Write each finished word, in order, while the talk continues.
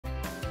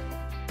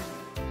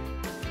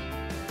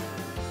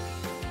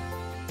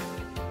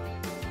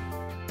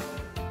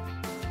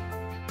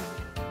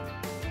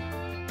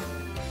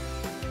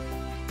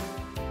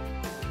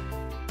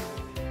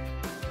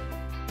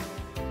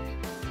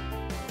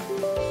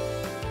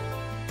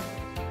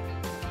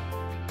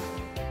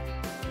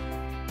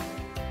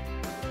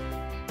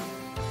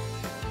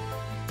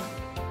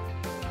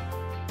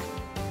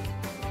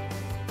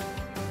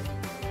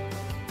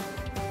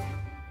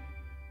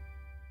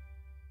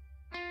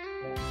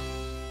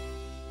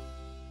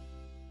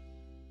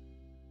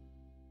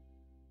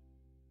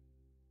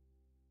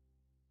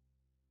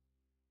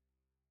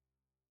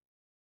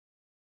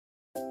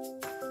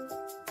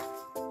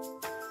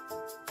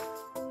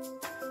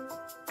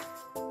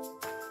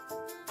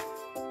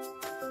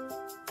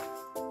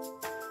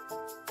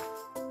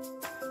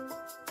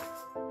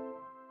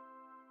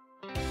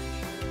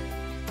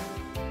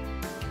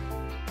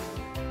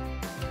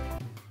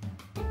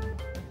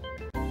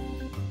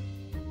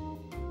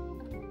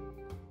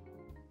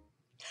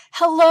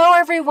Hello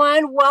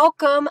everyone,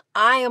 welcome.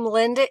 I am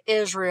Linda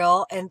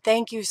Israel and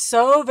thank you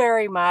so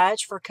very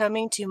much for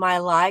coming to my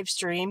live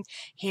stream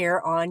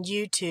here on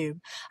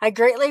YouTube. I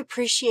greatly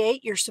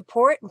appreciate your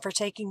support and for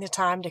taking the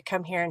time to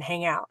come here and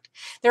hang out.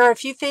 There are a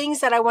few things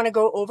that I want to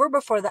go over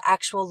before the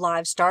actual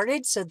live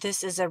started, so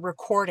this is a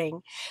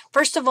recording.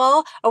 First of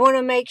all, I want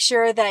to make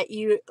sure that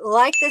you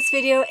like this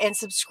video and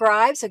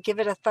subscribe, so give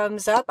it a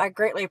thumbs up. I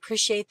greatly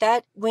appreciate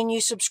that. When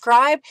you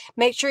subscribe,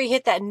 make sure you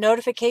hit that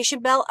notification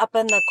bell up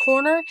in the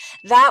corner.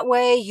 That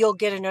way you'll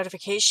get a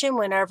notification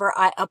whenever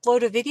I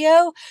upload a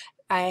video.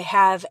 I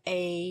have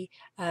a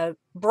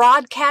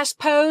broadcast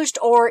post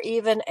or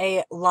even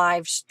a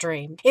live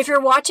stream. If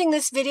you're watching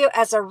this video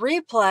as a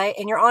replay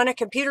and you're on a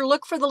computer,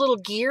 look for the little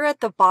gear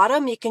at the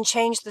bottom. You can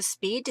change the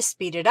speed to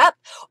speed it up.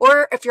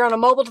 Or if you're on a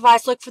mobile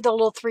device, look for the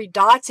little three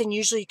dots and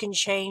usually you can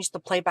change the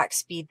playback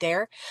speed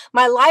there.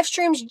 My live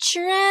streams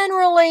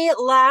generally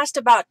last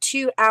about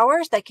 2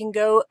 hours. They can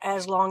go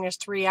as long as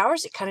 3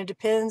 hours. It kind of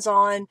depends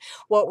on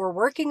what we're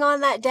working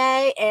on that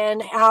day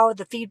and how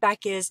the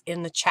feedback is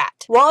in the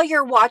chat. While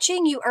you're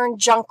watching, you earn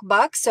junk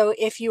bucks. So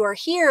if you are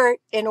here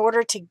in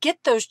order to get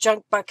those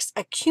junk bucks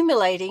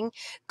accumulating,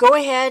 go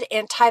ahead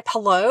and type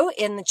hello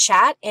in the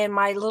chat and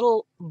my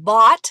little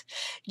bot,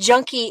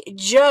 Junkie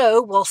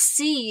Joe, will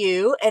see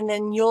you and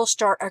then you'll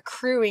start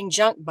accruing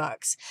junk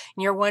bucks.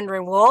 And you're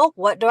wondering, well,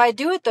 what do I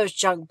do with those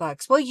junk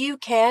bucks? Well, you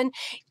can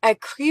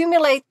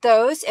accumulate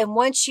those, and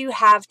once you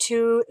have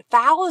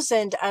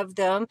 2,000 of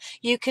them,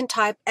 you can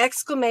type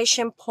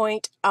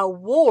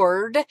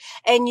 !award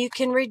and you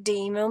can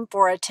redeem them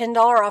for a $10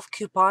 off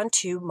coupon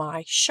to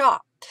my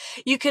shop.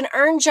 You can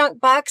earn junk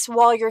bucks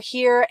while you're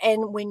here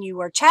and when you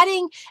are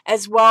chatting,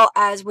 as well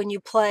as when you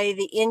play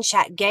the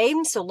in-chat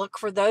game. So look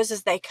for those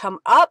as they come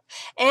up,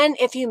 and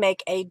if you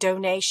make a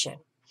donation.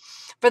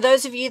 For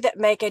those of you that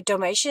make a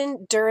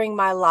donation during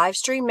my live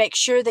stream, make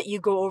sure that you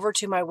go over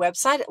to my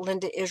website at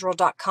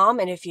lindaisrael.com,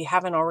 and if you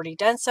haven't already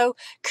done so,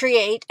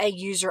 create a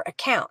user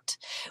account.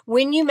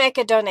 When you make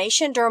a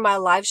donation during my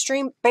live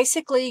stream,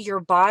 basically you're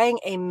buying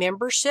a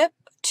membership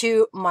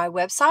to my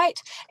website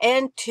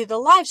and to the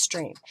live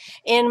stream.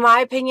 In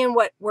my opinion,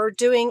 what we're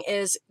doing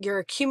is you're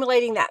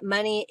accumulating that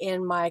money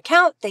in my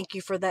account. Thank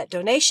you for that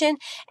donation.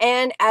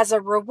 And as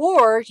a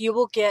reward, you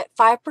will get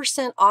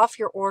 5% off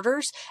your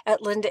orders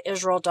at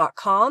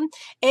lindaisrael.com.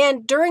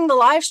 And during the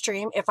live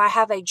stream, if I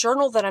have a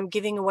journal that I'm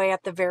giving away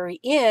at the very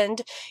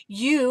end,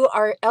 you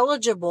are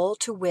eligible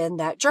to win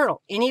that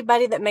journal.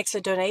 Anybody that makes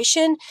a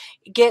donation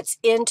gets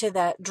into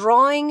that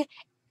drawing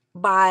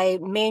by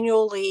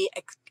manually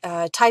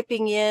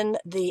typing in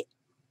the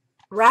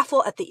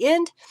raffle at the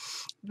end,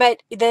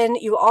 but then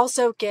you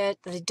also get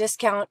the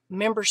discount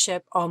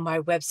membership on my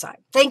website.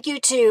 Thank you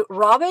to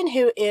Robin,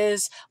 who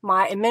is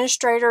my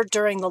administrator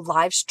during the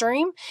live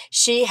stream.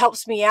 She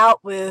helps me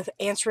out with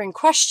answering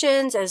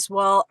questions as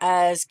well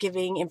as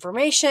giving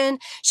information.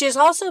 She is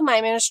also my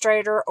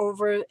administrator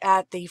over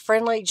at the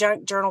Friendly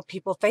Junk Journal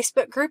People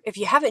Facebook group. If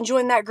you haven't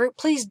joined that group,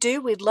 please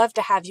do. We'd love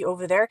to have you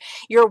over there.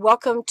 You're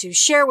welcome to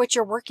share what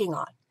you're working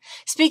on.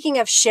 Speaking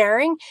of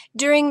sharing,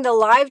 during the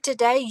live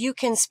today, you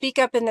can speak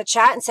up in the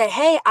chat and say,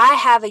 hey, I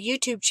have a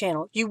YouTube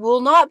channel. You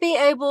will not be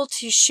able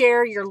to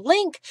share your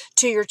link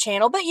to your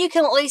channel, but you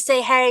can at least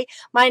say, hey,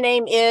 my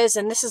name is,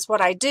 and this is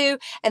what I do.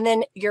 And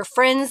then your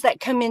friends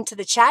that come into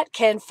the chat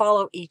can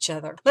follow each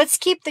other. Let's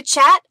keep the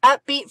chat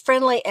upbeat,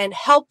 friendly, and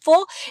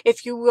helpful.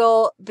 If you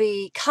will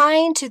be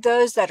kind to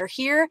those that are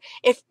here.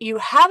 If you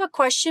have a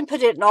question,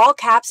 put it in all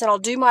caps and I'll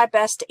do my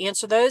best to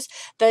answer those.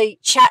 The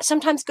chat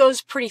sometimes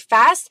goes pretty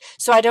fast,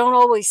 so I don't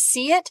always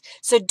see it,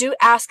 so do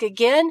ask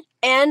again.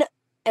 And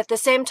at the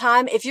same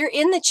time, if you're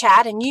in the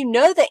chat and you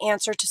know the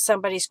answer to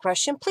somebody's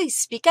question, please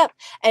speak up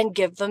and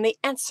give them the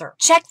answer.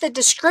 Check the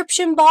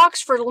description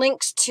box for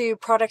links to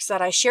products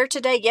that I share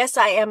today. Yes,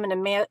 I am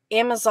an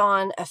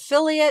Amazon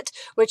affiliate,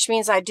 which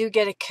means I do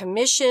get a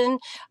commission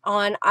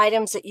on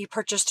items that you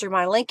purchase through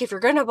my link. If you're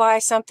going to buy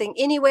something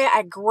anyway,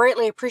 I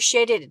greatly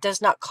appreciate it. It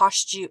does not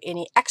cost you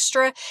any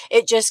extra.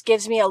 It just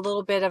gives me a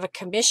little bit of a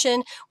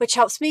commission, which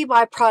helps me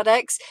buy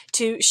products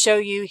to show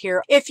you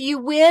here. If you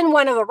win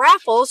one of the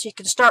raffles, you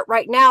can start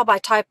right now by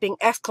typing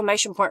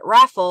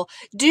 !raffle.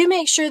 Do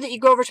make sure that you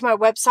go over to my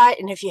website,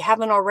 and if you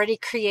haven't already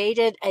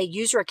created a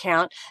user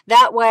account,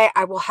 that way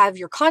I will have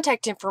your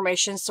contact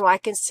information so I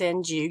can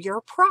send you your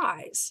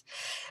prize.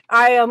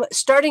 I am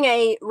starting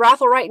a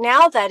raffle right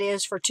now that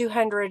is for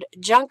 200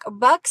 junk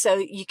bucks, so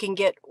you can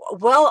get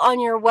well on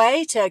your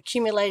way to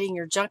accumulating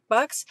your junk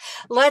bucks.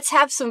 Let's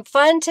have some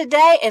fun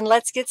today and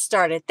let's get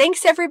started.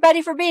 Thanks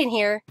everybody for being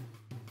here.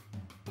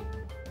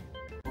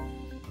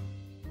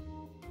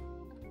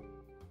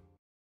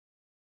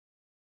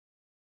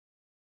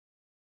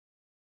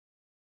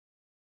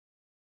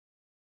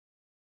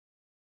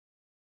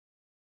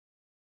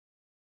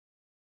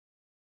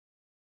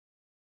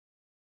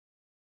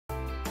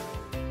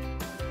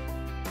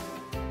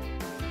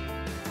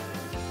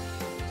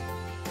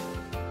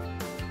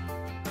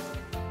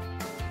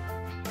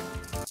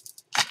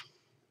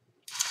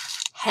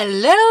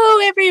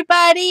 Hello,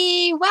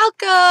 everybody.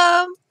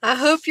 Welcome. I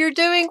hope you're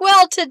doing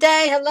well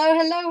today. Hello,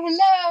 hello,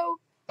 hello.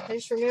 I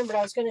just remembered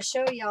I was going to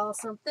show y'all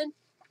something.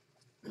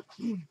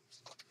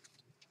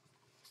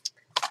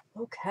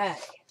 Okay.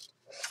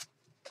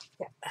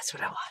 Yeah, that's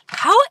what I want.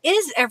 How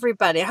is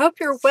everybody? I hope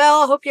you're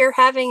well. I hope you're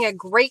having a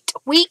great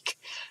week.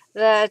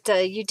 That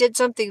you did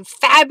something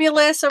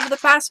fabulous over the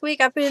past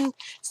week. I've been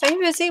staying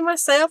busy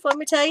myself, let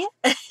me tell you.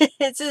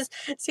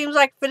 It seems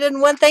like if it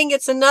isn't one thing,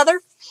 it's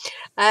another.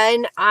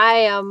 And I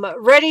am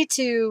ready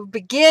to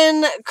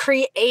begin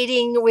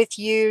creating with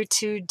you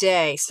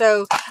today.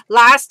 So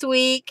last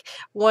week,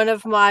 one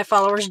of my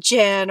followers,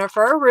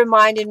 Jennifer,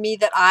 reminded me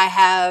that I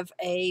have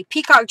a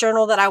Peacock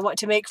journal that I want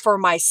to make for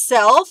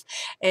myself.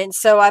 And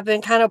so I've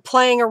been kind of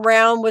playing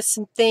around with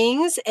some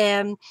things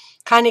and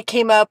kind of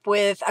came up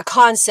with a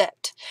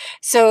concept.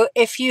 So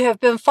if you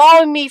have been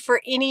following me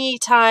for any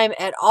time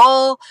at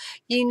all,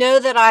 you know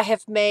that I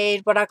have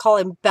made what I call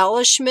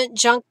embellishment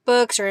junk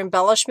books or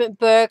embellishment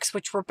books,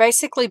 which were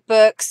basically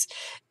books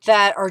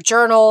that are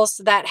journals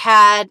that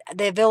had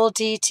the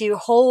ability to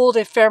hold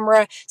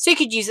ephemera so you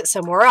could use it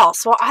somewhere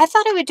else. Well, I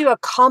thought I would do a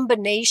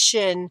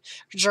combination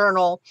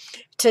journal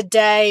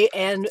today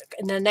and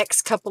in the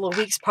next couple of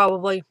weeks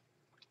probably,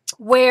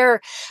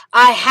 where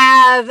I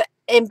have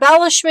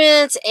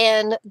embellishments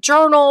and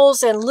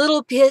journals and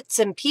little bits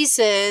and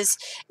pieces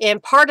in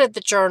part of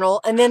the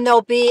journal, and then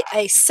there'll be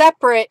a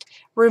separate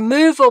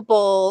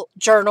removable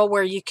journal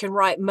where you can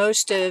write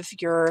most of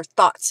your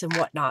thoughts and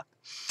whatnot.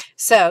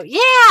 So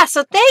yeah,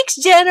 so thanks,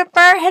 Jennifer.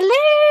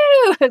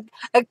 Hello.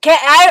 Okay,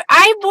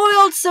 I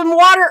boiled some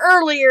water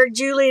earlier,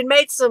 Julie, and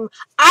made some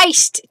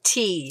iced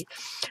tea.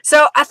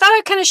 So I thought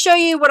I'd kind of show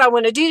you what I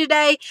want to do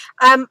today.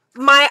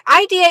 My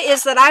idea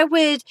is that I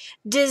would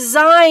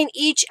design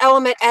each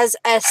element as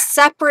a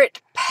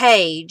separate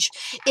page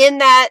in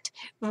that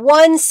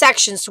one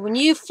section. So when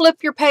you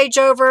flip your page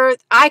over,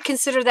 I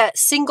consider that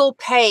single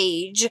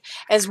page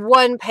as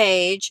one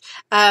page.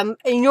 And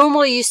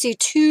normally you see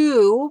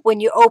two when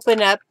you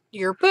open up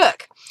your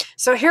book.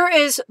 So here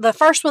is the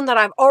first one that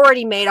I've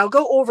already made. I'll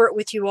go over it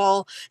with you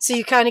all so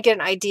you kind of get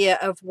an idea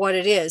of what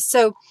it is.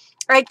 So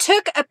I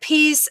took a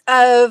piece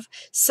of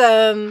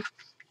some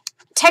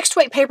text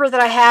weight paper that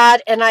I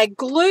had and I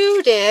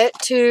glued it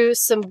to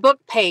some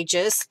book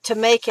pages to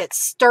make it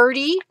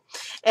sturdy,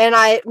 and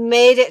I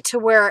made it to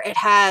where it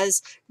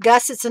has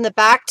gussets in the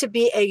back to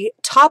be a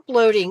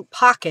top-loading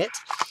pocket.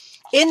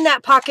 In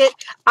that pocket,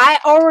 I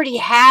already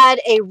had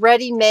a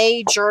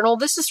ready-made journal.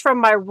 This is from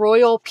my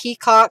Royal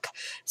Peacock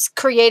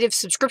Creative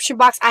subscription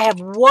box. I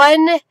have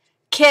one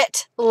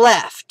kit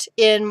left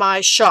in my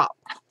shop.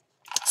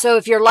 So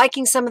if you're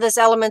liking some of these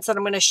elements that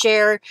I'm going to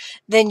share,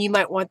 then you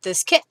might want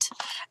this kit.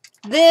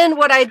 Then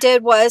what I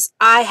did was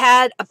I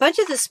had a bunch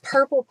of this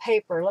purple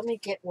paper. Let me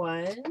get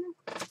one.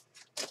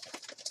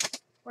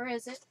 Where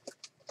is it?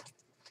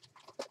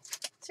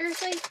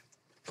 Seriously?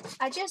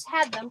 I just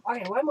had them.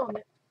 Okay, one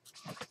moment.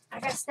 I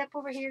got to step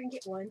over here and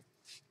get one.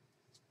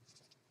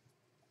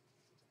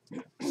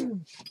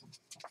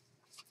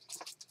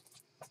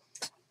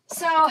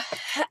 So,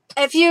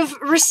 if you've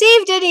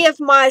received any of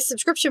my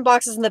subscription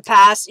boxes in the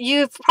past,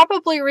 you've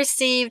probably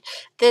received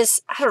this,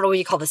 I don't know what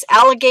you call this,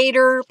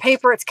 alligator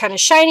paper. It's kind of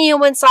shiny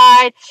on one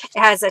side. It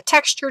has a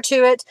texture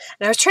to it.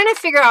 And I was trying to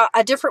figure out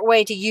a different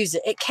way to use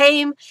it. It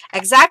came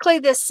exactly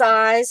this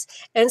size.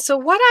 And so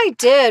what I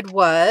did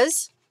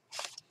was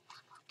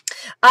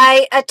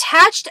I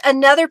attached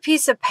another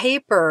piece of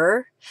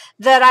paper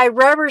that I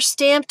rubber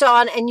stamped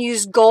on and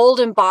used gold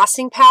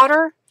embossing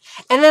powder.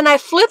 And then I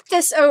flipped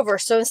this over.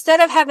 So instead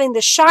of having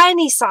the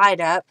shiny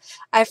side up,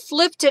 I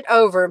flipped it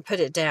over and put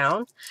it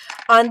down.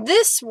 On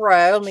this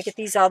row, let me get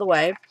these out of the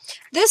way.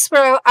 This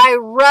row, I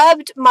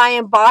rubbed my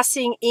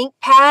embossing ink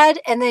pad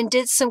and then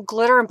did some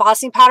glitter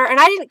embossing powder. And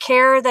I didn't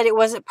care that it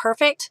wasn't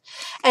perfect.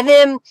 And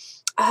then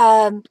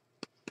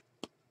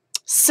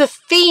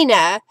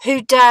Safina,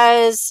 who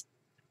does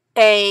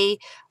a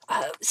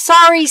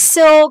Sari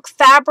silk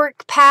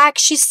fabric pack,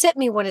 she sent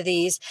me one of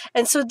these,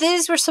 and so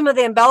these were some of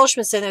the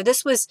embellishments in there.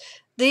 This was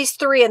these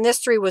three, and this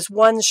three was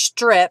one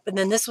strip, and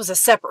then this was a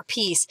separate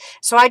piece.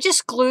 So I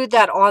just glued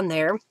that on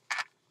there,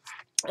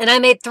 and I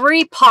made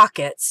 3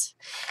 pockets,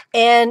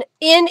 and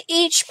in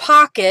each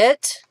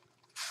pocket,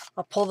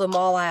 I'll pull them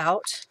all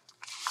out,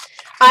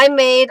 I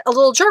made a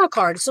little journal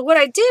card. So what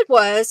I did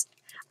was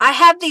I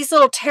have these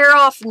little tear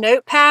off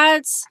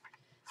notepads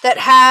that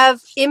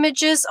have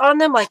images on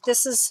them, like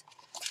this is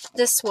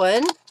this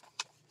one.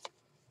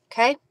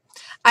 Okay,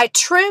 I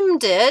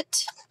trimmed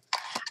it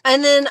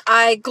and then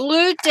I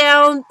glued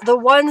down the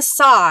one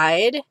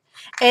side,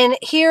 and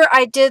here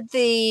I did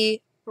the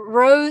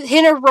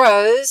henna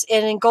rose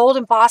in gold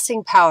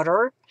embossing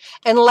powder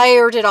and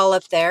layered it all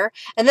up there.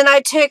 And then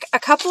I took a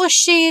couple of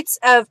sheets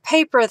of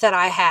paper that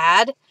I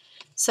had.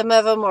 Some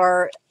of them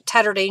are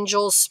Tattered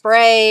Angels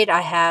sprayed.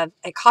 I have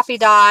a coffee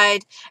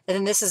dyed, and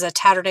then this is a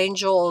Tattered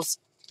Angels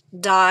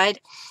dyed,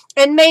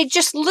 and made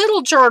just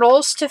little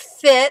journals to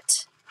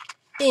fit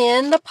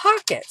in the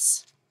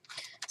pockets.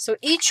 So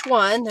each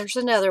one, there's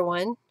another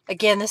one.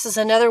 Again, this is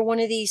another one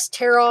of these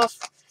tear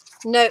off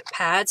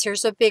notepads.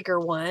 Here's a bigger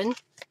one.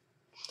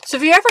 So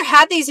if you ever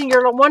had these and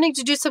you're wanting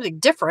to do something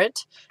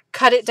different,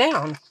 cut it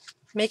down.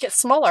 Make it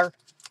smaller.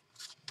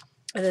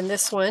 And then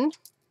this one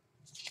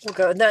will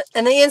go,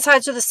 and the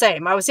insides are the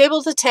same. I was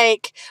able to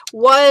take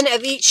one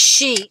of each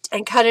sheet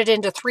and cut it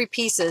into 3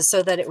 pieces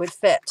so that it would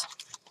fit.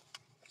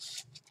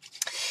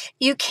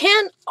 You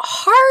can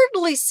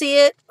hardly see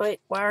it. Wait,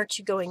 why aren't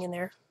you going in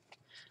there?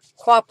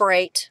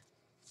 Cooperate.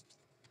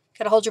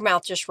 Gotta hold your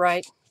mouth just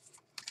right.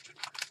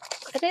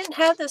 I didn't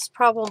have this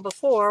problem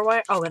before.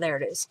 Why? Oh, there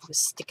it is. It was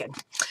sticking.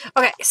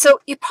 Okay,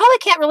 so you probably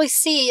can't really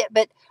see it,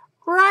 but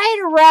right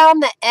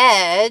around the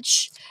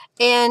edge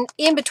and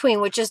in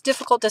between, which is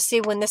difficult to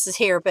see when this is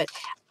here, but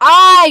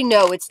I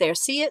know it's there.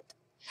 See it?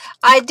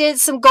 I did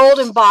some gold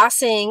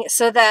embossing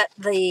so that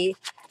the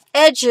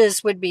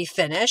edges would be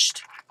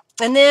finished.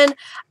 And then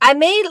I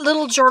made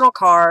little journal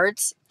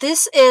cards.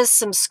 This is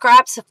some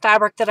scraps of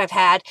fabric that I've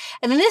had.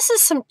 And then this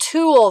is some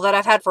tulle that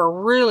I've had for a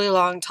really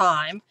long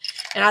time.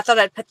 And I thought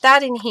I'd put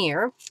that in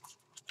here.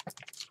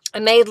 I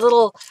made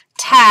little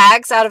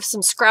tags out of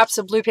some scraps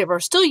of blue paper.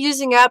 I'm still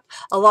using up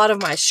a lot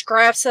of my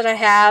scraps that I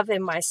have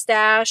in my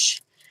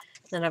stash.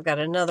 Then I've got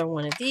another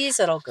one of these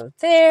that'll go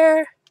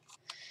there.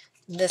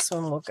 This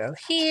one will go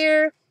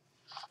here.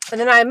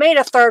 And then I made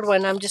a third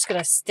one. I'm just going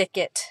to stick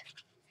it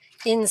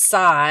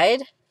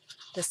inside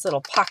this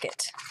little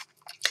pocket.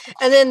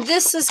 And then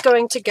this is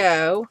going to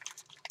go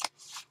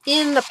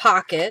in the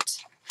pocket.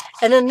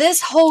 And then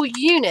this whole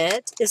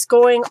unit is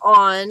going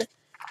on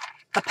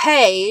a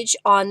page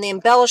on the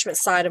embellishment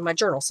side of my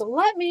journal. So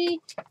let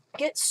me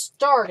get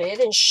started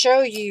and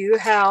show you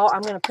how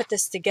I'm going to put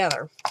this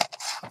together.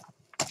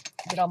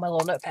 Get all my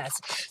little notepads.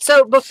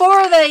 So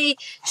before the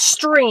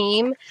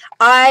stream,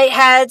 I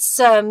had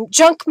some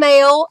junk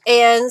mail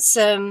and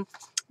some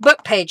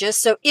book pages.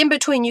 So in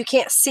between, you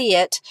can't see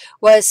it,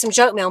 was some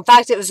junk mail. In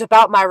fact, it was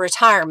about my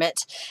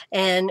retirement.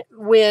 And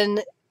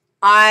when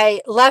I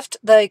left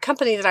the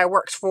company that I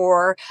worked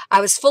for, I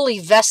was fully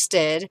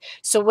vested.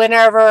 So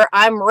whenever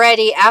I'm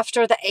ready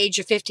after the age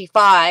of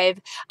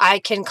 55, I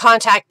can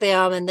contact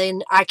them and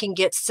then I can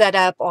get set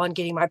up on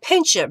getting my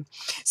pension.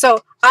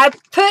 So I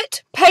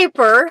put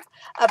paper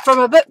from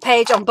a book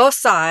page on both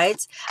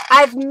sides.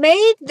 I've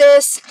made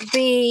this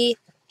be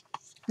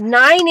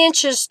 9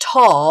 inches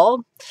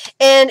tall,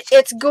 and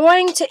it's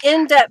going to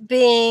end up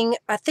being,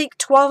 I think,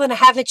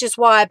 12.5 inches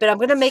wide, but I'm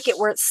going to make it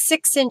where it's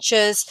 6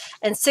 inches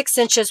and 6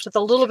 inches with a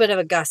little bit of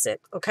a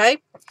gusset, okay?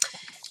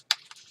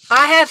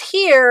 I have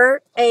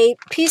here a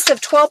piece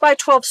of 12 by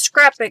 12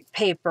 scrapbook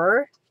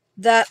paper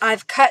that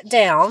I've cut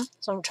down.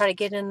 So I'm going to try to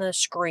get in the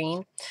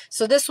screen.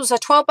 So this was a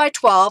 12 by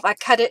 12. I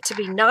cut it to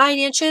be 9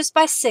 inches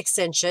by 6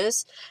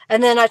 inches.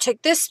 And then I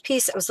took this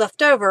piece that was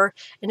left over,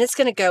 and it's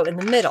going to go in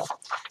the middle.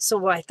 So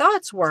my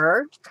thoughts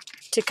were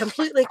to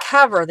completely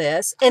cover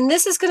this. And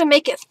this is going to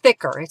make it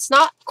thicker. It's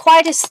not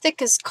quite as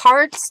thick as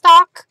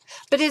cardstock,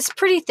 but it's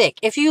pretty thick.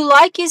 If you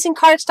like using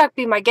cardstock,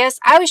 be my guest.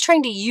 I was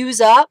trying to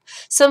use up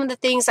some of the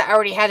things I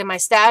already had in my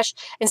stash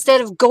instead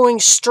of going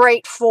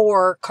straight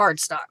for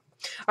cardstock.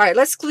 All right,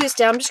 let's glue this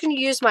down. I'm just going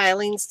to use my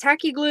Aleene's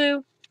tacky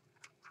glue.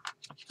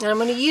 And I'm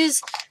going to use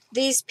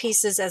these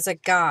pieces as a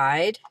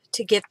guide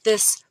to get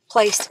this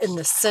placed in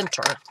the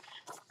center.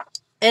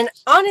 And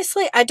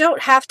honestly, I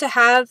don't have to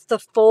have the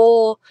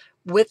full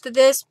width of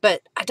this,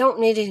 but I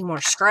don't need any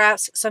more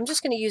scraps. So I'm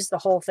just going to use the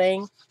whole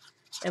thing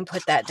and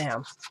put that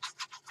down.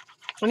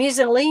 I'm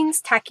using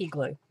Aleene's tacky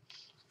glue.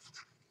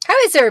 How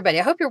is everybody?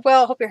 I hope you're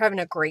well. I hope you're having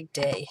a great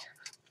day.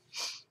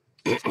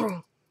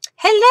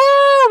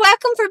 Hello,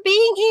 welcome for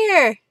being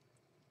here.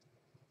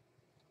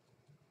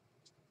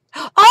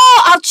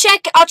 Oh, I'll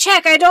check.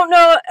 I don't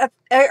know.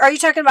 Are you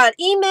talking about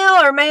email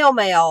or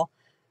mail?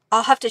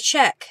 I'll have to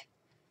check.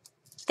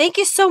 Thank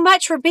you so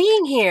much for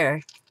being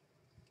here.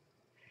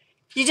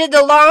 You did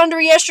the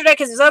laundry yesterday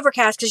because it's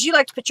overcast, because you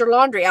like to put your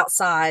laundry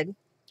outside.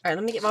 All right,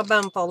 let me get my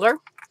bone folder.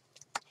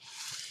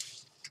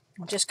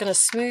 I'm just going to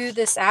smooth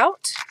this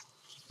out.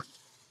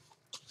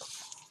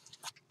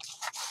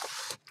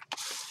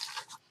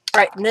 All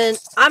right, and then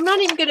I'm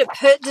not even going to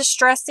put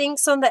distress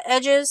inks on the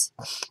edges.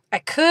 I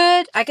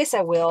could. I guess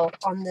I will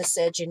on this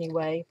edge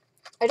anyway.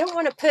 I don't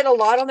want to put a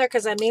lot on there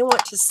because I may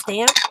want to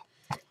stamp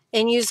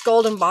and use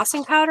gold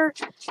embossing powder.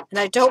 And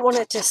I don't want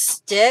it to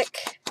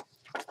stick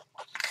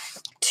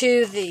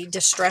to the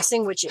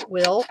distressing, which it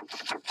will,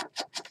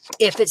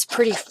 if it's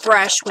pretty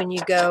fresh when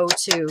you go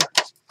to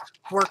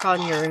work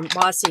on your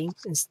embossing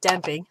and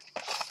stamping.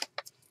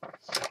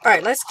 All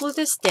right, let's glue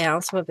this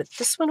down. So I'm going to put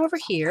this one over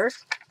here.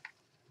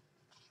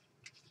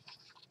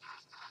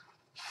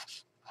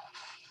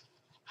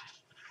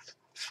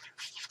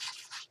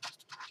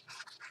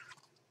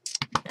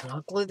 And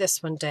I'll glue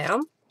this one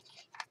down.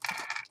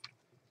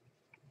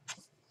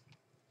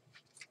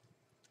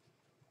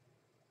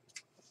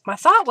 My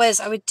thought was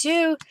I would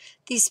do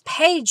these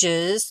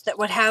pages that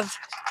would have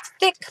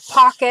thick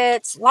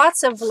pockets,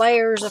 lots of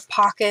layers of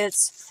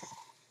pockets.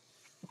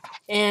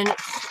 And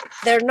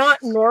they're not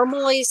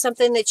normally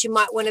something that you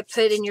might want to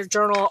put in your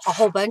journal a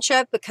whole bunch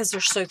of because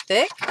they're so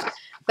thick.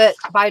 But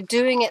by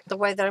doing it the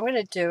way that I'm going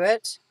to do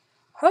it,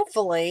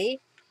 hopefully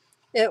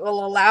it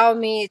will allow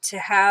me to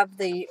have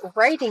the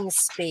writing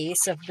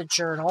space of the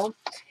journal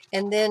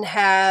and then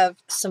have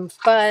some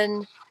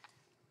fun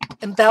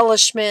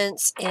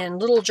embellishments and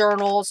little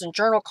journals and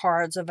journal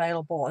cards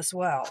available as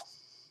well.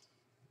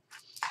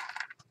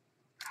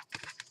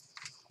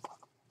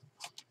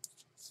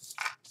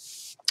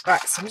 All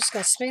right, so I'm just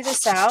going to smooth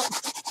this out.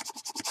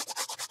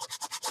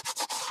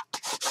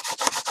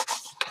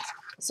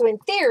 So in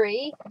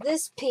theory,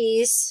 this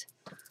piece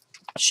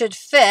should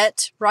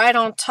fit right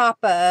on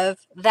top of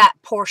that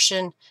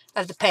portion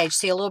of the page.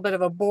 See, a little bit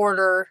of a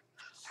border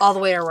all the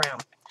way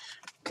around.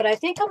 But I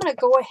think I'm going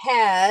to go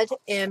ahead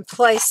and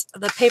place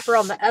the paper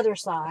on the other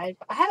side.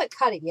 I haven't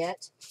cut it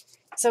yet.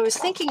 So I was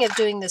thinking of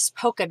doing this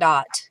polka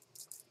dot.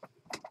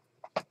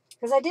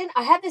 Because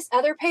I had this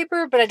other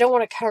paper, but I don't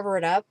want to cover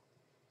it up.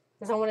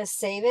 Because I want to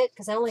save it.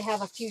 Because I only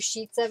have a few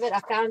sheets of it. I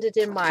found it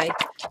in my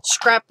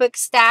scrapbook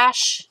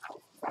stash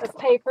of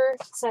paper.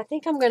 So I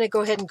think I'm going to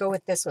go ahead and go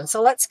with this one.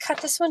 So let's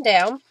cut this one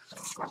down.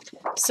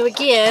 So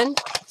again,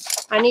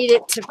 I need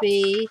it to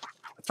be,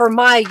 for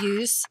my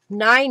use,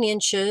 9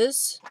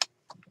 inches.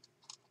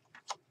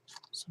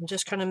 So I'm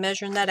just kind of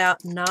measuring that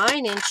out,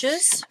 9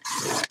 inches.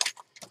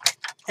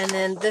 And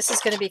then this is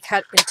going to be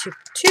cut into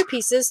 2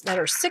 pieces that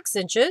are 6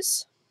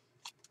 inches.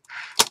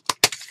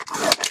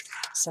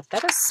 Set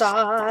that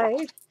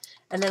aside.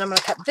 And then I'm going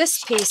to cut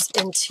this piece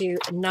into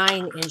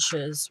 9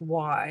 inches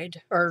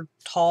wide, or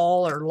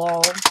tall, or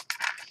long.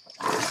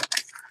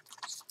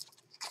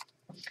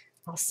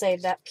 I'll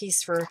save that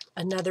piece for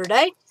another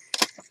day.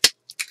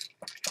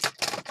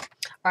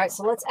 All right,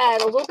 so let's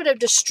add a little bit of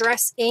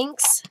Distress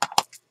inks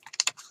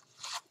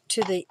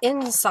to the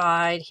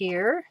inside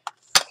here.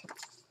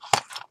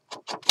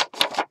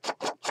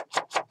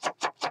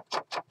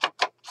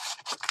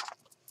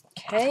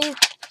 Okay,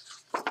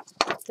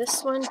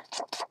 this one.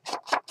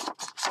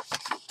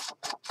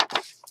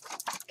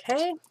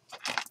 Okay,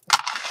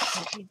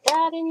 don't need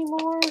that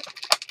anymore.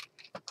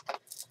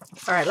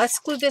 All right, let's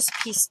glue this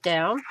piece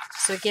down.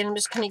 So again, I'm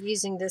just kind of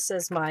using this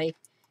as my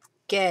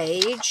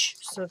gauge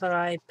so that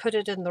I put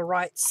it in the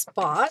right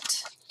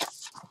spot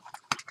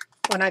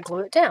when I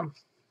glue it down.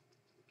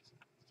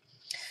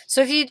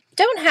 So if you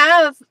don't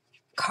have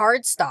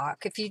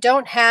cardstock, if you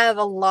don't have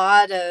a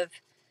lot of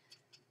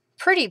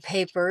pretty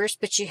papers,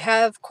 but you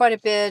have quite a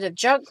bit of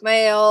junk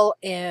mail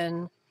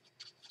and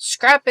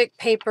scrapbook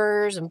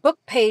papers and book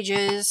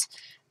pages,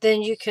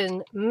 then you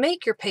can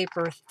make your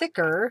paper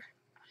thicker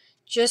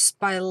just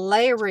by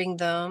layering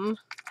them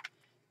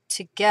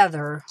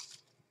together.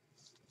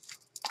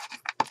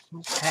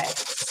 Okay,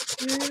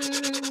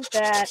 smooth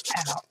that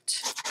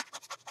out.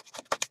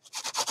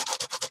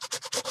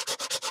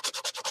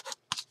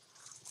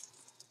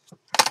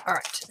 All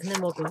right, and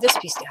then we'll glue this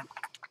piece down.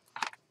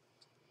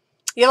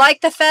 You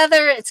like the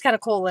feather? It's kind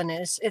of cool, isn't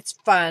it? It's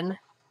fun.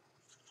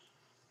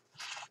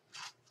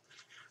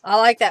 I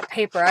like that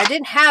paper. I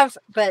didn't have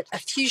but a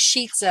few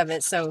sheets of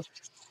it, so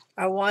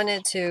I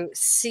wanted to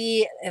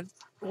see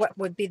what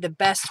would be the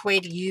best way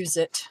to use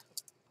it.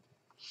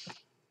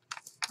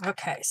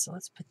 Okay, so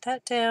let's put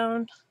that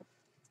down.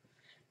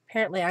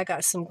 Apparently I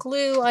got some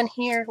glue on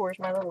here. Where's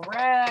my little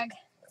rag?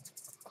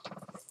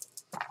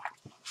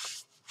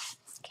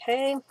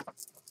 Okay.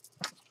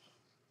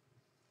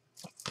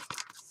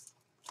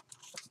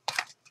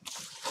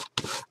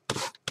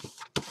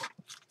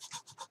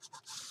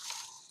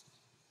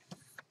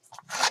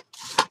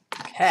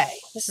 Okay,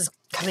 this is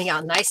coming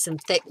out nice and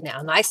thick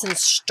now, nice and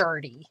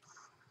sturdy.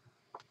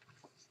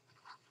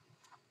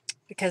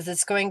 Because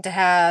it's going to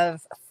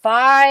have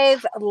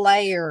 5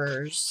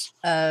 layers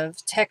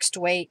of text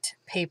weight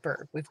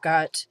paper. We've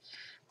got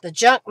the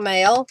junk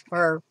mail,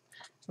 or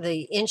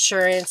the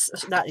insurance,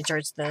 not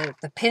insurance, the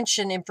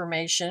pension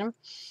information.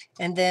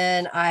 And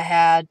then I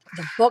had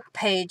the book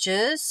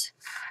pages.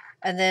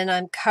 And then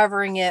I'm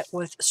covering it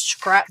with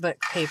scrapbook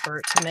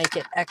paper to make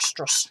it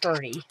extra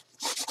sturdy.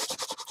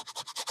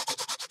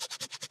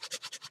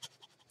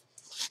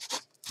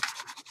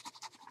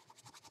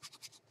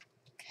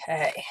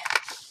 Okay.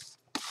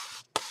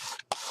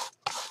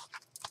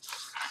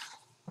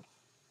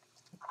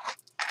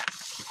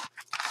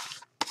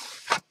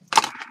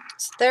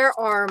 So there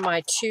are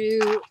my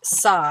 2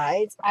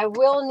 sides. I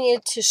will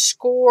need to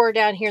score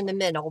down here in the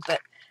middle, but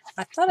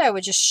I thought I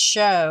would just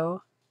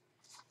show.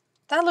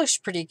 That looks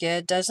pretty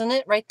good, doesn't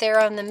it? Right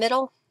there on the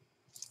middle.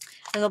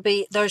 And it'll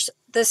be,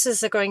 this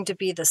is going to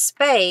be the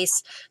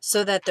space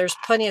so that there's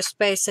plenty of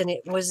space and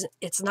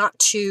it's not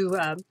too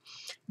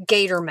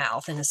gator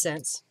mouth in a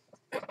sense.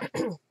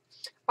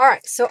 All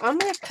right, so I'm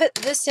going to put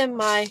this in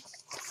my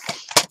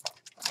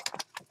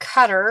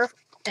cutter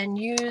and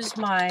use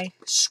my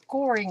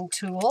scoring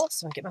tool.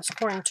 So I'm going to get my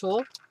scoring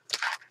tool.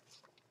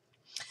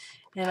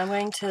 And I'm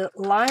going to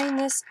line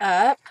this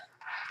up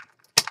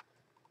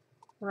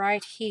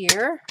right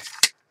here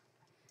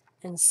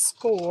and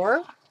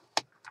score.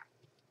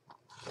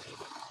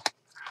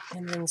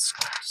 And then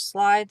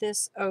slide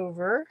this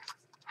over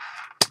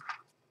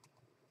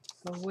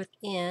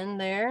within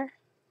there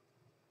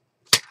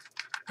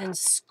and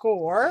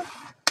score.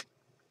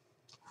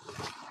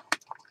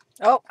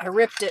 Oh, I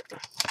ripped it.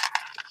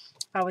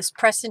 I was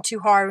pressing too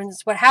hard. And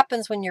it's what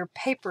happens when your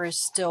paper is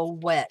still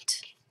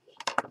wet.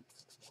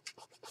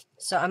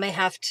 So I may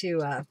have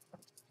to,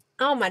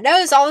 oh, my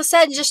nose all of a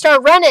sudden just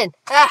started running.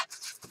 Ah,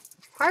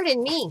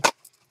 pardon me.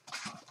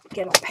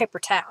 Get a paper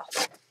towel.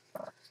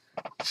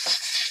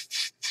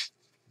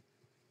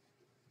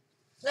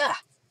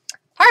 Ah,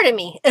 pardon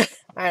me. All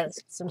right,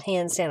 let's get some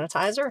hand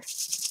sanitizer.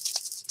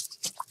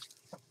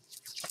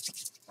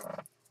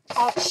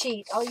 I'll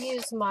cheat. I'll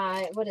use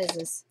my, what is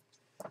this?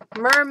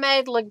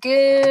 Mermaid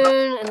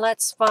Lagoon. And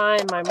let's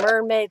find my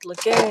Mermaid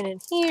Lagoon in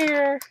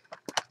here.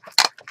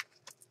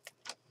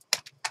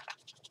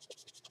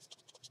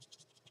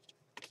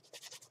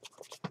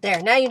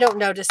 There, now you don't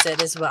notice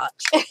it as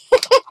much. You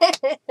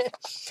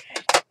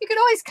can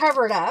always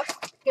cover it up.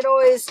 You can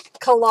always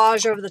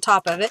collage over the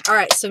top of it. All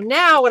right, so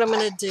now what I'm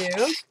going to do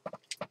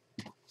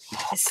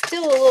is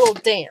still a little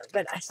damp,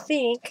 but I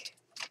think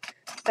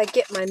if I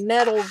get my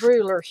metal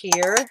ruler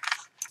here,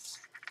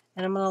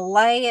 and I'm going to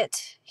lay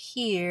it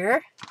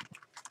here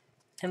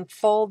and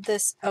fold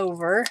this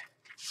over.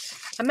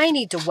 I may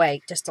need to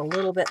wait just a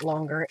little bit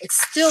longer.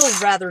 It's still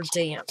rather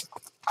damp.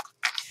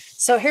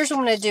 So here's what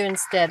I'm going to do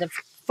instead of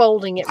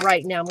folding it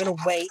right now. I'm going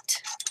to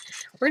wait.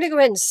 We're going to go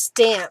ahead and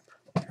stamp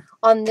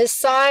on this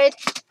side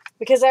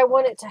because I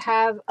want it to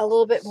have a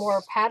little bit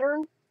more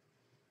pattern.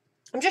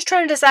 I'm just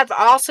trying to decide if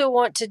I also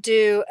want to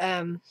do,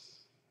 no,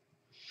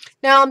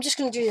 I'm just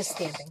going to do the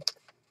stamping.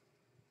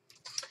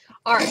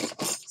 All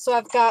right, so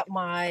I've got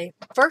my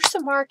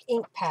Versamark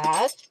ink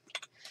pad.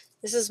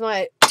 This is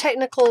my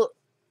technical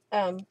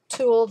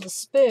tool, the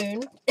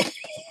spoon.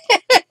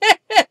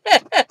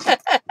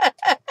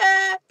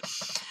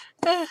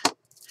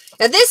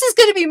 Now this is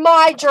going to be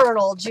my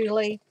journal,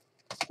 Julie.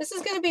 This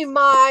is going to be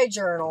my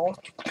journal.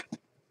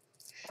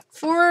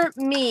 For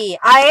me,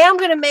 I am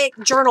going to make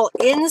journal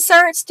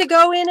inserts to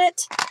go in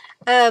it,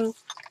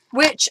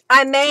 which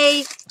I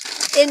may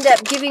end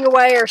up giving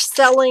away or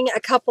selling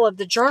a couple of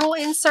the journal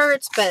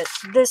inserts, but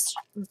this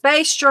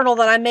base journal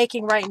that I'm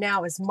making right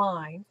now is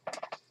mine.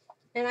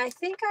 And I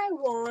think I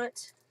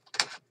want,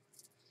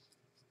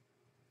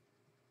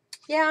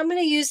 yeah, I'm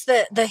going to use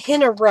the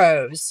henna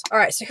rose. All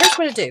right, so here's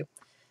what I do.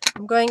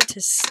 I'm going to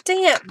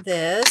stamp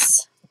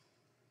this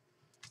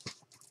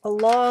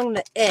along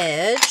the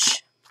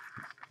edge.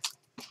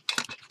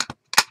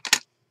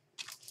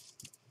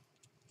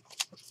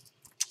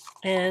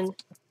 And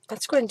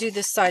let's go ahead and do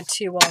this side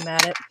too while I'm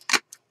at it.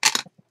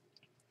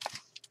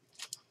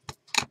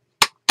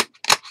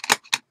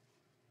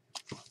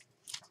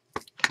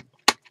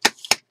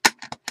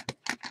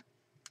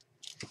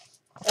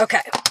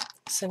 Okay,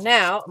 so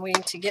now I'm going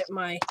to get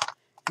my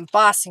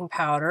embossing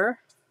powder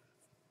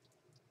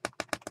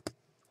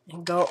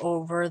and go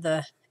over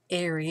the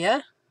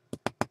area.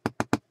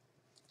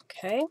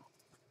 Okay.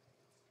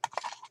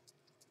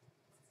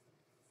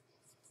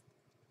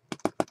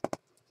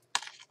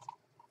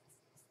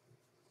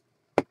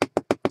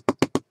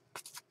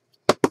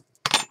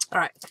 All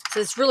right, so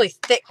it's really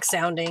thick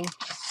sounding,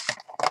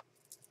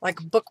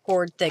 like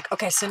bookboard thick.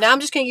 Okay, so now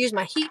I'm just going to use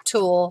my heat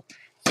tool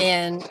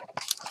and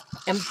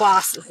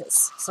emboss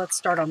this. So let's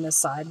start on this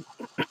side.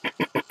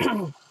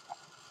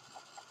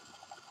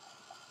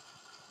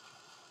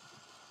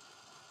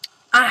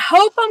 I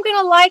hope I'm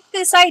going to like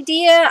this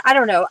idea. I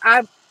don't know.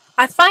 I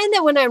find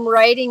that when I'm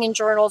writing in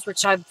journals,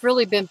 which I've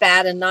really been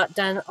bad and not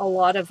done a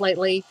lot of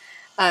lately,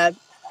 that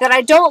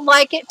I don't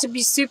like it to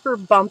be super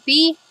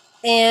bumpy.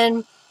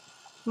 And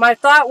my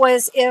thought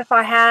was if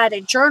I had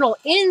a journal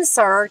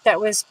insert that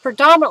was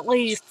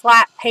predominantly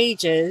flat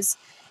pages,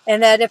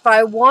 and that if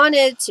I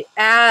wanted to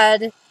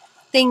add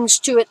things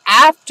to it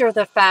after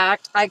the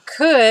fact, I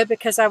could,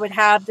 because I would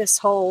have this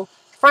whole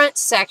front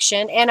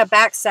section and a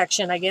back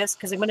section, I guess,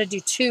 because I'm going to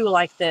do two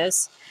like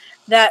this,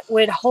 that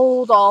would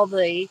hold all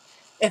the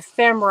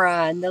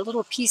ephemera and the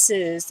little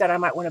pieces that I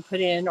might want to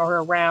put in or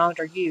around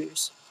or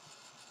use.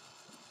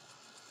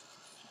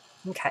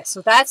 Okay,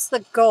 so that's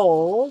the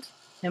gold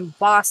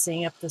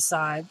embossing up the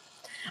side.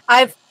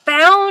 I've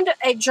found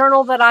a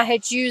journal that I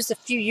had used a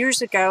few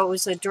years ago. It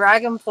was a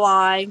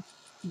Dragonfly,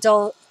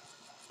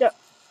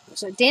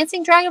 was it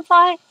Dancing Dragonfly?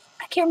 I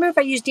can't remember if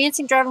I used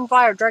Dancing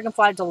Dragonfly or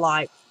Dragonfly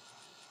Delight.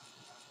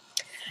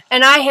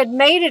 And I had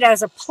made it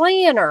as a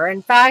planner.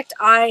 In fact,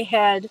 I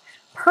had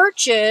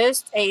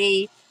purchased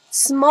a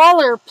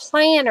smaller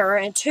planner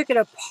and took it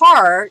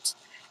apart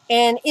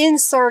and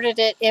inserted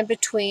it in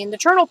between the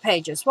journal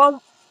pages.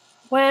 Well,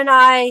 when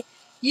I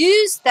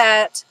used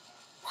that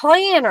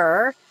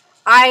planner,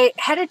 I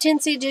had a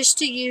tendency just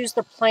to use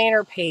the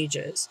planner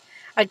pages.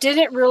 I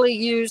didn't really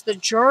use the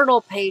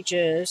journal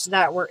pages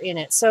that were in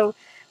it. So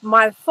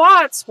my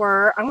thoughts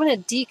were, I'm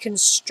going to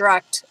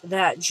deconstruct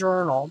that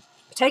journal,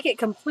 take it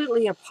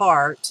completely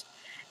apart,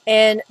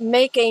 and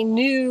make a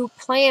new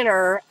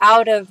planner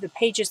out of the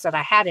pages that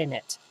I had in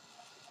it.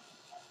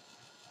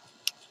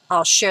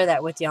 I'll share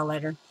that with y'all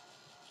later.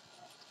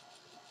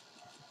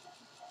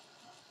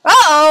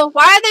 Uh-oh,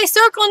 why are they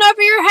circling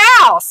over your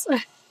house?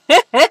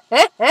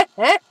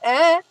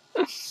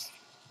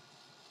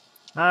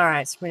 All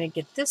right, so we're going to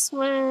get this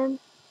one.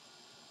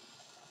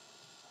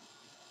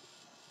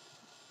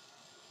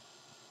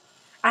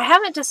 I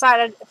haven't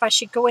decided if I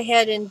should go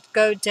ahead and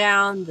go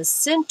down the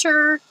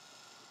center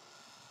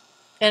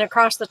and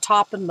across the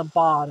top and the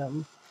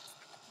bottom,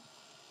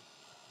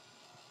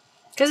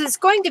 because it's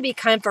going to be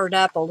covered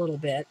up a little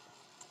bit.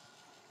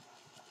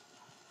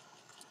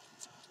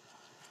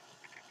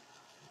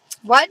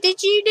 What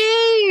did you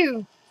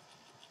do?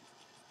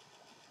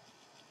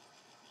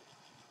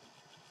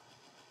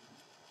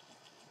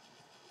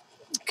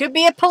 Could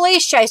be a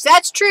police chase.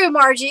 That's true,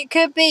 Margie. It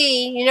could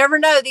be. You never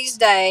know these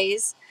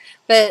days.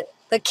 But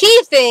the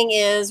key thing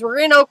is we're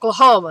in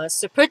Oklahoma,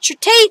 so put your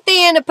teeth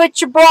in and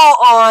put your bra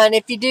on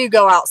if you do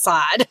go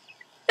outside.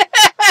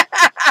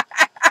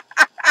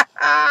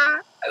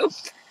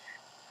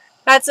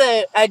 That's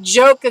a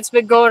joke that's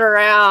been going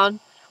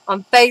around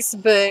on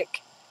Facebook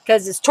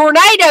because it's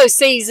tornado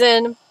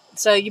season.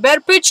 So you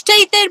better put your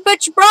teeth in and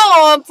put your bra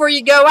on before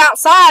you go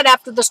outside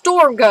after the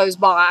storm goes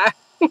by.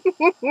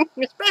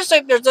 Especially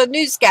if there's a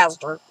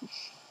newscaster.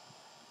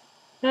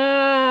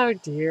 Oh,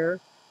 dear.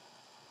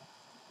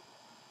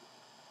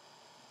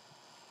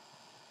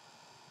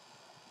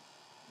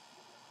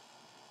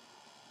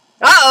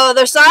 Uh-oh,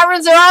 the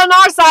sirens are on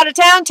our side of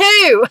town,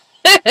 too.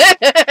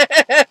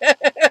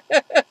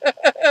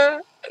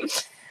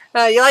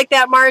 You like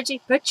that,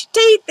 Margie? Put your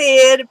teeth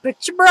in and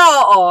put your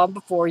bra on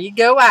before you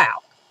go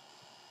out.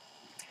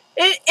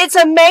 It's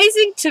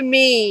amazing to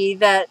me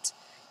that,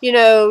 you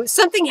know,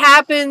 something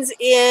happens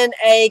in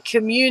a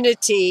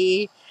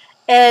community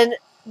and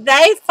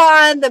they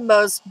find the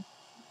most,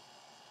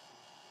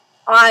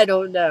 I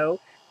don't know,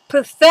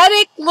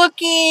 pathetic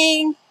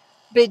looking,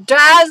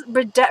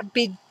 beraggled,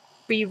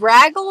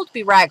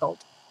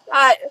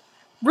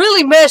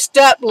 really messed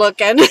up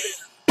looking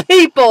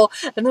people.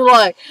 And they're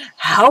like,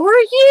 how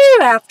are you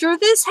after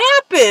this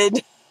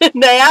happened?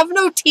 And they have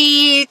no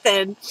teeth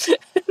and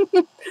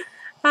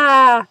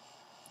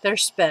they're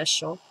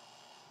special.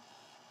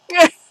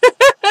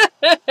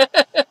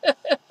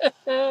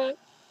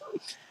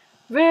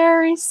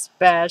 Very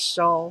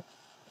special.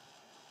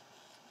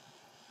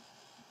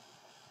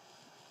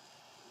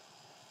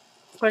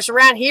 Of course,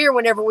 around here,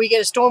 whenever we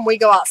get a storm, we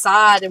go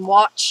outside and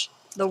watch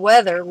the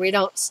weather. We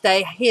don't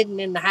stay hidden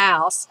in the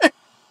house.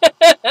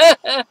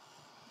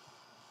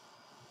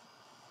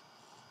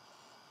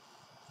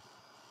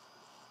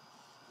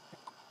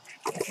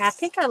 Okay, I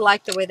think I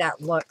like the way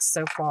that looks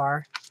so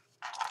far.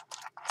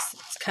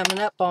 It's coming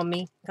up on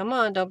me. Come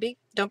on, don't be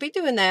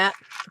doing that.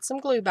 Put some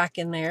glue back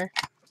in there.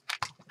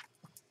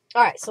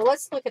 All right, so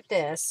let's look at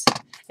this.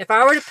 If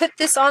I were to put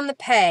this on the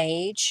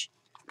page,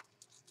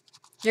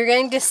 you're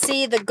going to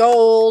see the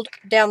gold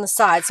down the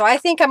side. So I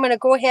think I'm going to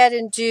go ahead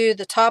and do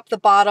the top, the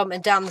bottom,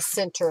 and down the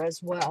center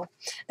as well.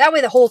 That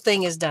way the whole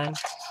thing is done.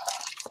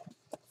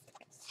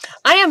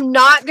 I am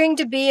not going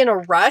to be in a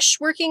rush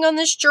working on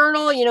this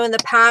journal. You know, in the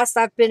past,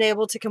 I've been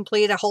able to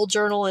complete a whole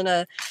journal in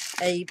a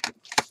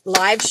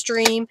live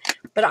stream.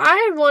 But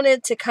I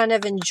wanted to kind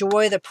of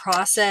enjoy the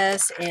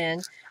process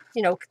and,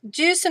 you know,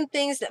 do some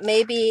things that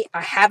maybe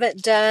I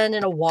haven't done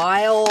in a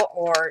while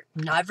or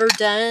never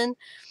done.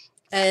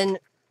 And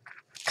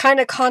kind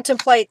of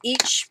contemplate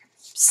each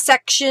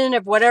section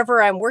of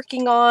whatever I'm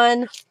working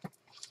on.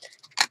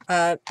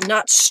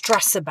 Not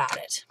stress about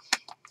it.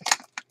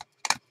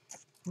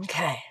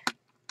 Okay.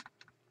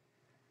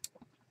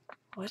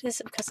 What is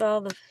it? Because all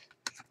the...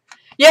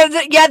 Yeah,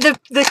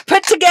 the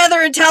put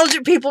together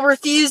intelligent people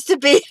refuse to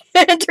be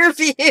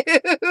interviewed.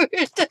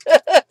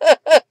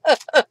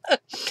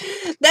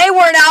 They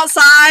weren't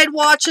outside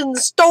watching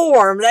the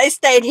storm. They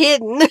stayed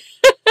hidden.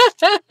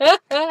 Hey,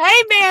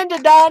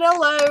 Amanda, Don,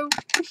 hello.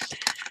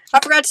 I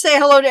forgot to say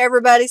hello to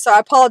everybody, so I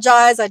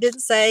apologize. I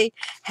didn't say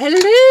hello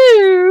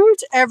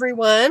to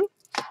everyone.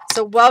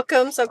 So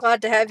welcome. So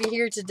glad to have you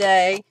here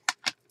today.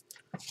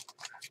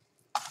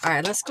 All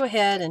right, let's go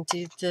ahead and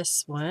do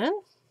this one.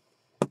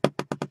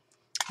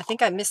 I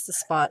think I missed the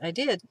spot. I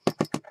did.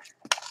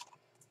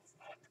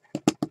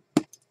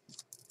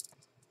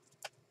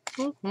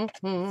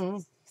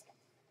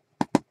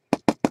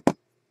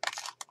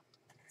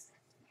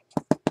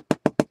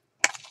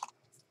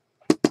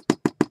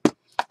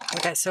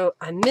 Okay, so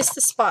I missed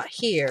the spot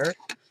here.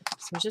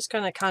 So I'm just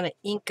going to kind of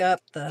ink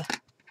up the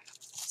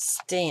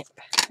stamp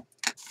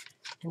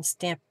and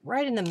stamp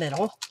right in the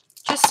middle,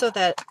 just so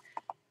that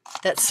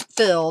that's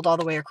filled all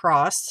the way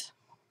across.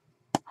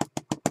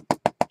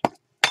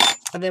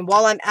 And then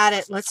while I'm at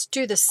it, let's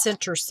do the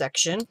center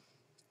section.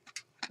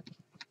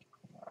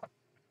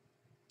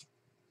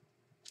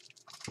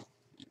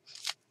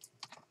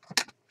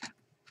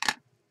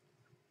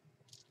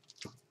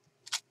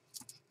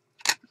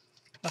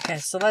 Okay,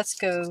 so let's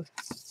go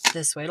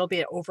this way. It'll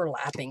be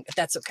overlapping, but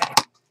that's okay.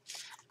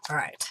 All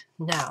right,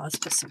 now let's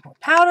put some more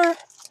powder.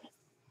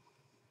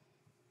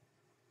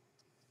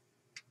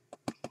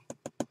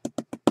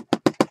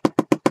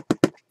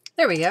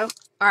 There we go.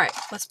 All right,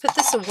 let's put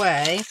this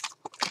away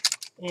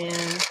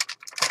and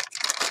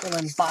we'll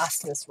emboss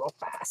this real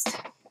fast.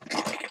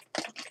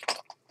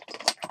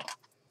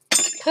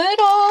 Put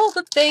all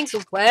the things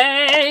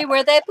away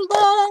where they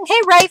belong. Hey,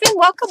 Raven,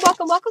 welcome,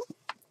 welcome.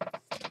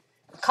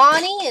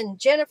 Connie and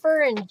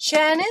Jennifer and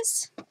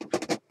Janice.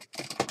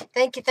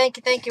 Thank you, thank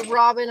you, thank you,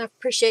 Robin. I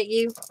appreciate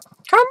you.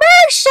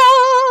 Commercial!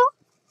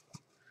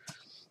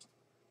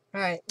 All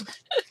right.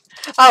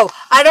 Oh,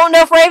 I don't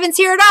know if Raven's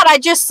here or not. I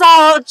just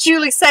saw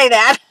Julie say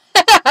that.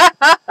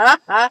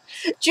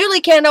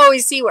 Julie can't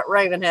always see what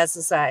Raven has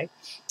to say.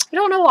 I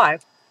don't know why.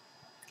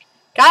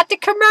 Got the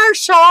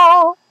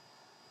commercial.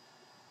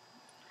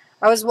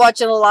 I was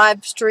watching a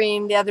live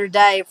stream the other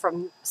day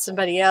from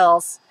somebody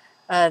else.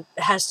 It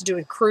has to do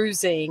with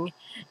cruising.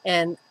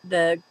 And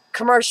the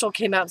commercial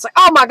came out. It's like,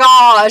 oh my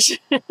gosh.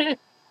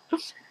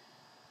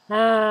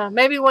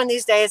 Maybe one of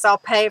these days I'll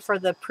pay for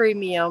the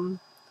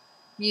premium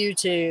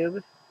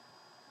YouTube.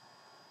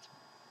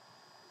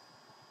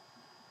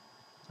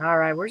 All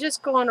right, we're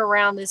just going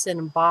around this and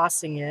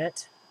embossing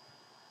it.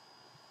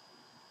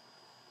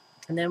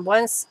 And then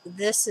once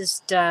this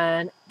is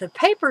done, the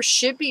paper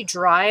should be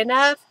dry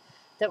enough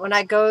that when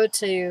I go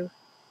to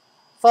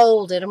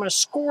fold it, I'm going to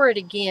score it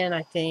again,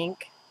 I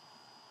think.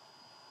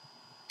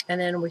 And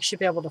then we should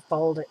be able to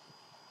fold it.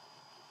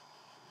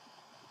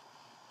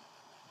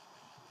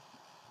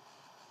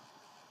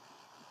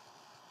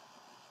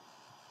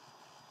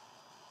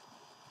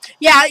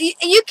 Yeah,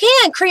 you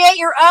can create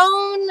your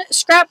own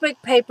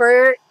scrapbook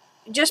paper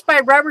just by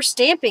rubber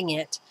stamping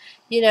it.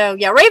 You know,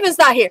 yeah, Raven's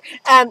not here.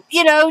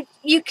 You know,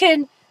 you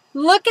can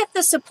look at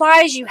the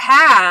supplies you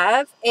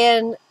have,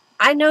 and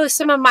I know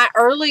some of my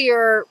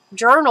earlier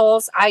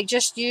journals, I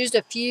just used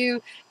a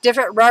few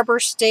different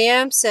rubber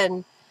stamps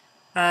and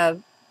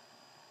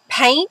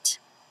paint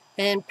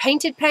and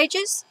painted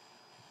pages.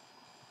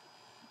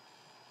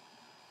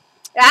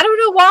 I don't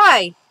know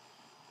why.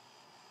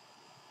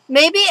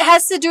 Maybe it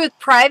has to do with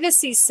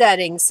privacy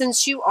settings.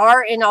 Since you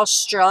are in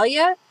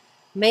Australia,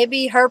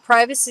 maybe her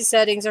privacy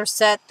settings are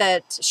set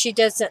that she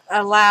doesn't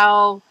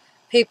allow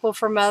people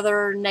from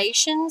other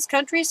nations,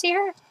 countries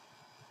here.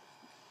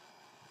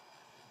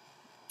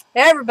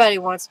 Everybody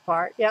wants a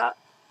part, yeah.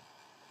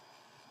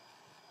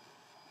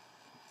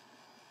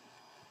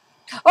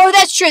 Oh,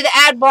 that's true, the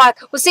ad block.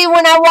 Well, see,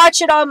 when I watch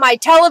it on my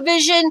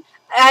television,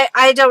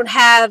 I don't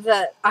have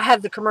I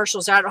have the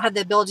commercials. I don't have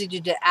the ability to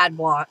do the ad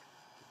block.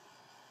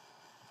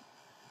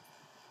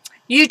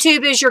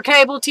 YouTube is your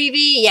cable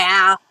TV?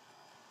 Yeah.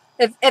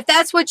 If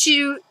that's what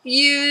you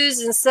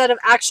use instead of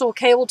actual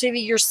cable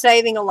TV, you're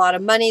saving a lot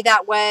of money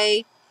that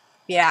way.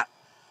 Yeah.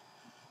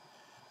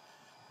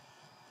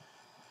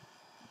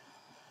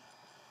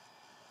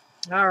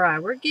 All right,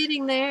 we're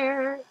getting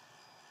there.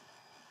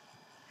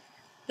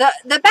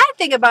 The bad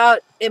thing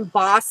about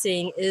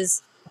embossing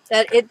is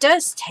that it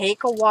does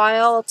take a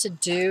while to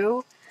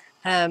do.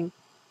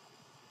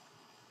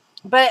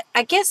 But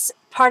I guess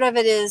part of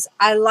it is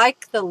I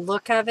like the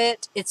look of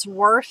it. It's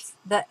worth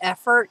the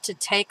effort to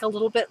take a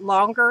little bit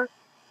longer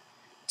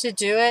to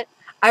do it.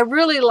 I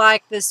really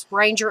like this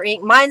Ranger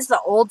ink. Mine's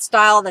the old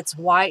style that's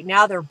white.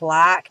 Now they're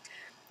black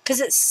because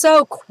it's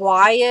so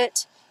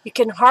quiet. You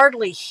can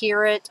hardly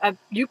hear it.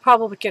 You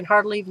probably can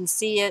hardly even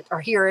see it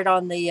or hear it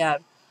on the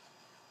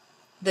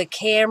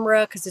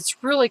camera because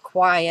it's really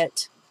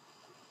quiet.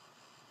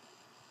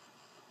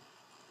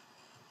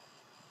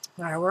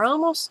 All right, we're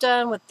almost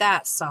done with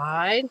that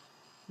side.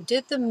 We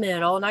did the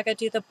middle, and I got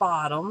to do the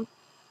bottom.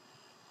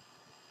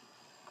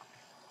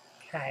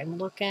 Okay, I'm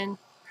looking.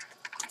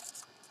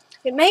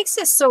 It makes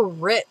it so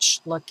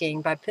rich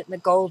looking by putting the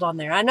gold on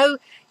there. I know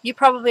you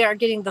probably aren't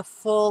getting the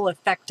full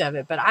effect of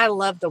it, but I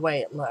love the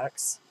way it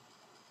looks.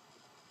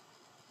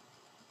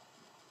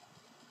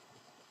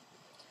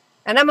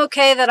 And I'm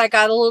okay that I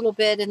got a little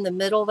bit in the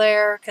middle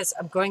there because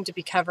I'm going to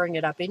be covering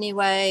it up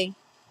anyway.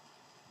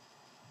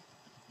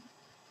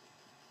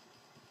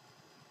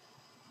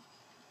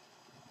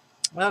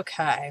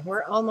 Okay,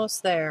 we're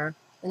almost there.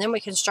 And then we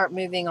can start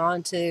moving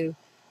on to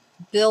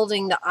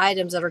building the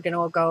items that are going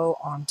to go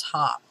on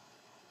top.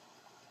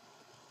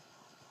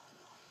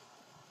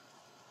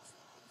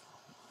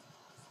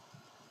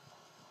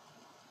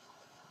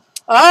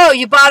 Oh,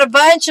 you bought a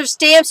bunch of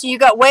stamps and you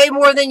got way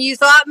more than you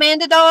thought,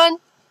 Mandadon?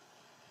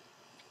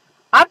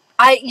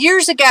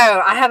 Years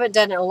ago, I haven't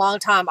done it in a long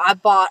time, I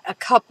bought a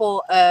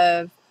couple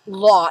of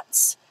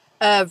lots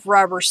of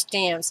rubber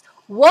stamps.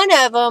 One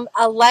of them,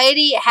 a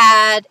lady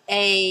had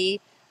a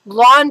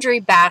laundry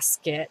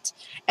basket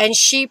and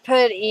she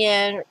put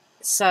in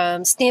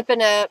some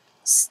Stampin' Up!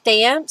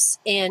 Stamps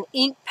and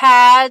ink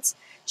pads.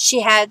 She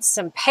had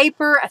some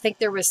paper. I think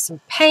there was some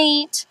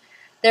paint.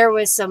 There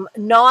was some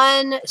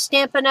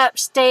non-Stampin' Up!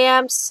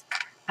 Stamps.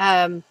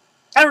 I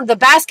don't know, the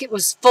basket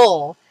was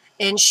full.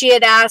 And she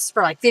had asked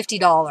for like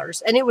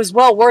 $50. And it was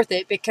well worth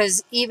it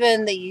because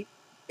even the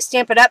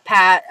Stampin' Up!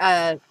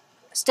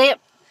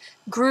 Stamp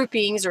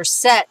groupings or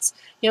sets,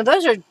 you know,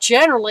 those are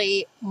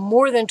generally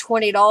more than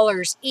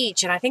 $20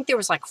 each. And I think there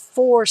was like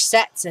 4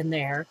 sets in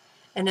there.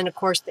 And then, of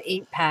course, the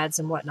ink pads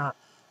and whatnot.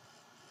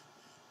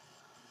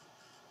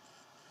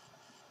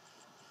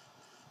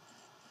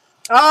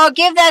 Oh,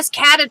 give this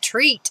cat a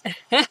treat.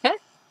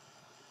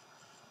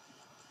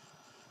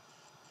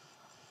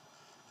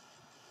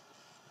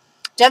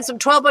 Done some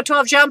 12 by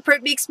 12 jump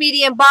print, mixed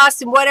media,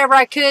 embossed, and whatever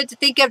I could to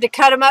think of to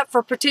cut them up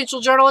for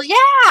potential journals.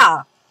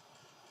 Yeah.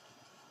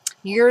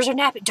 Yours are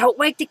napping. Don't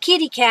wake the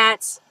kitty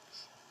cats.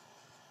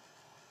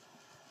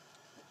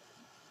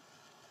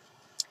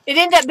 It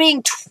ended up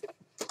being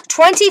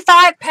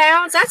 25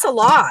 pounds. That's a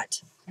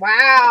lot.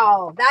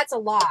 Wow, that's a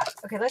lot.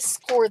 Okay, let's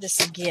score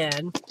this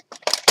again.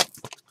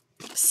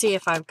 See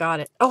if I've got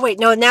it. Oh wait,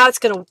 no, now it's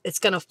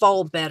gonna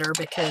fold better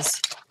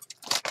because.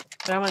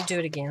 But I'm gonna do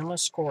it again. I'm gonna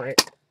score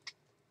it.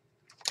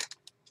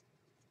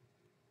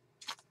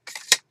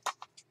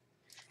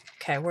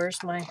 Okay,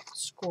 where's my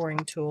scoring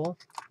tool?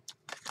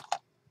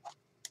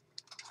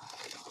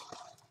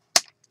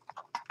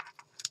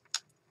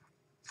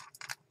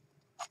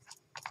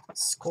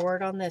 Score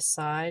it on this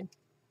side.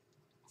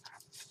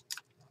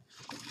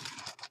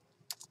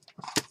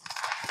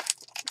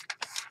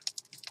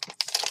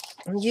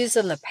 I'm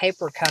using the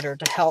paper cutter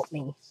to help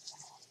me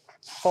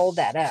fold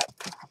that up.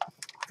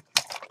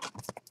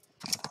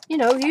 You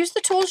know, use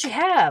the tools you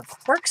have.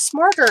 Work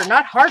smarter,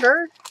 not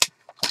harder.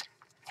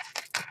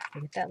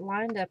 Get that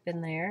lined up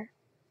in there.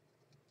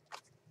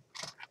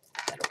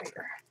 That over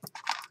here.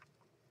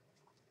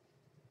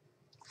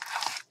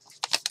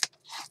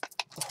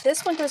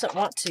 This one doesn't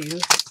want to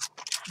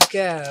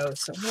go,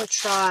 so I'm going to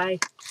try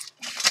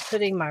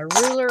putting my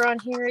ruler on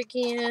here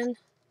again.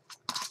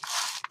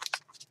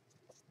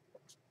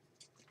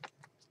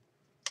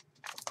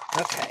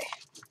 Okay.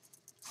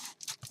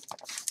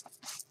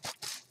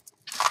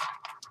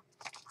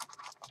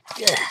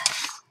 Ugh.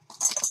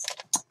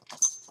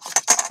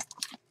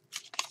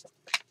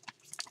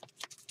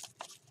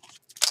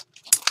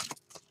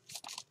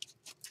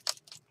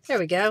 There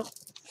we go.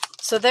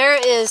 So there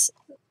is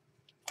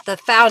the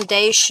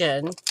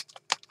foundation.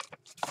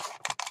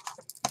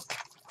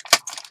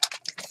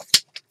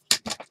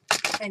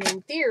 And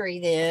in theory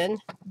then,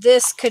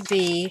 this could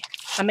be,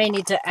 I may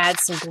need to add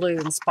some glue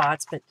in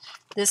spots, but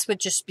this would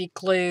just be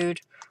glued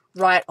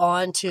right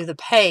onto the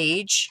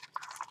page.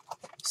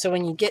 So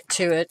when you get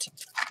to it,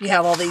 you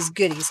have all these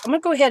goodies. I'm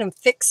going to go ahead and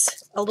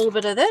fix a little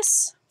bit of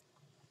this.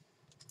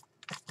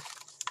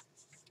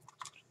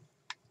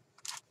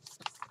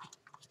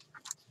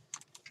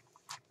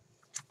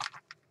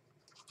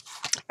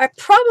 I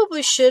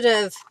probably should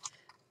have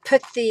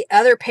put the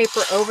other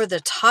paper over the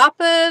top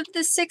of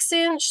the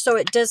 6-inch so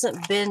it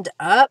doesn't bend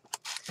up.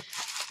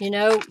 You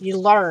know, you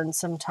learn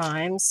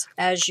sometimes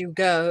as you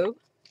go.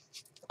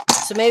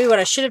 So maybe what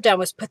I should have done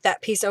was put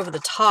that piece over the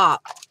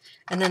top,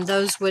 and then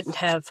those wouldn't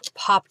have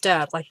popped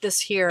up. Like this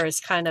here is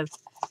kind of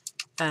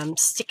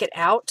stick it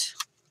out.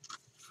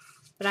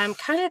 But I'm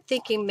kind of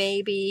thinking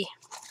maybe,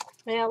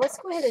 now let's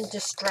go ahead and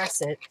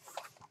distress it.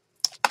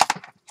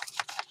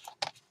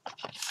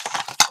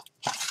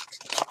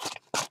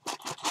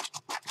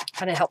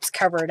 Kind of helps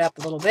cover it up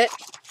a little bit.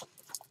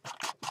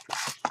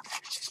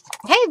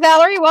 Hey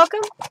Valerie,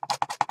 welcome.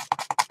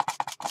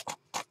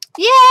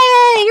 Yay,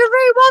 you're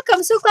very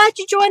welcome. So glad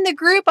you joined the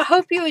group. I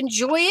hope you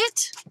enjoy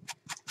it.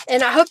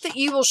 And I hope that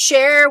you will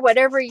share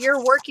whatever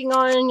you're working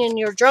on in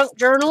your junk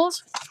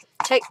journals.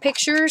 Take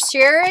pictures,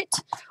 share it.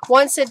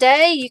 Once a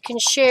day, you can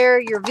share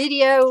your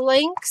video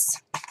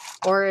links,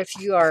 or if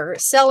you are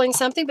selling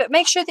something, but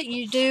make sure that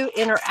you do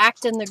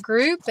interact in the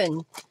group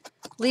and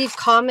leave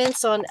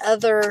comments on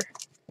other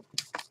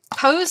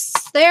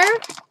posts there.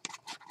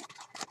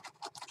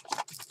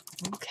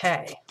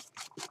 Okay.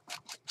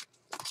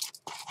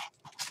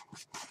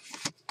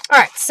 All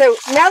right, so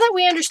now that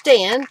we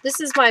understand, this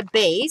is my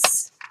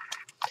base.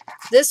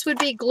 This would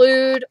be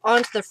glued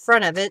onto the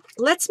front of it.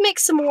 Let's make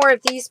some more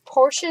of these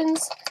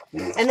portions,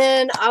 and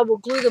then I will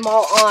glue them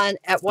all on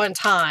at one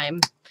time.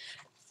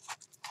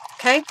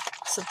 Okay,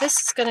 so this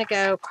is going to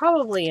go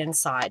probably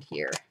inside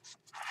here.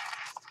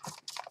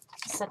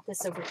 Set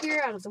this over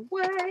here out of the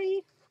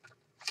way.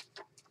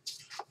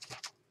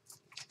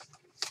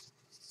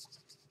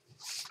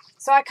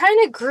 So I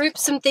kind of grouped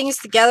some things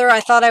together I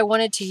thought I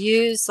wanted to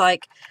use.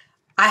 Like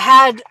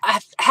I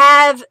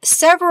have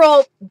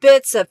several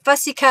bits of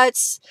fussy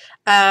cuts,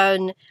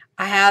 and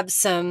I have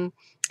some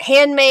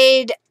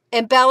handmade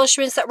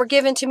embellishments that were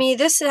given to me.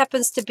 This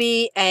happens to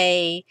be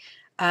a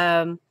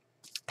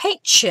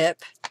paint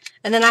chip.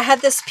 And then I had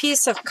this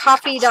piece of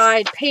coffee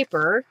dyed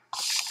paper.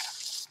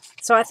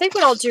 So I think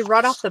what I'll do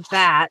right off the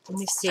bat, let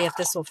me see if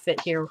this will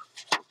fit here.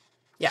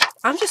 Yeah,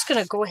 I'm just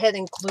going to go ahead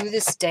and glue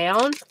this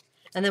down,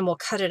 and then we'll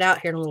cut it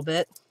out here in a little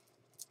bit.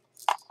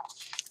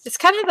 It's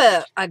kind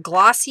of a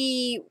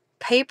glossy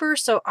paper,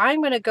 so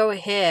I'm going to go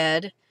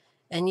ahead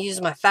and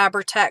use my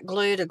Fabri-Tac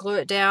glue to glue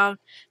it down.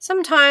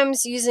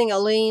 Sometimes using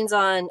Aleene's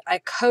on a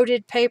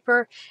coated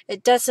paper,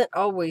 it doesn't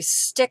always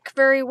stick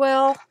very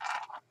well.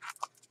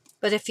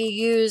 But if you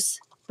use,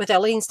 with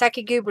Aleene's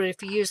Tacky Goo, but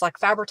if you use like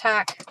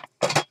Fabri-Tac,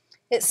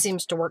 it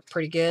seems to work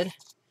pretty good. All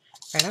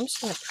right, I'm just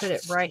going to put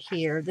it right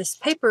here. This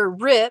paper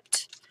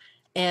ripped,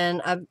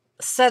 and I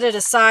set it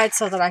aside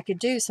so that I could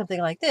do something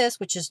like this,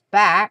 which is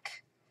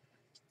back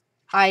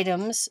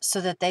items so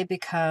that they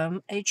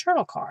become a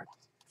journal card.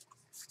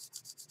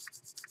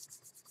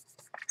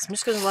 So I'm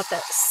just going to let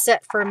that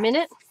set for a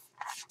minute.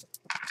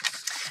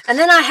 And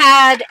then I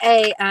had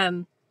a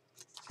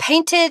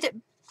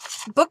painted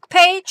book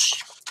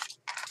page.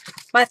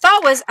 my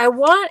thought was I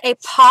want a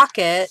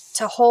pocket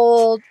to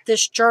hold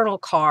this journal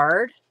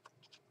card.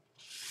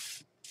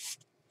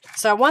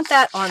 So I want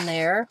that on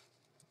there.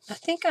 I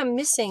think I'm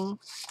missing.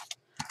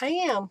 I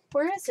am.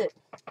 Where is it?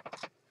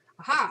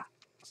 Aha.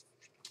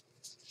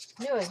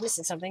 I knew I was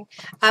missing something.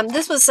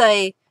 This was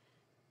a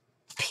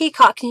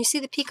peacock. Can you see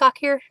the peacock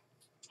here?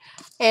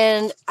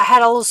 And I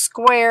had a little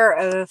square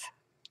of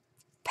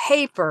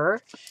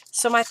paper.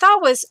 So my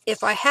thought was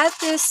if I had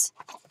this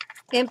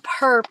in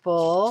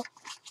purple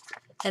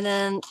and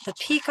then the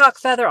peacock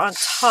feather on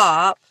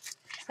top,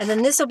 and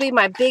then this will be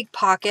my big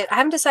pocket. I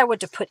haven't decided what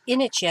to put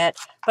in it yet,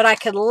 but I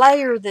could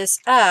layer this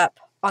up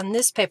on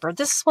this paper.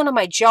 This is one of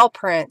my gel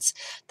prints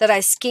that I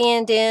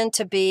scanned in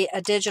to be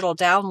a digital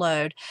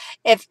download.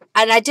 And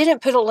I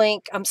didn't put a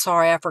link. I'm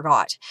sorry, I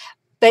forgot.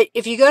 But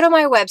if you go to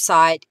my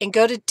website and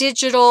go to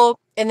digital,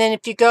 and then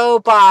if you go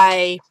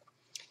by,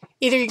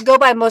 either you can go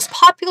by most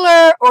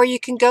popular or you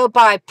can go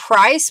by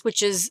price,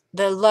 which is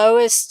the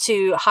lowest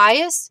to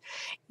highest,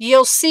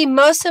 you'll see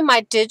most of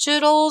my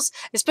digitals,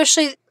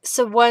 especially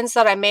some ones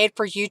that I made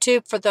for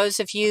YouTube, for those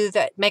of you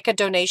that make a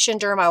donation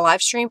during my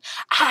live stream.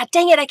 Ah,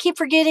 dang it, I keep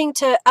forgetting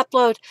to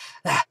upload.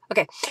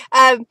 Okay.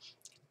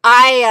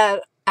 I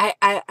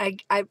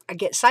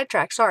get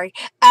sidetracked, sorry.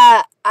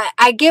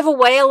 I give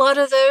away a lot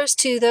of those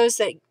to those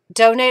that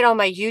donate on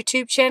my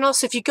YouTube channel.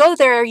 So if you go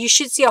there, you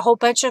should see a whole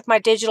bunch of my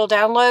digital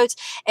downloads,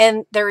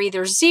 and they're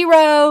either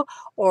 $0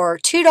 or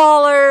 $2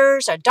 or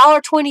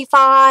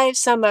 $1.25.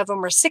 Some of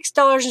them are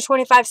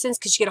 $6.25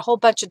 because you get a whole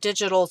bunch of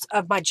digitals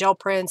of my gel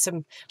prints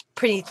and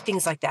pretty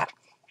things like that.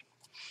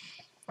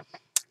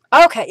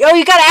 Okay. Oh,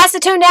 you got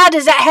acetone now.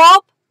 Does that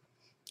help?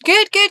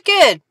 Good, good,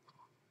 good.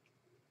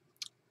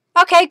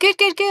 Okay, good,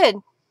 good, good.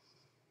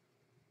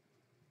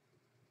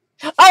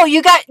 Oh,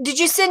 did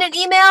you send an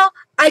email?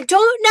 I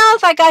don't know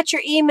if I got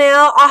your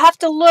email. I'll have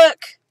to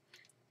look.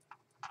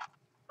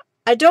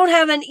 I don't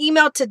have an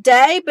email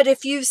today, but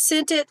if you've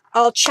sent it,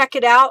 I'll check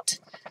it out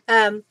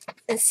and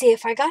see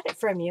if I got it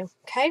from you.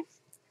 Okay?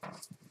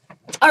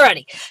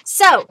 Alrighty.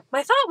 So,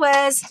 my thought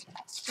was,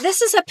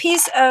 this is a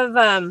piece of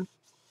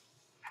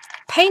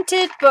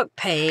painted book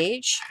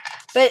page,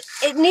 but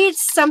it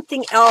needs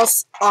something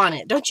else on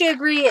it. Don't you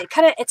agree?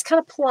 It's kind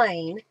of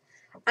plain.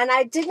 And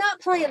I did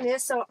not plan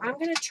this, so I'm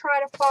going to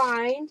try to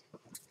find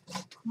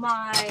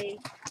my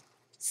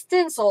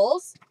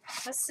stencils.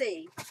 Let's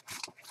see.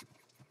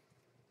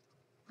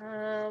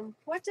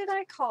 What did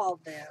I call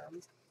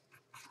them?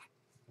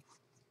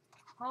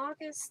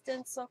 August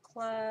Stencil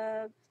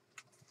Club.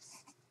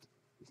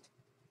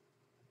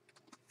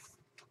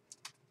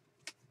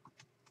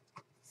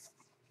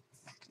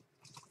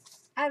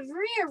 I've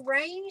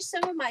rearranged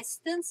some of my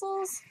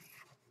stencils,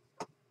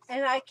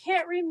 and I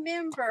can't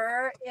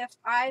remember if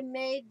I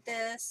made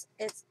this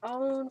its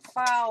own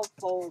file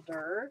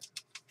folder.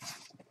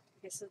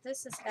 Okay, so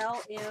this is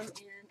LMNOP.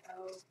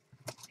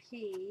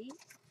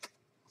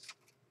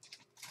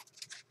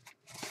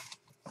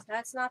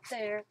 That's not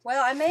there.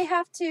 Well, I may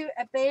have to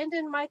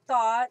abandon my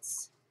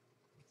thoughts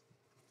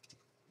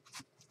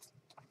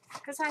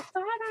because I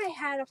thought I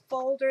had a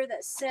folder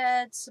that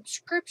said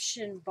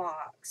subscription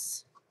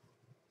box.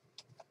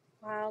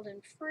 Wild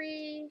and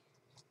free.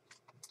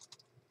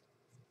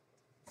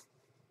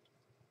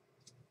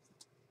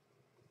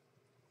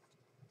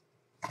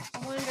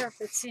 I wonder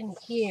if it's in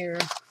here.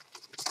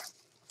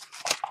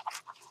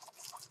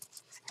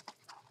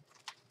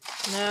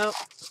 Nope.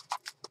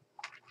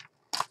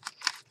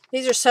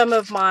 These are some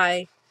of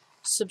my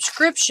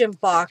subscription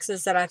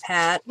boxes that I've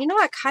had. You know,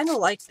 I kind of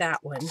like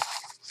that one.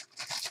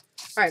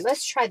 All right,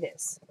 let's try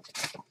this.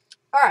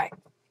 All right.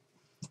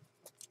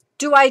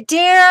 Do I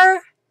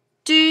dare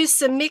do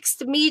some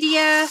mixed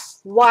media?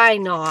 Why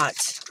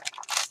not?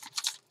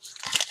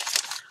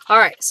 All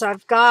right, so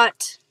I've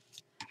got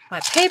my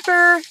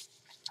paper.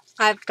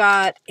 I've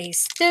got a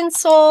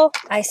stencil.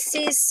 I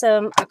see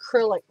some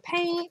acrylic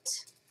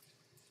paint.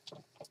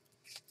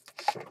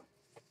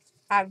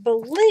 I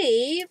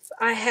believe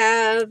I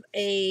have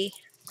a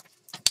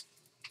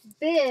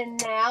bin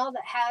now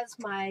that has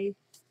my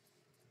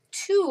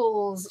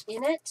tools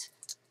in it.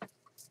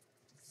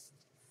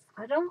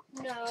 I don't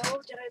know.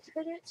 Did I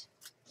put it?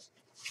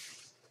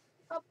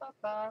 Up, up,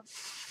 up.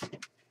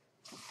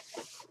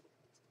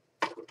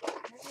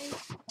 Okay.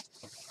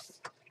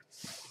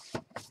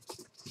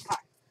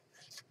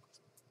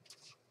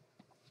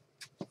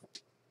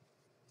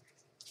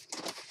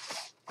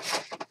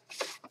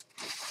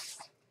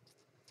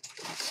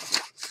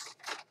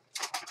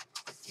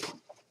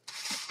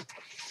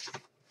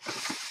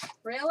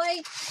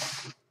 Really?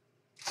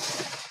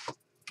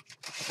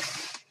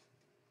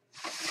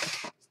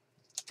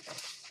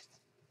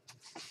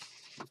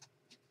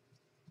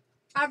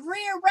 I've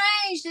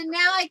rearranged and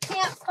now I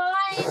can't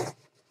find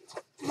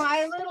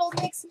my little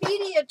mixed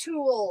media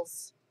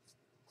tools.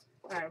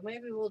 All right,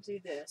 maybe we'll do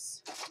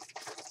this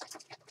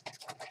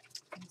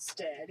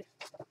instead.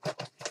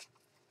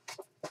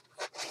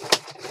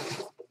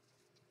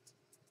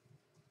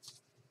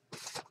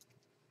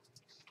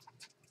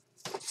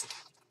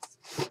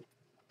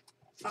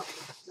 Oh,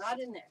 not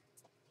in there.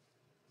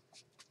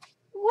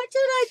 What did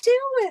I deal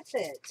with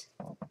it.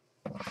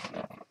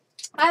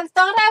 I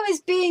thought I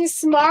was being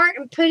smart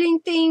and putting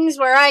things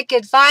where I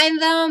could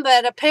find them,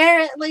 but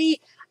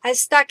apparently I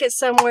stuck it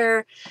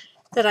somewhere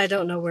that I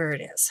don't know where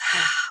it is.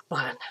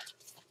 Fun.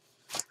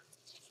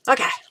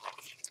 Okay.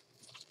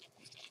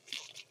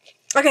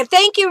 Okay,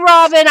 thank you,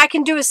 Robin. I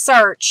can do a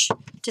search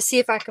to see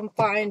if I can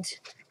find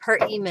her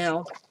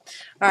email.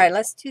 All right,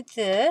 let's do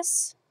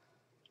this.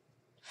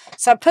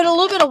 So I put a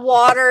little bit of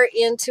water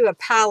into a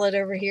palette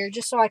over here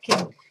just so I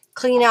can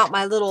clean out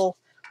my little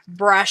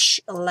brush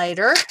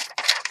later.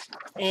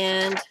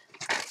 And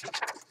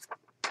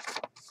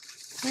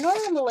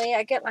normally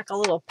I get like a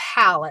little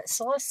palette.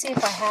 So let's see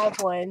if I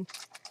have one.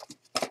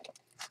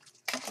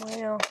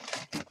 Well,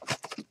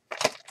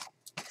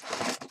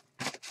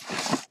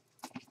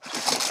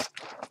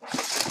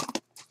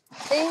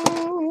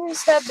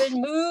 things have been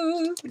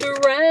moved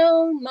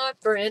around, my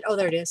friend. Oh,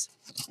 there it is.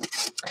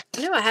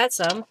 I knew I had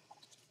some.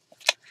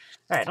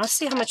 All right, let's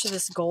see how much of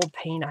this gold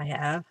paint I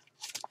have.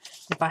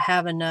 If I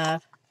have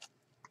enough.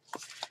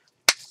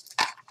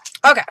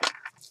 Okay,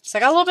 so I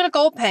got a little bit of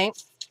gold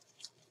paint.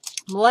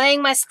 I'm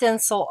laying my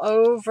stencil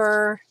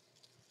over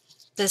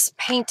this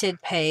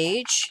painted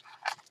page.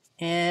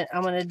 And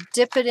I'm going to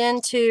dip it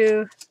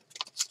into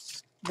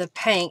the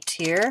paint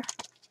here.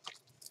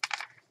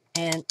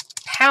 And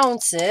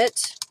pounce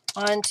it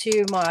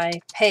onto my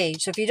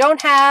page. So if you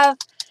don't have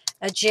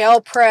a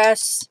gel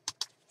press,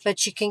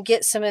 but you can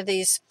get some of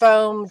these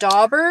foam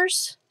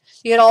daubers,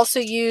 you can also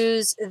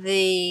use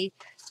the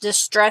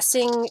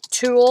distressing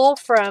tool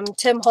from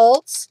Tim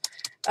Holtz,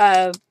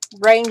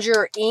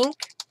 Ranger ink.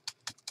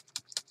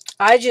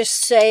 I just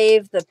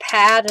save the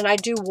pad and I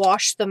do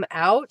wash them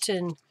out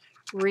and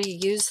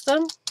reuse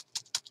them.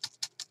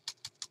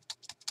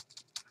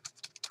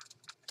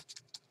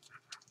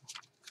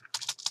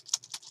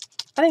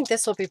 I think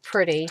this will be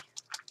pretty.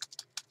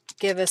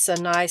 Give us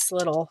a nice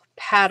little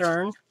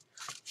pattern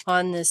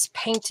on this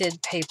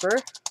painted paper.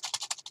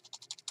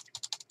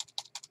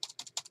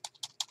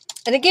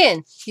 And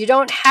again, you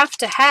don't have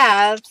to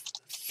have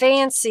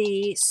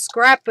fancy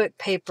scrapbook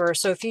paper.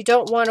 So if you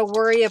don't want to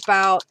worry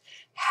about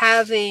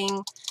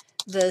having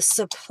the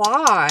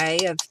supply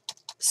of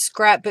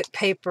scrapbook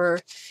paper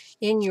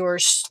in your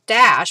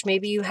stash,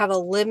 maybe you have a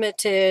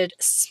limited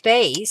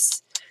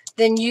space,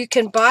 then you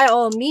can by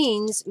all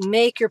means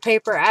make your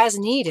paper as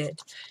needed.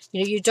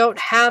 You know, you don't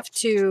have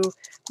to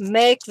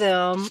make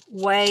them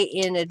way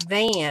in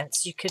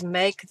advance. You can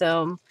make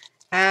them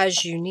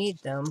as you need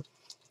them.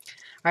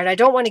 All right, I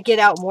don't want to get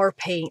out more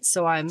paint,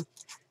 so I'm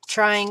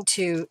trying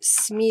to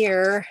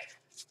smear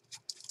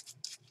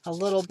a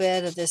little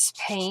bit of this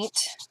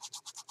paint.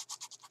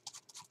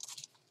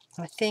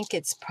 I think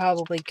it's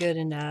probably good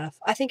enough.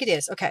 I think it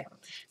is. Okay,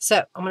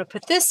 so I'm going to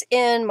put this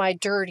in my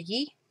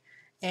dirty,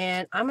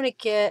 and I'm going to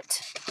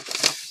get...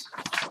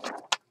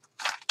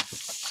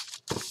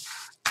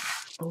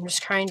 I'm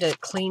just trying to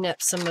clean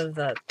up some of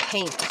the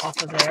paint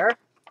off of there.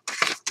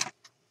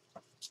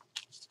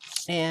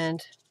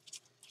 And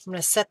I'm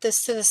going to set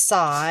this to the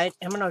side.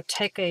 I'm going to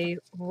take a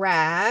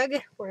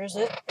rag. Where is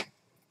it?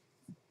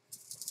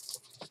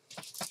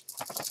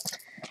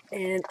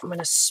 And I'm going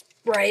to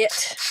spray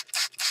it.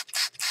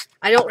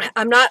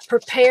 I'm not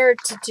prepared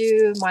to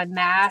do my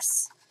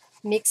mass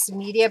mixed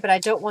media, but I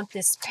don't want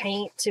this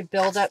paint to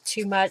build up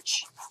too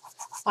much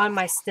on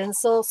my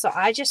stencil. So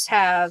I just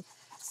have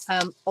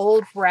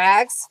old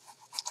rags,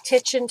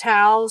 kitchen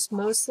towels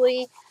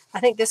mostly. I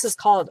think this is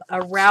called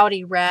a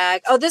rowdy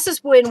rag. Oh, this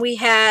is when we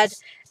had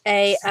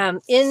a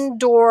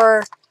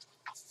indoor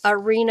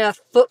arena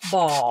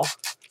football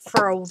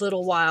for a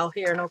little while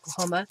here in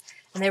Oklahoma,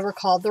 and they were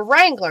called the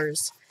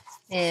Wranglers.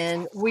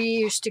 And we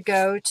used to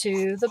go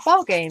to the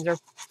ball games or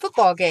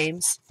football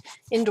games,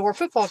 indoor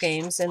football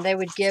games, and they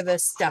would give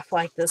us stuff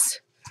like this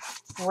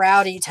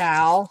rowdy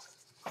towel.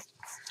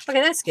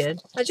 Okay, that's good.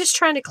 I'm just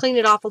trying to clean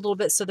it off a little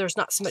bit so there's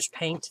not so much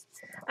paint.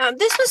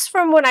 This was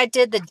from when I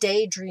did the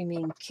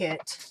daydreaming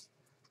kit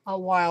a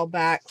while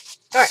back.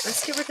 All right,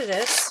 let's get rid of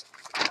this.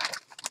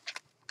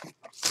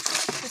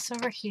 This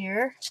over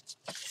here.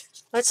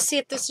 Let's see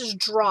if this is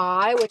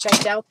dry, which I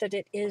doubt that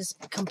it is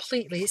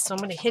completely. So I'm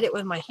going to hit it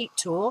with my heat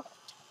tool.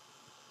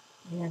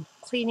 And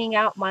cleaning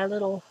out my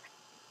little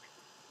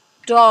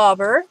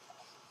dauber.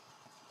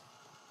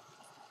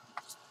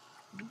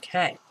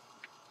 Okay.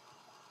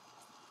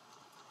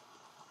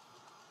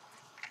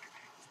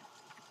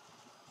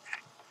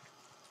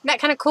 Isn't that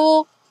kind of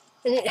cool?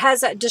 And it has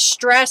that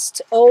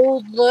distressed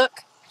old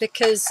look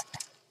because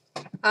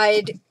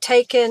I'd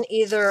taken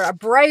either a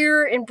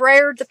brayer and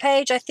brayered the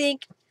page, I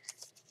think.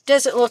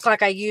 Doesn't look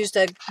like I used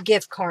a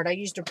gift card. I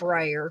used a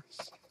brayer.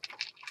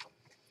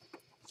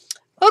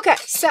 Okay,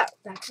 so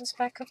that goes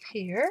back up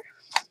here.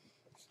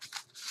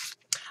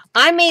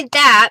 I made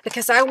that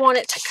because I want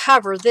it to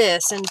cover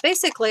this. And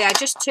basically, I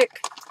just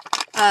took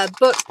a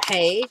book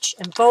page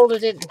and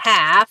folded it in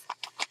half.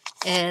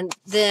 And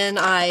then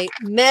I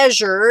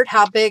measured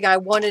how big I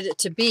wanted it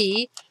to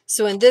be.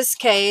 So in this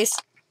case,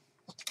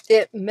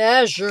 it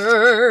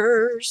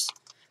measures,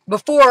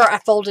 before I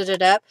folded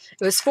it up,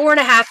 it was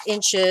 4.5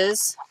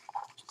 inches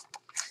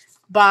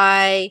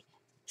by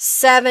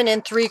 7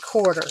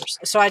 3/4.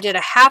 So I did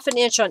a 1/2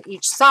 inch on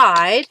each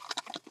side.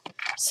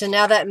 So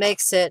now that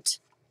makes it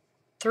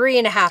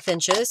 3 1/2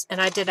 inches. And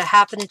I did a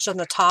 1/2 inch on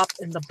the top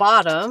and the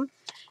bottom.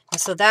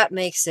 And so that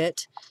makes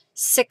it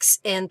 6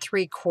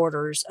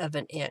 3/4 of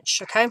an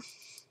inch. Okay.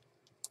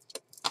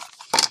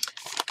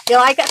 You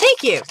like that?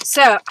 Thank you.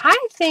 So I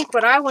think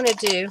what I want to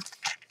do,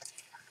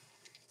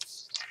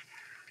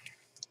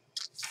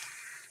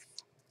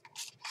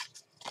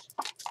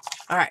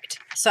 all right,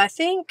 so I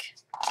think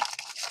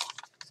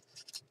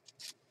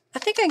I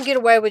can get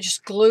away with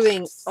just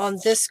gluing on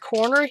this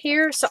corner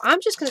here. So I'm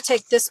just going to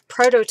take this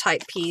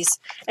prototype piece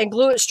and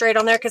glue it straight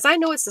on there because I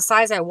know it's the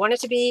size I want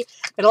it to be.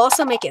 It'll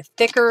also make it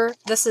thicker.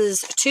 This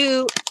is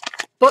 2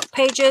 book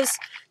pages.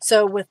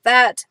 So with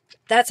that,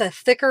 that's a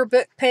thicker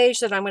book page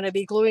that I'm going to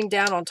be gluing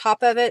down on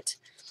top of it.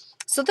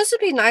 So this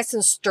would be nice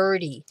and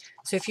sturdy.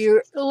 So if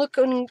you're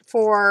looking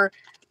for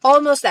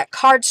almost that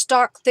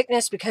cardstock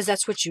thickness because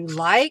that's what you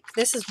like,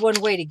 this is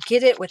one way to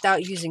get it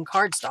without using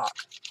cardstock.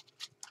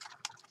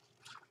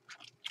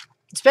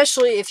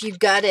 Especially if you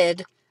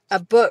gutted a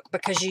book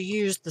because you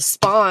used the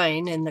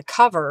spine and the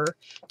cover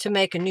to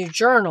make a new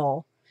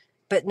journal,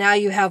 but now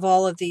you have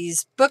all of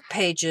these book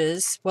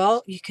pages.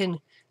 Well, you can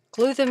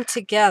glue them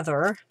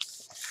together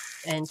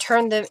and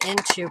turn them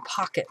into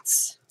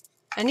pockets.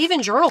 And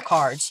even journal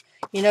cards.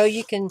 You know,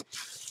 you can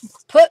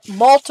put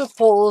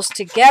multiples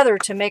together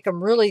to make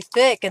them really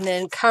thick and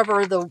then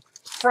cover the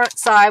front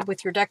side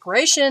with your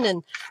decoration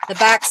and the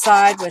back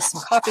side with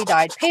some coffee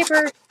dyed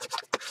paper,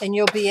 and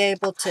you'll be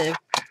able to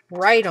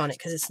write on it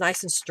because it's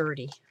nice and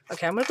sturdy.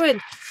 Okay, I'm going to go ahead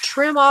and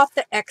trim off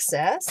the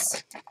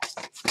excess.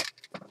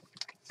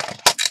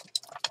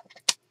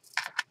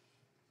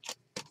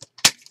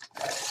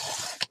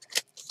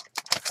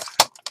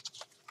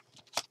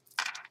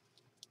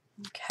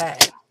 Okay.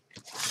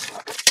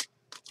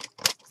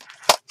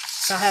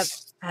 So I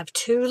have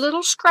 2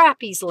 little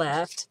scrappies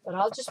left, but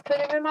I'll just put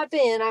them in my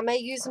bin. I may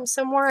use them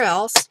somewhere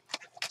else.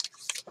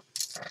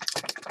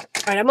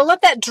 All right, I'm going to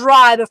let that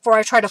dry before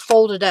I try to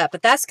fold it up,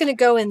 but that's going to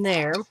go in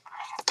there.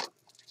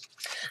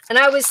 And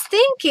I was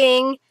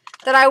thinking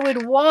that I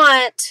would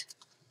want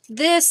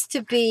this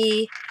to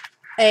be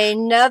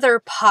another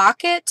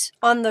pocket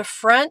on the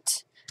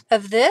front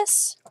of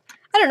this.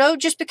 I don't know,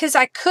 just because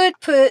I could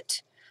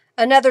put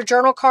another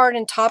journal card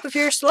on top of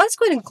here. So let's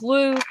go ahead and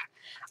glue,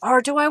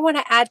 or do I want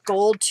to add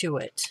gold to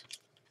it?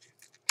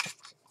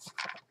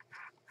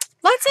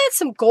 Let's add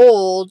some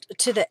gold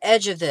to the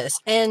edge of this.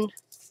 And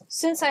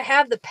since I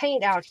have the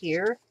paint out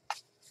here,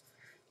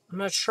 I'm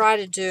going to try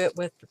to do it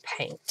with the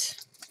paint.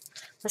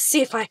 Let's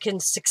see if I can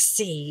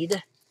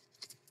succeed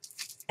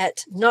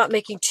at not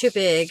making too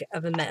big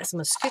of a mess. I'm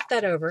going to scoot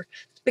that over.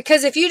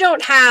 Because if you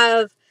don't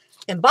have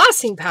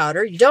embossing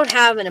powder, you don't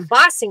have an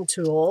embossing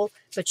tool,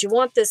 but you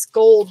want this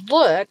gold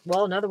look,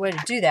 well, another way to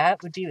do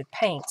that would be with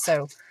paint.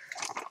 So,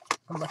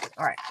 I'm looking.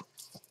 All right.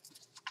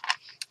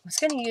 I'm just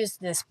going to use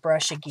this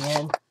brush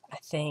again, I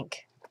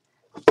think.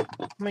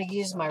 I'm going to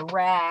use my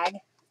rag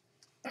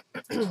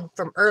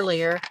from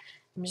earlier.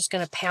 I'm just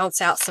going to pounce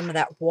out some of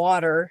that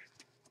water.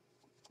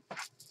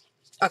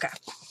 Okay.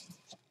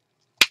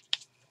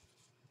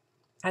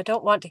 I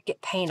don't want to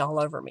get paint all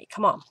over me.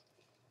 Come on.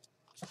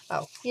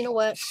 Oh, you know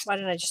what? Why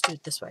didn't I just do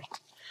it this way?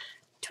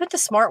 Do it the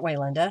smart way,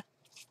 Linda.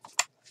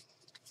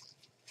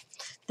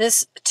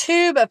 This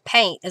tube of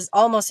paint is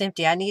almost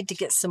empty. I need to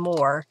get some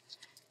more.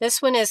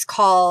 This one is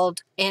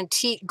called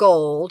Antique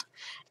Gold,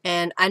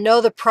 and I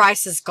know the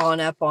price has gone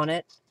up on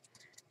it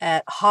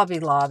at Hobby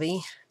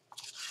Lobby.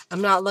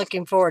 I'm not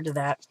looking forward to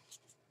that.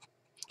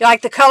 You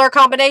like the color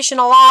combination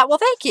a lot? Well,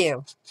 thank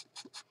you.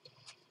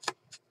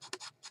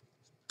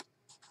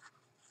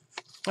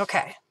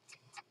 Okay.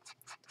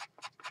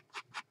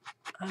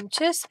 I'm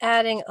just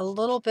adding a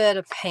little bit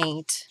of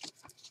paint.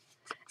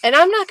 And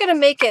I'm not going to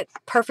make it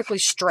perfectly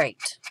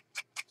straight.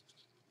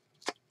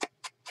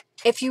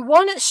 If you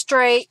want it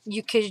straight,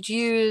 you could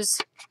use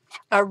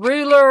a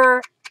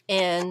ruler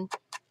and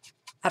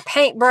a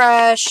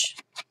paintbrush.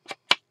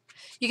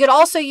 You could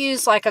also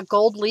use like a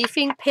gold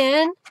leafing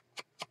pen.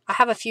 I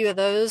have a few of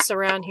those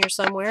around here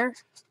somewhere.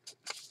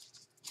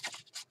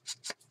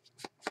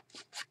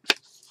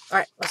 All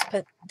right, let's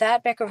put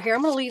that back over here.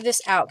 I'm going to leave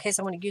this out in case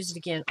I want to use it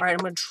again. All right, I'm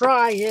going to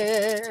dry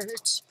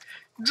it.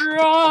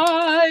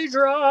 Dry,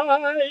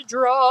 dry,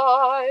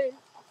 dry.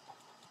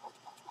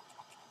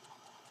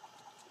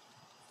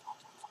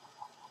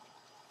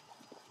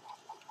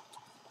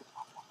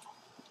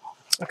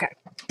 Okay.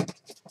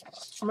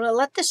 I'm going to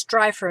let this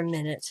dry for a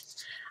minute.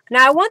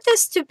 Now, I want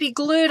this to be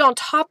glued on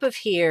top of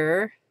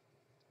here.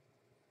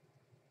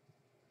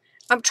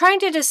 I'm trying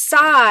to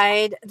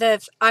decide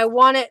that I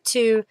want it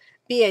to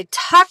be a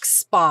tuck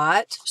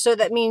spot. So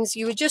that means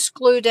you would just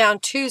glue down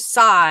 2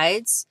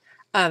 sides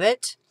of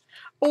it.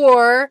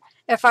 Or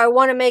if I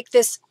want to make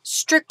this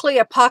strictly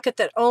a pocket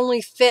that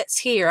only fits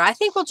here, I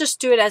think we'll just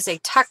do it as a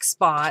tuck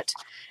spot.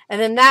 And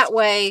then that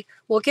way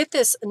we'll get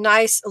this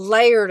nice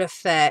layered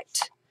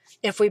effect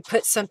if we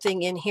put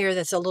something in here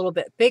that's a little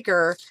bit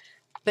bigger,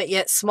 but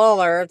yet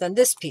smaller than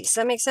this piece. Does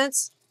that make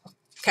sense?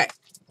 Okay.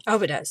 I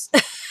hope it does.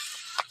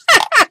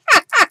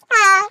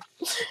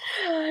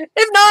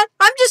 If not,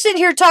 I'm just sitting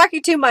here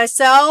talking to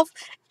myself,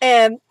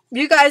 and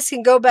you guys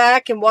can go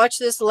back and watch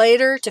this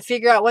later to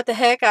figure out what the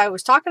heck I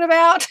was talking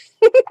about.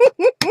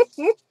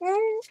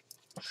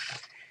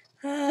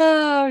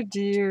 Oh,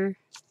 dear.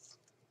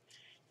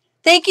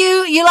 Thank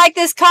you. You like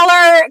this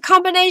color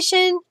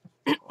combination?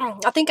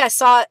 I think I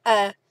saw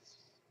it.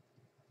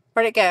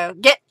 Where'd it go?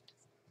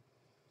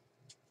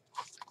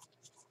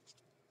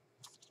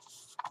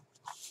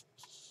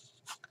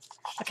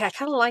 Okay, I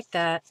kind of like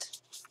that.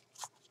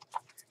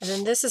 And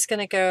then this is going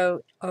to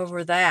go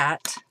over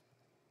that.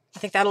 I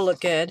think that'll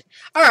look good.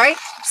 All right,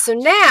 so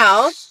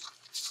now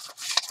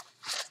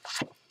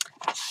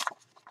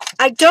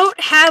I don't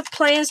have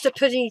plans to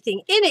put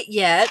anything in it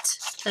yet,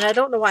 and I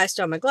don't know why I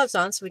still have my gloves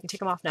on, so we can take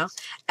them off now.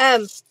 Oh,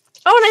 and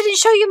I didn't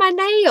show you my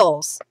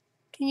nails.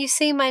 Can you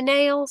see my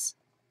nails?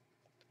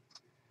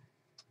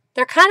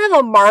 They're kind of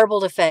a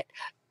marbled effect.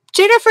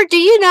 Jennifer, do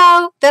you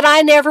know that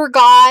I never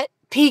got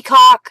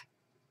Peacock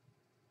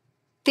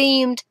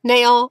themed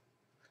nail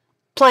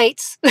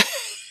plates?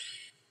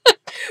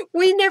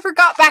 We never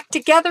got back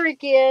together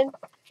again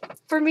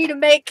for me to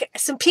make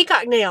some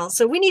peacock nails.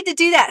 So we need to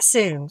do that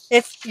soon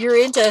if you're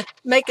into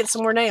making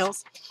some more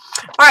nails.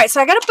 All right, so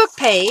I got a book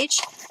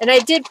page, and I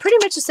did pretty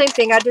much the same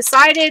thing. I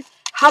decided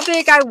how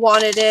big I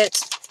wanted it,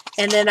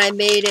 and then I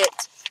made it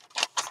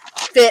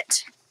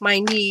fit my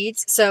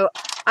needs. So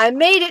I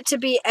made it to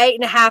be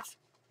 8.5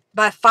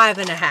 by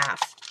 5.5.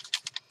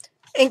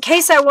 In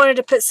case I wanted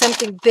to put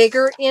something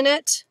bigger in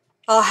it,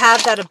 I'll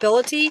have that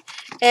ability.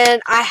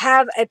 And I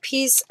have a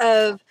piece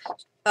of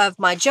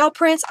my gel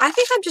prints. I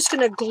think I'm just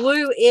going to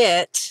glue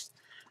it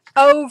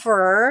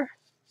over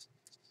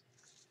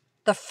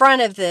the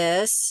front of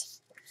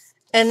this,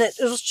 and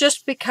it'll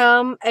just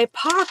become a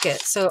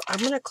pocket. So I'm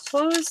going to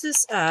close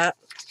this up.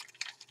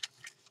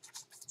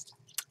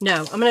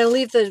 No, I'm going to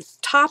leave the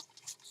top,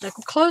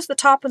 close the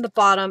top and the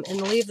bottom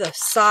and leave the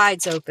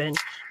sides open.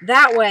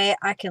 That way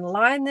I can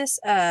line this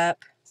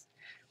up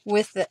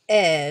with the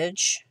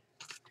edge,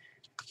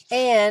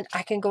 and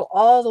I can go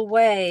all the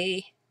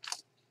way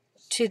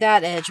to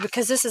that edge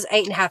because this is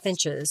 8.5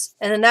 inches.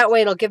 And then that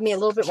way it'll give me a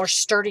little bit more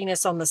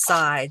sturdiness on the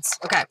sides.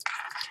 Okay,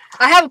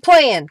 I have a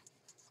plan.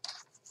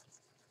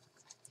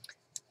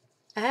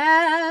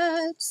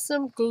 Add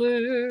some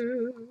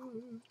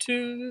glue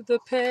to the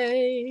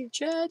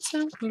page. Add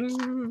some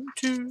glue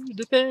to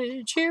the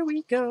page. Here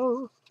we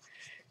go.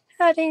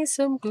 Adding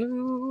some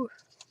glue.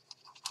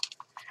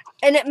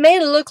 And it may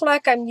look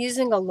like I'm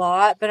using a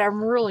lot, but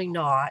I'm really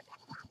not.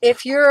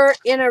 If you're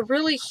in a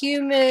really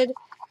humid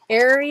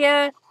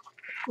area,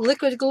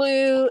 liquid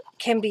glue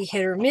can be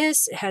hit or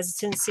miss. It has a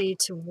tendency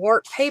to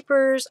warp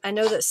papers. I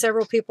know that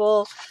several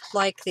people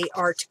like the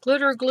art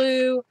glitter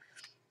glue.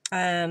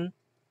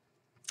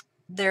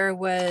 There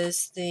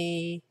was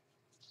the,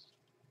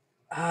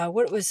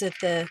 what was it?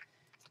 The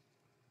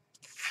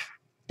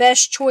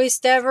best choice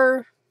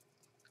ever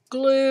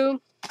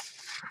glue.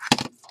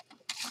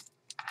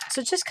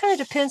 So it just kind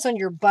of depends on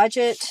your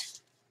budget,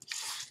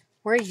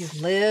 where you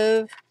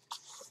live,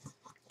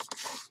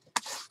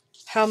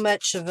 how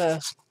much of a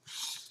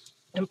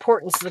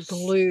importance the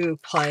glue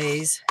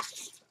plays.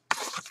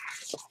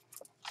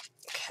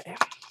 Okay.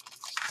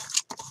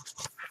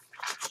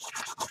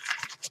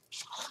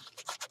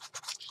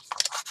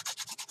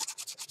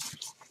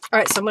 All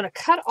right, so I'm going to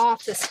cut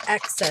off this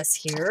excess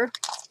here.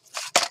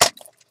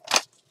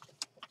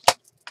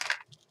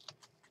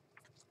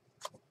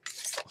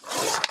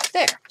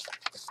 There.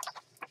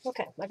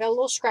 Okay, I got a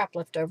little scrap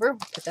left over.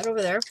 Put that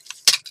over there.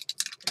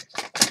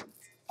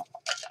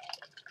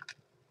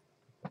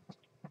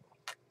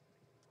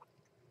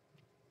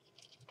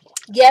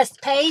 Yes,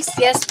 paste.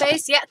 Yes,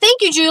 paste. Yeah,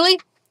 thank you, Julie.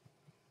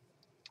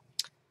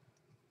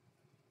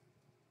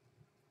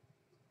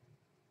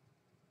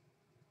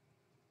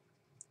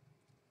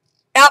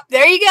 Yep,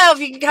 there you go. If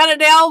you can cut it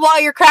down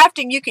while you're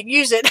crafting, you can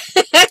use it.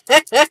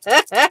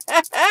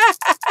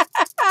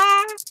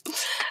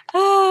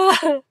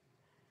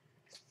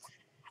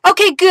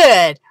 Okay,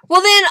 good.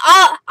 Well, then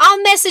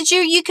I'll message you.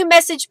 You can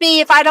message me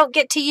if I don't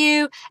get to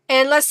you,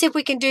 and let's see if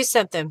we can do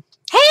something.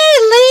 Hey,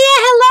 Leah,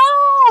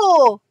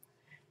 hello.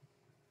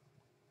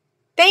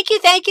 Thank you,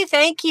 thank you,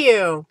 thank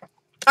you.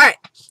 All right,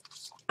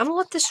 I'm going to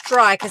let this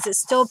dry because it's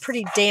still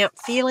pretty damp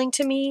feeling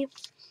to me.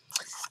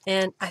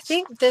 And I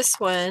think this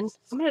one,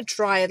 I'm going to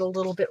dry it a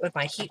little bit with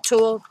my heat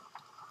tool.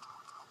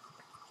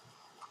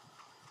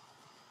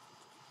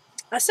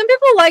 Some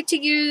people like to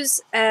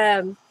use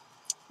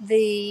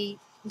the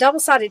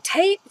double-sided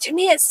tape. To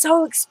me, it's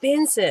so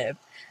expensive.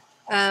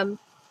 And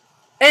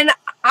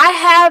I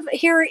have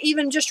here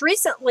even just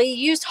recently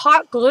used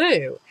hot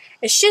glue.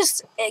 It's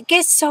just, it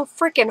gets so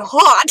freaking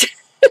hot.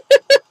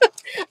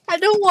 I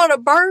don't want to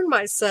burn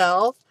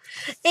myself.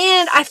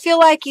 And I feel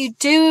like you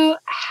do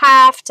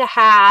have to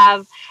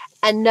have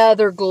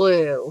another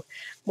glue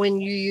when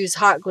you use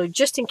hot glue,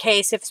 just in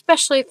case,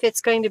 especially if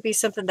it's going to be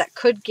something that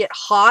could get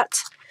hot,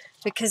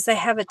 because they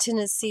have a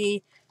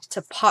tendency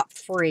to pop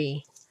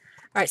free.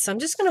 All right, so I'm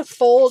just going to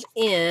fold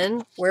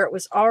in where it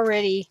was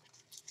already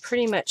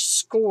pretty much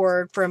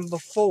scored from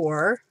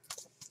before,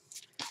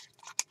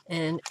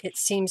 and it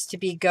seems to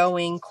be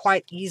going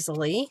quite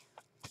easily.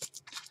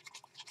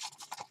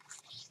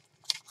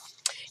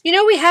 You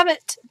know, we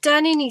haven't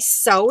done any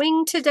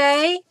sewing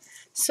today,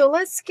 so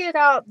let's get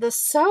out the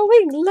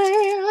sewing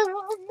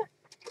lamp.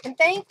 And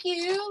thank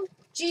you,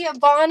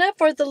 Giovanna,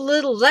 for the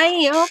little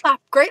lamp. I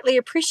greatly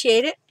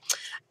appreciate it.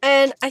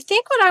 And I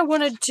think what I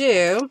want to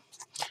do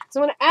is I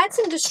want to add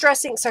some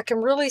distress ink so I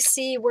can really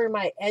see where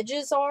my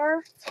edges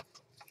are.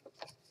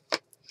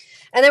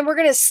 And then we're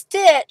going to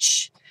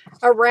stitch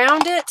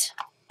around it.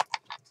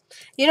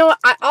 You know what?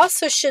 I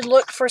also should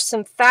look for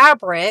some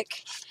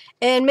fabric,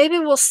 and maybe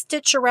we'll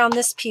stitch around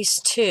this piece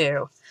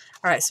too.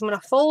 All right, so I'm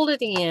going to fold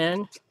it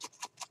in.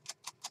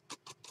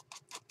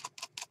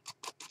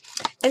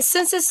 And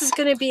since this is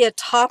going to be a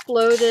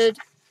top-loaded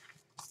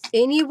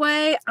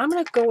anyway, I'm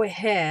going to go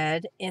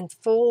ahead and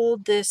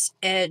fold this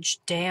edge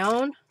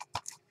down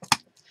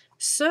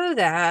so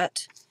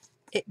that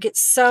it gets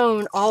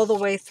sewn all the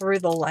way through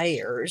the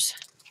layers.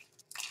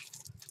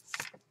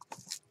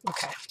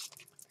 Okay,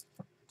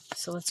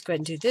 so let's go ahead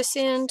and do this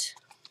end.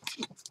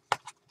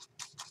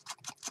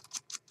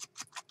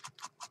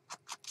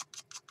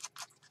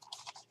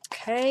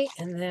 Okay,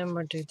 and then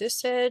we'll do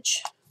this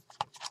edge.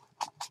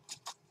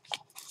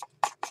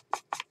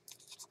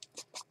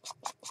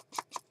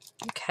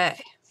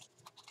 Okay.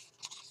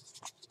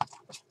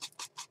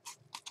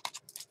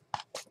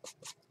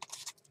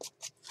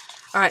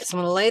 All right, so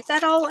I'm going to lay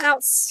that all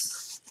out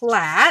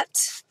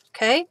flat.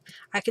 Okay,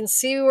 I can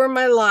see where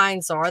my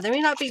lines are. They may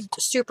not be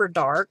super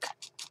dark.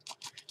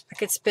 I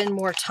could spend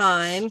more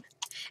time.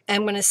 And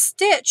I'm going to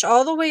stitch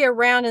all the way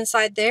around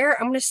inside there.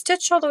 I'm going to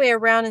stitch all the way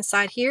around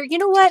inside here. You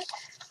know what?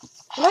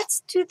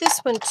 Let's do this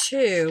one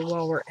too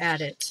while we're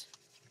at it.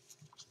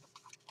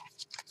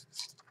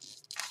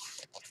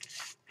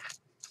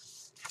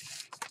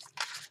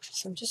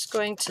 So I'm just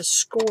going to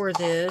score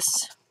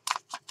this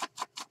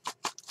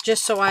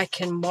just so I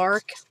can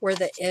mark where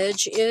the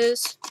edge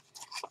is.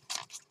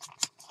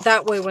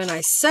 That way when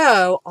I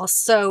sew, I'll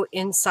sew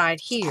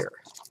inside here.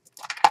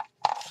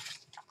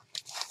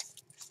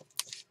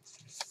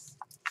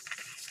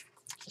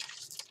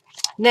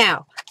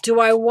 Now, do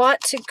I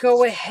want to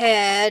go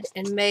ahead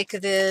and make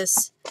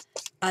this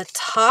a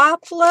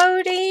top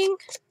loading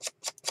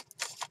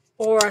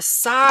or a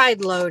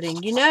side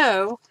loading? You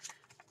know,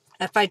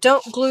 if I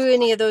don't glue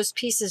any of those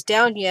pieces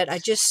down yet, I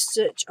just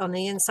stitch on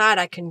the inside.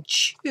 I can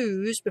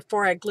choose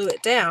before I glue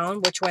it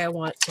down which way I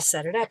want to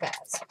set it up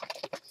as.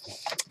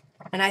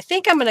 And I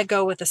think I'm going to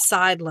go with a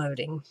side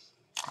loading.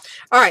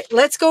 All right,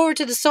 let's go over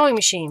to the sewing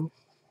machine.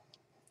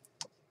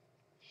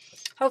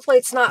 Hopefully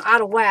it's not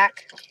out of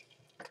whack.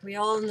 Are we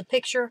all in the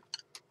picture?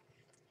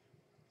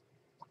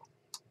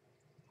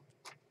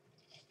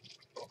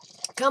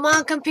 Come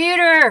on,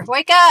 computer,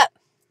 wake up.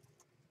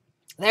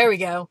 There we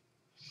go.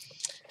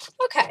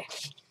 Okay.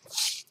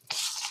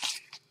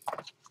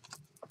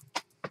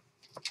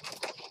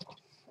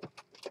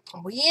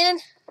 Are we in?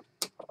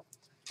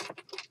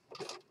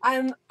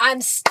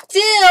 I'm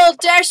still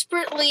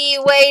desperately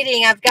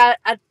waiting. I've got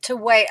to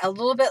wait a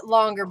little bit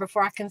longer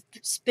before I can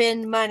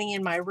spend money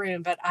in my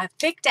room. But I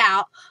picked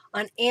out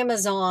on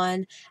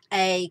Amazon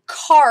a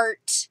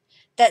cart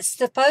that's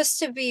supposed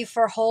to be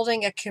for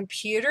holding a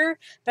computer,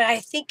 but I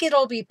think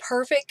it'll be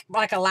perfect,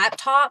 like a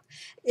laptop.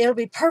 It'll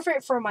be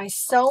perfect for my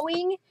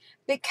sewing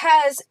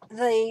because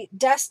the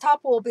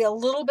desktop will be a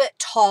little bit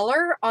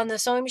taller on the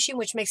sewing machine,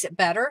 which makes it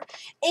better.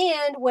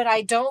 And when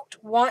I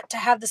don't want to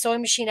have the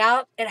sewing machine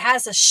out, it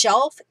has a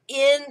shelf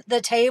in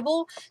the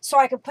table, so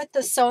I could put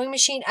the sewing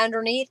machine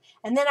underneath,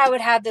 and then I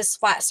would have this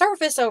flat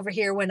surface over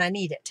here when I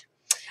need it.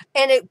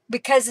 And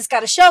because it's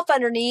got a shelf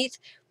underneath,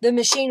 the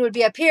machine would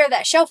be up here,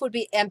 that shelf would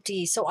be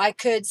empty, so I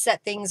could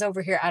set things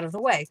over here out of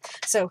the way.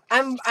 So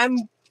I'm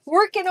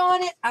working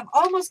on it. I've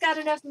almost got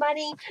enough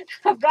money.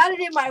 I've got it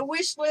in my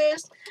wish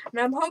list,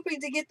 and I'm hoping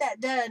to get that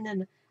done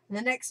in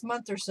the next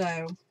month or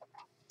so.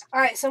 All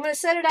right, so I'm going to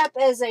set it up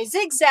as a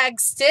zigzag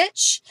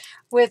stitch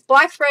with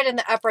black thread in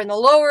the upper and the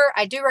lower.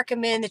 I do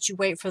recommend that you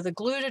wait for the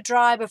glue to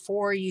dry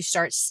before you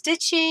start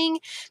stitching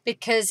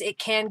because it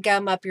can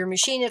gum up your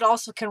machine. It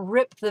also can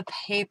rip the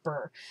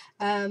paper.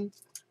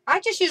 I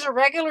just use a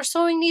regular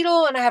sewing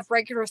needle and I have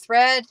regular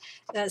thread.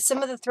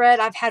 Some of the thread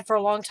I've had for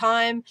a long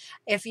time.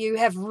 If you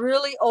have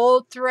really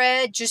old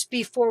thread, just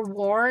be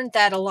forewarned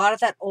that a lot of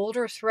that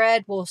older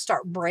thread will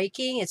start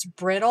breaking. It's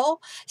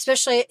brittle,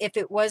 especially if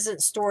it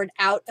wasn't stored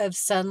out of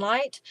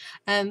sunlight.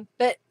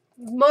 But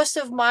most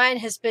of mine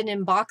has been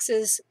in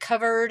boxes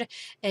covered,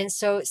 and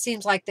so it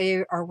seems like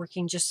they are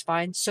working just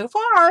fine so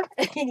far.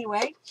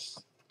 Anyway,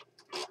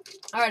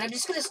 all right, I'm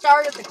just going to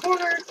start at the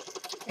corner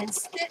and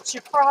stitch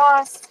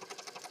across.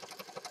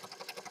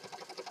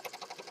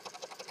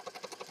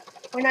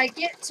 When I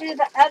get to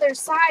the other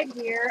side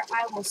here,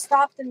 I will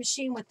stop the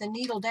machine with the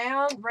needle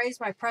down, raise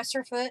my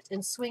presser foot,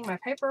 and swing my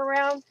paper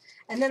around.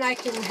 And then I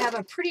can have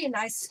a pretty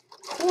nice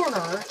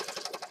corner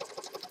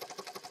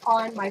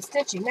on my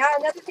stitching. Now,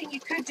 another thing you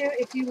could do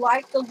if you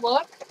like the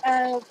look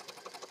of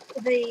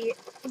the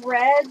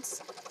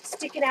threads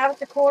sticking out at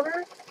the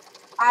corner,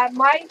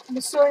 My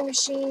sewing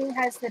machine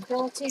has the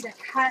ability to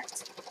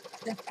cut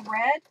the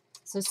thread.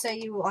 So say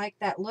you like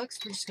that looks,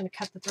 we're just going to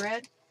cut the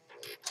thread.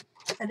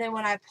 And then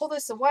when I pull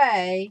this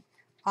away,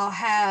 I'll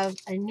have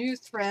a new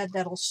thread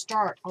that'll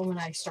start when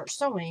I start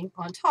sewing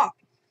on top.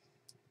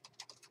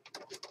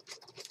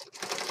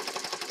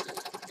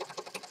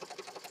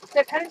 So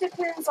it kind of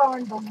depends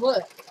on the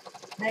look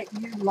that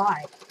you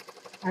like.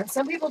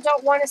 Some people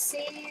don't want to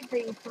see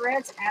the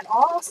threads at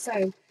all,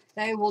 so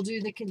they will do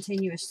the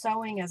continuous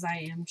sewing as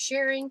I am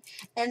sharing.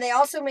 And they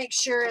also make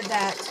sure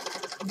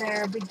that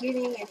their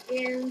beginning and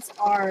ends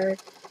are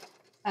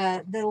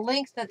the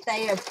length that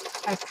they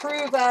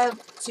approve of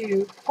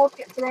to hook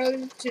it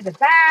through to the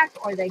back,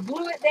 or they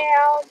glue it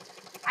down.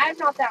 I'm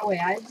not that way.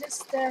 I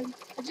just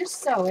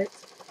sew it.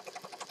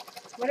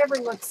 Whatever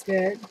looks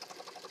good.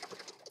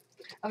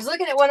 I was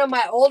looking at one of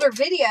my older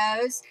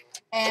videos,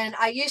 and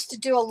I used to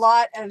do a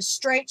lot of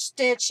straight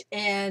stitch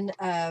and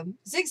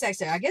zigzag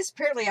stitch. I guess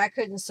apparently I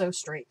couldn't sew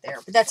straight there,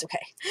 but that's okay.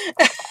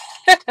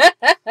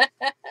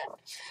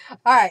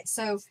 All right,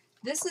 so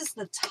this is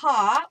the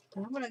top,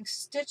 and I'm going to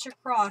stitch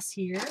across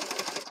here.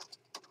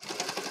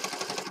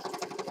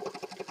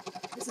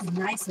 This is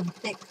nice and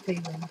thick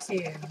feeling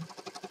too.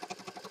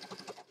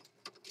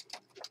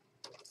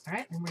 All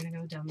right, and we're going to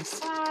go down the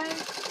side.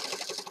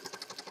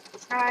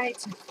 Try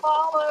to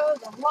follow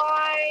the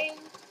line.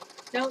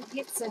 Don't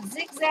get so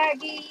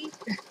zigzaggy.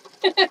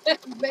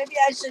 Maybe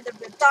I shouldn't have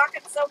been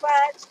talking so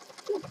much.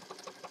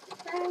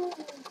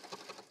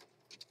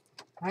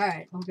 All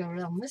right, I'll go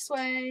down this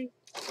way.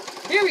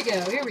 Here we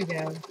go, here we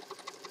go.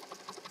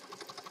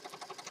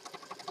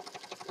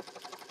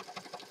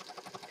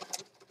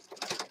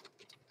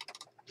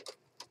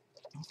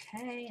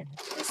 Okay, and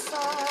this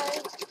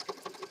side.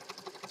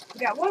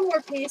 We got one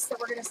more piece that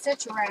we're going to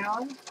stitch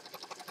around.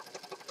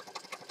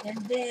 And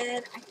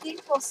then I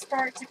think we'll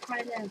start to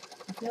kind of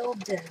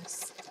build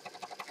this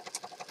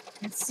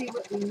and see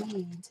what we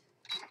need.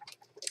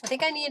 I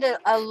think I need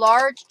a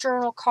large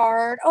journal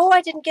card. Oh,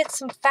 I didn't get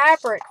some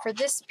fabric for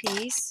this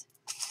piece.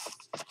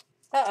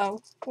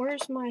 Uh-oh,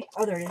 where's my,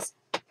 oh, there it is.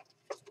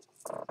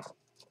 All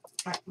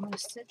right, I'm going to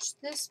stitch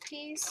this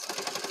piece.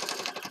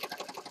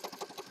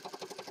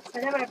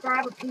 And I'm going to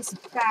grab a piece of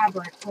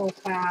fabric real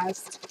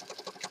fast.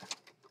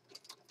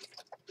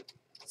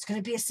 It's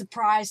going to be a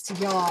surprise to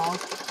y'all,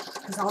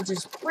 because I'll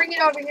just bring it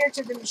over here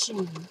to the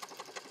machine.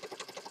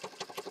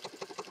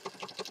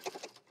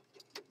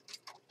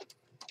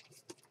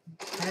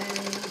 Okay.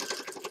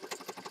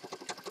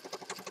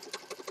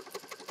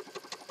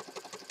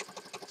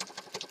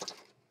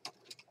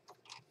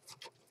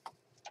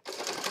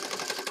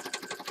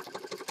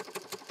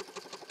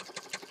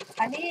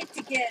 I need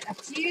to get a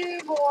few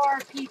more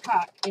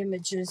Peacock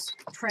images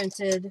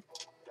printed,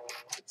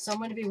 so I'm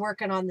going to be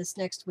working on this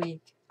next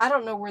week. I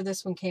don't know where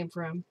this one came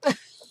from.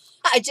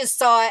 I just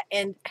saw it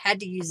and had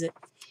to use it.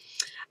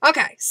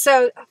 Okay,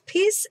 so a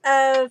piece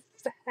of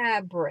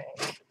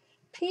fabric.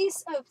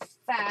 Piece of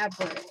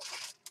fabric.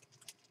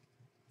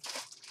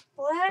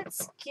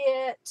 Let's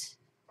get,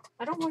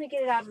 I don't want to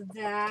get it out of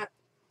that.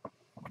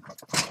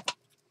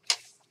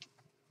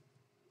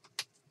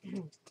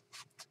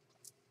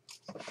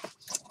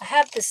 I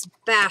have this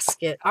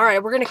basket. All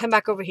right, we're going to come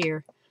back over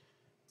here.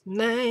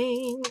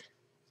 Main.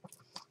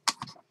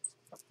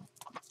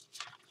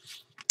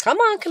 Come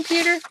on,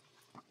 computer.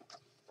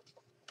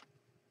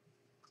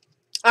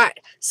 All right,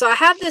 so I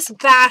have this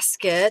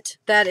basket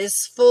that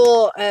is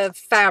full of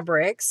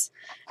fabrics,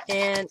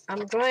 and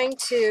I'm going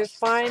to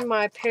find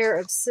my pair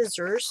of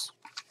scissors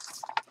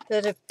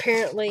that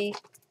apparently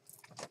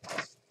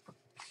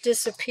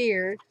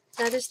disappeared.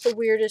 That is the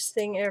weirdest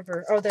thing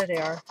ever. Oh, there they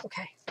are.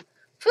 Okay.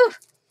 Whew.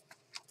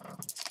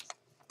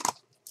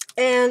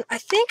 And I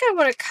think I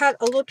want to cut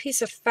a little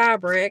piece of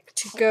fabric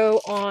to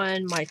go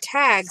on my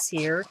tags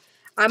here.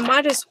 I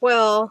might as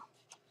well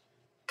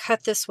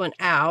cut this one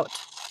out.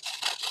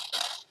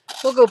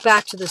 We'll go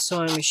back to the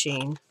sewing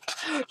machine.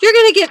 You're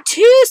going to get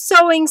 2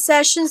 sewing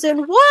sessions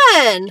in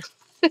one.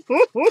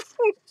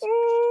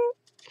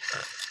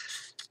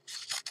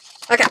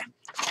 Okay,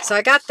 so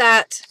I got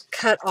that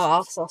cut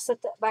off. So I'll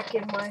set that back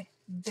in my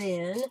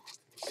bin.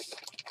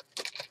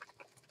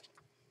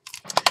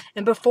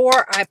 And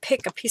before I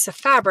pick a piece of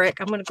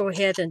fabric, I'm going to go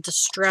ahead and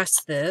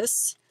distress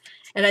this.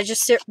 And I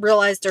just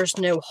realized there's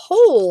no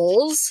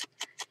holes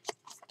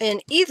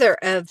in either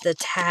of the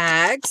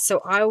tags.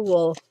 So I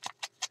will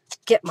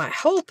get my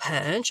hole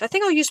punch. I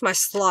think I'll use my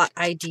slot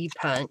ID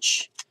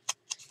punch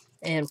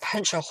and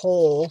punch a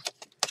hole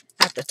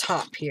at the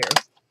top here.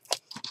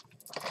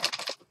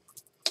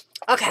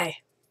 Okay.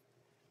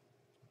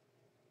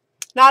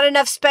 Not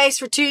enough space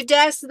for 2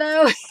 desks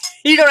though?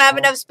 You don't have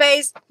enough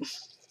space?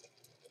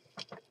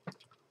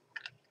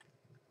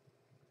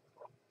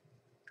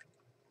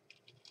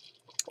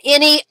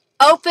 Any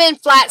open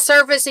flat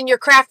surface in your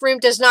craft room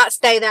does not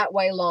stay that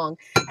way long.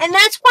 And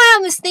that's why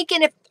I was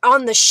thinking if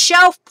on the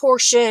shelf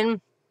portion,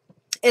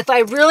 if I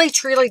really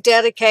truly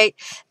dedicate,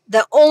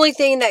 the only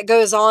thing that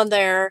goes on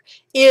there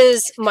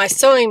is my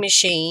sewing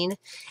machine.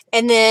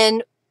 And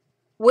then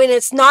when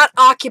it's not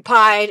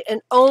occupied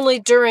and only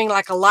during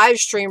like a live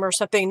stream or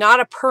something,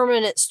 not a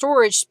permanent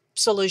storage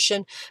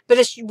solution, but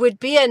it would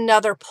be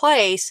another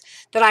place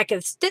that I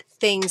could stick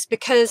things,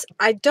 because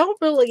I don't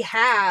really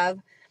have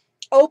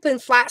open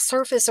flat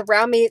surface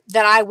around me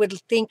that I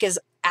would think is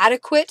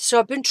adequate. So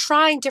I've been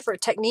trying different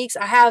techniques.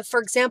 I have,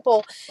 for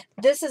example,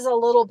 this is a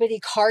little bitty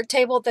card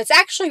table that's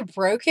actually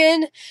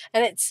broken,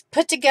 and it's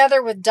put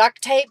together with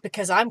duct tape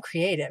because I'm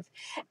creative.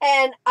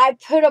 And I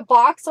put a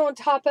box on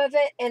top of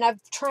it, and I'm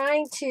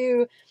trying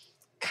to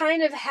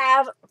kind of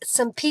have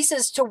some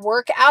pieces to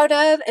work out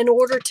of in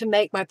order to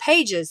make my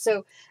pages.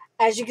 So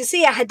as you can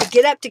see, I had to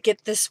get up to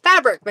get this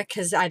fabric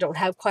because I don't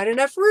have quite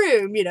enough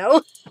room, you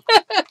know.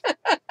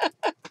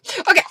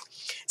 Okay,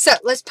 so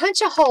let's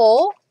punch a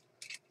hole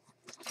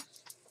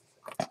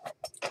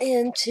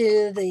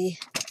into the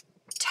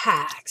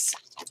tags.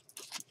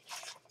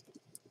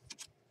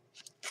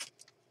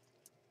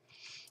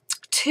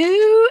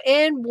 2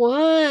 and 1.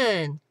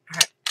 All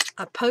right,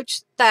 I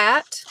poached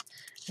that,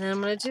 and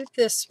I'm going to do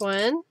this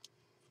one.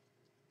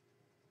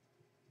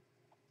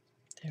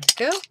 There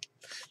we go.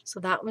 So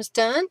that was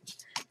done.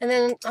 And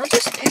then I'll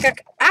just pick a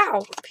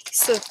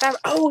piece of fabric.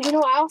 Oh, you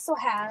know, I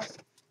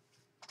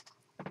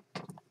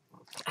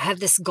have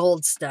this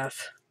gold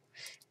stuff.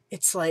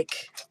 It's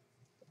like,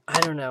 I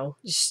don't know,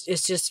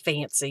 it's just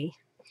fancy.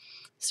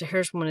 So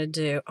here's what I'm going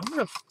to do. I'm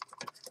going to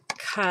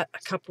cut a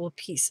couple of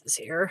pieces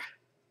here.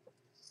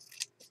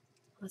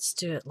 Let's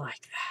do it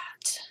like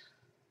that.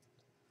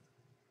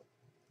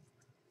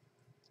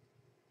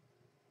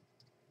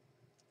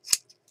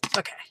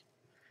 Okay.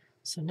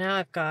 So now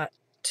I've got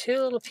 2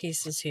 little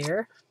pieces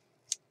here.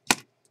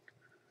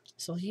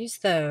 So I'll use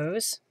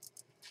those.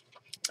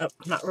 Oh,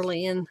 I'm not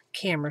really in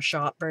camera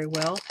shot very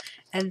well.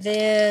 And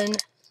then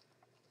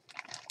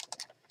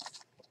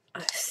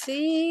I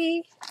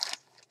see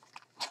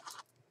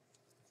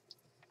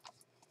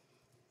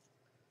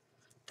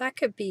that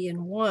could be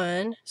in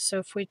 1. So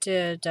if we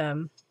did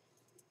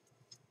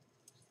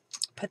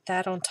put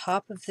that on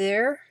top of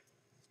there,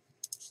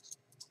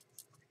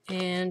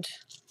 and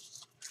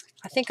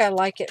I think I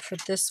like it for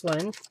this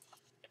one.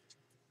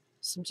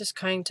 So I'm just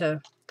going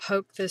to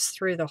poke this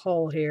through the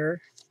hole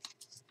here.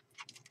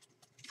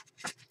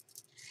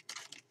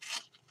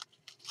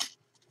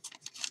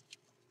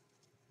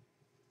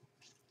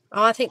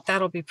 Oh, I think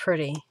that'll be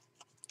pretty,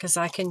 because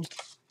I can,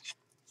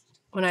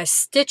 when I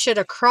stitch it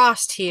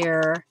across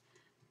here,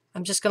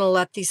 I'm just going to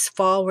let these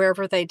fall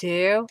wherever they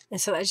do.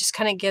 And so that just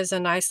kind of gives a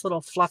nice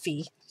little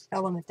fluffy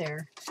element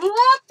there.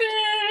 Fluffy!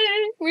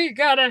 We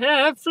gotta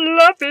have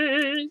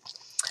fluffy!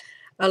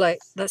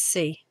 Let's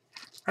see.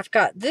 I've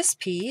got this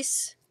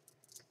piece.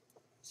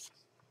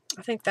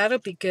 I think that'll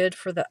be good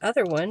for the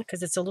other one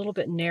because it's a little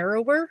bit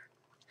narrower.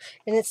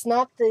 And it's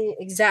not the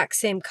exact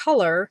same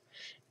color,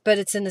 but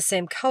it's in the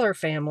same color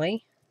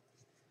family.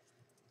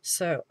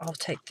 So I'll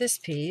take this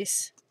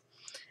piece.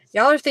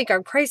 Y'all think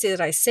I'm crazy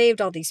that I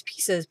saved all these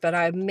pieces, but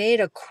I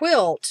made a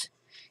quilt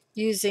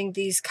using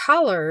these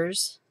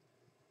colors,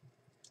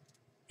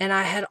 and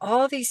I had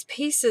all these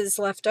pieces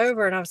left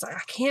over, and I was like,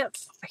 I can't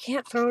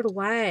throw it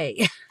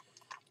away.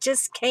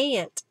 Just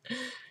can't.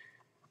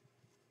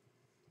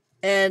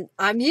 And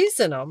I'm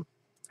using them.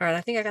 All right,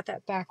 I think I got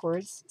that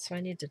backwards, so I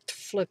need to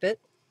flip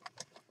it.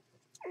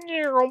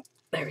 There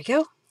we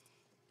go.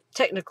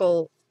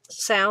 Technical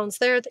sounds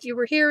there that you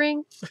were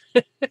hearing.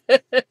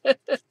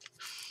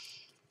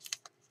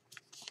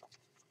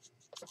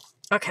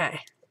 Okay.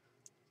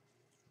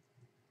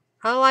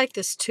 I like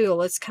this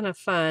tool. It's kind of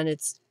fun.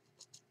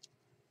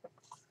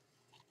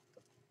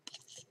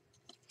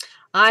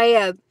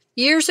 I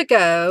years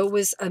ago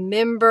was a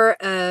member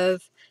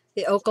of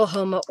the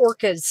Oklahoma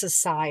Orchid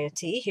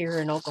Society here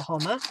in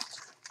Oklahoma.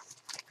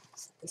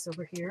 Set this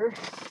over here.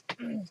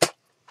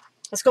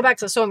 Let's go back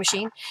to the sewing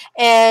machine.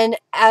 And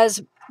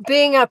as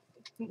being a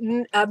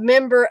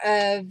member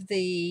of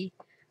the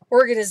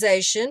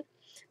organization,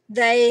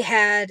 they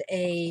had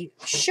a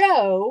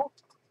show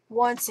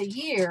once a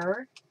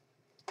year,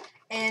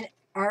 and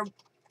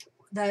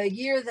the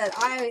year that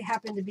I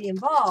happened to be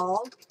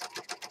involved,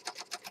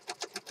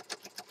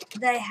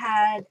 they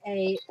had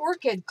a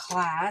orchid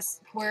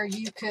class where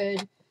you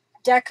could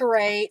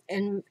decorate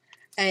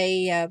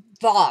a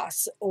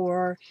vase,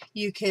 or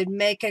you could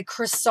make a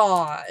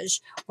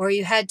corsage, or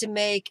you had to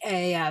make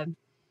a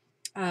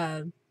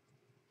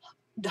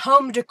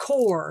home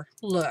decor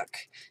look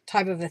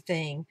type of a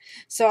thing.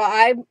 So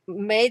I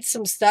made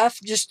some stuff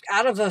just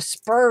out of a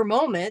spur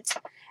moment,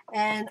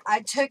 and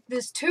I took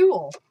this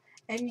tool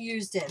and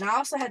used it. And I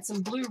also had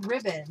some blue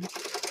ribbon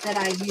that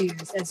I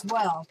used as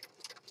well.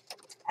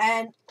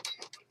 And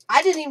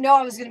I didn't even know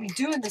I was going to be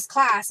doing this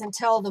class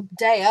until the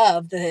day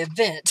of the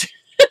event.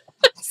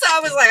 So I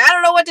was like, I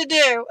don't know what to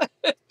do.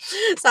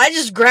 So I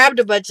just grabbed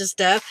a bunch of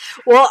stuff.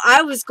 Well,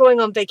 I was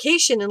going on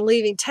vacation and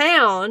leaving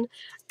town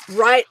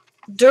right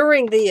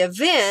during the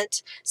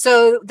event.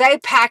 So they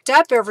packed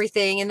up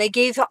everything and they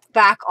gave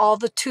back all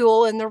the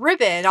tulle and the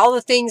ribbon, all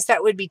the things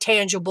that would be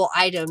tangible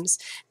items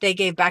they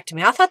gave back to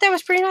me. I thought that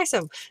was pretty nice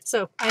of them.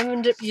 So I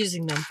ended up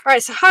using them. All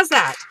right, so how's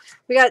that?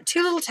 We got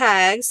 2 little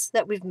tags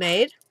that we've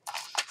made.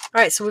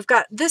 All right, so we've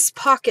got this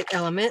pocket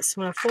element.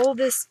 So I'm going to fold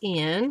this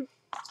in.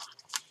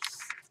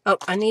 Oh,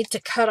 I need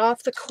to cut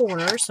off the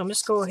corners. So I'm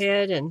just go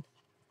ahead and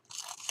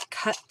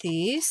cut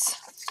these.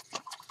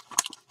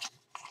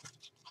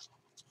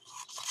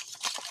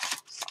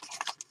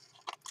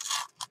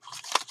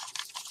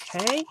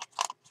 Okay.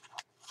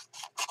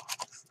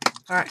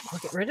 All right, we'll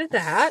get rid of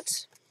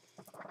that.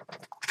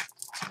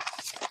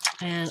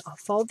 And I'll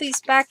fold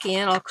these back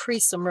in. I'll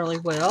crease them really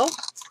well.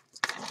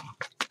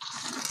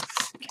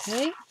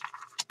 Okay.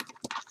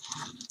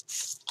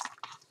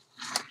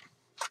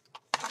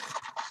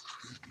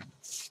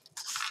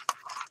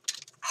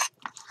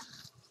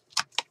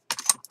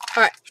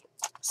 All right,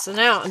 so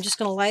now I'm just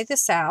going to lay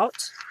this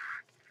out.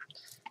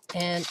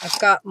 And I've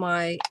got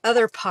my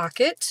other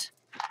pocket.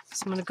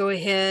 So I'm going to go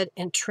ahead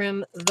and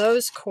trim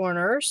those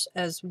corners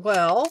as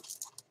well.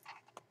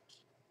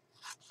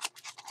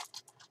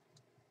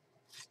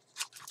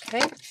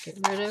 Okay, get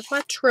rid of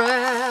my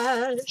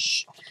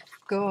trash.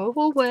 Go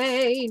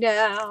away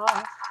now.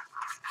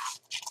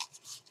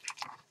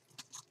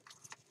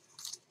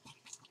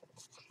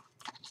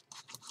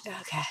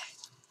 Okay.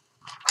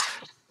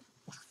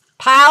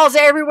 Piles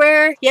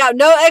everywhere. Yeah,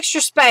 no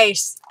extra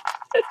space.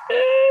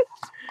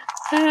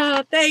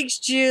 Oh, thanks,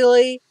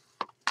 Julie.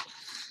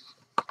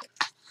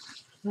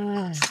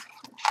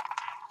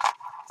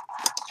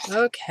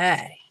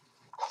 Okay.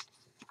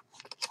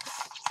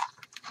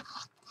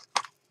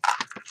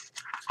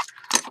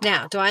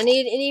 Now, do I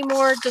need any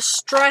more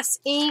distress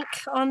ink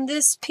on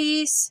this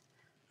piece?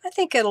 I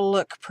think it'll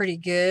look pretty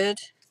good.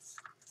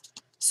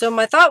 So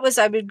my thought was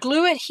I would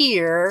glue it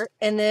here,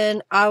 and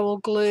then I will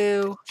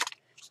glue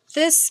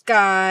this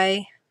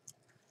guy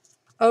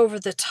over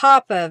the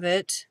top of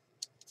it,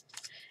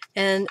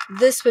 and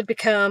this would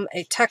become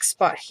a tuck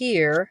spot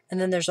here, and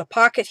then there's a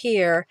pocket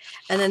here,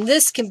 and then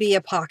this can be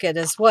a pocket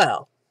as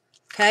well.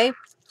 Okay,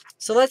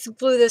 so let's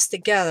glue this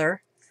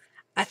together.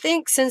 I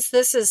think since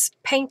this is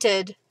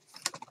painted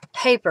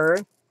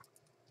paper,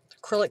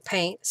 acrylic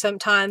paint,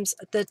 sometimes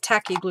the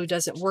tacky glue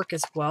doesn't work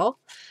as well.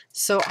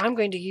 So I'm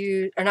going to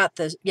use, or not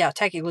the, yeah,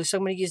 tacky glue. So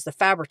I'm going to use the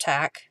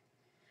Fabri-Tac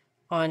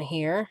on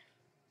here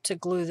to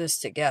glue this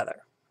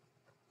together.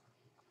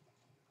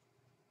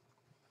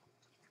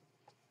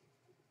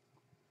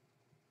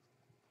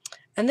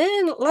 And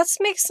then let's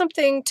make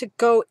something to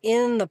go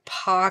in the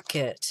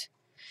pocket.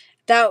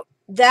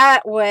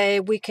 That way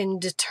we can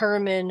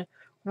determine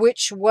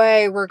which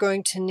way we're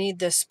going to need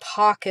this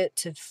pocket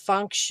to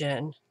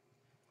function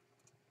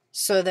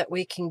so that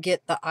we can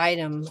get the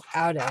item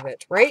out of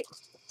it, right?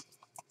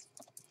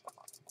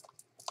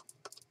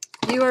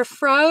 You are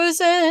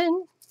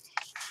frozen.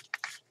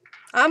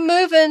 I'm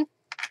moving.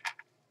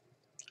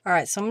 All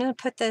right, so I'm going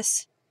to put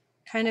this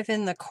kind of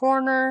in the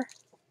corner.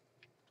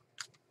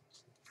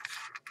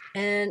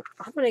 And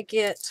I'm going to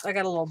get, I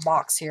got a little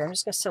box here. I'm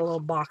just going to set a little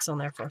box on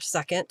there for a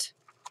second.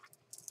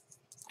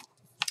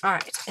 All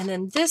right, and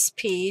then this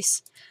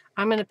piece,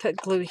 I'm going to put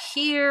glue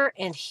here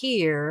and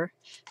here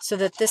so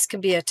that this can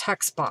be a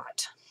tuck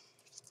spot.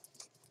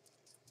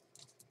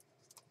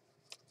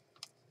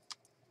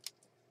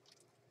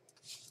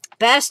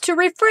 Best to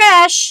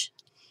refresh.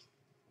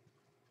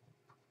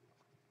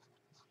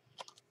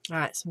 All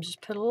right, so I'm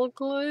just put a little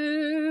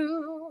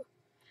glue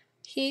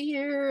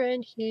here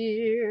and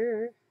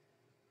here.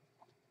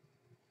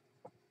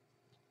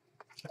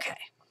 Okay.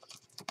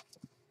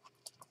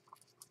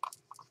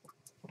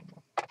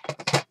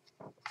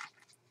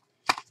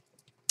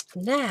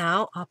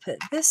 Now I'll put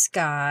this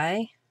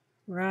guy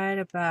right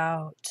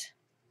about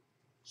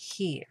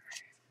here.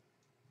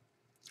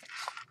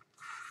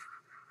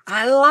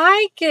 I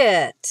like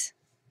it.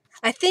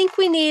 I think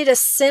we need a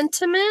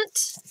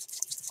sentiment.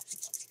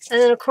 And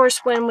then, of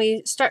course, when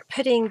we start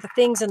putting the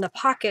things in the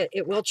pocket,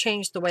 it will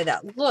change the way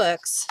that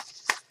looks.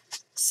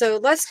 So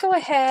let's go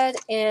ahead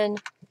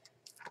and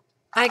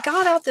I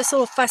got out this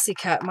little fussy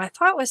cut. My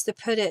thought was to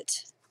put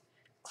it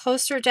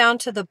closer down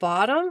to the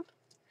bottom.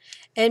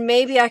 And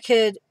maybe I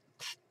could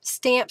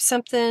stamp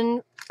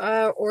something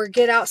or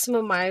get out some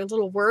of my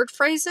little word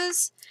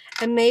phrases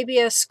and maybe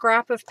a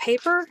scrap of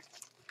paper.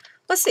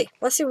 Let's see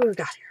what we've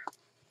got here.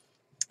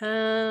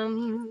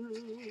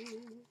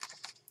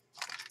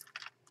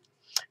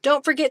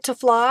 Don't forget to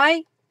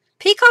fly.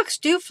 Peacocks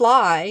do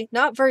fly,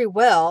 not very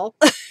well.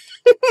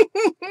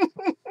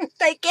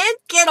 They can't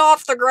get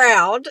off the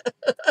ground.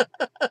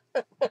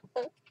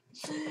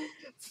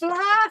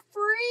 Fly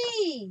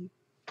free.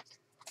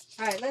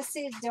 All right, let's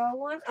see. Do I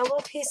want a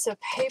little piece of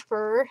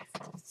paper?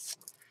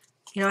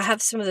 You know, I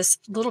have some of this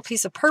little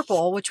piece of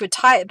purple, which would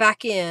tie it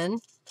back in.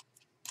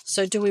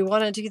 So do we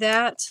want to do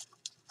that?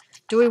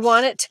 Do we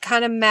want it to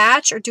kind of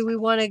match, or do we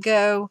want to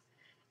go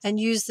and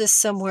use this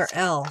somewhere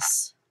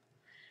else?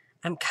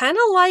 I'm kind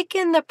of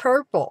liking the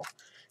purple,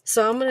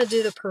 so I'm going to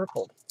do the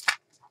purple.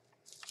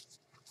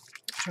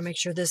 Try to make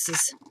sure this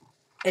is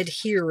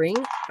adhering.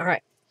 All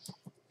right.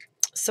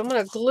 So I'm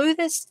going to glue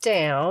this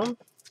down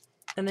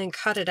and then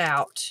cut it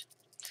out.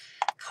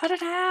 Cut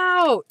it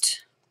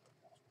out.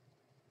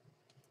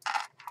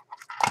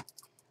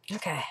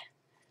 Okay.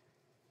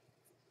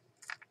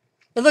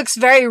 It looks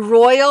very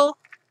royal.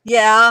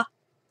 Yeah.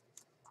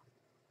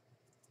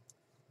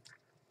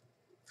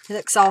 It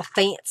looks all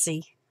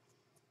fancy.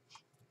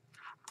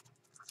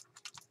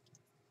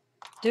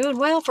 Doing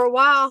well for a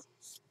while.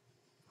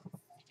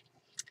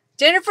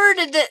 Jennifer,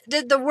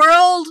 did the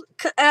world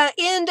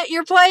end at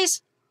your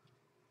place?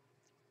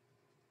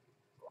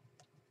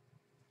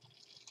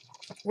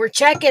 We're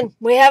checking.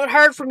 We haven't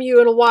heard from you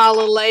in a while,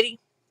 little lady.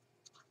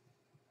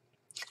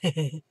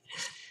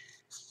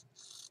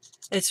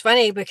 It's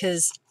funny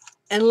because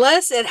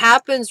unless it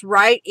happens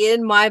right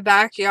in my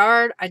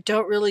backyard, I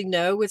don't really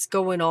know what's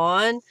going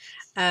on.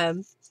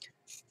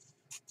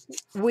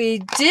 We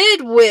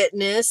did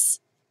witness,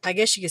 I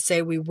guess you could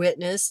say we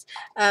witnessed,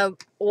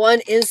 one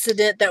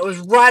incident that was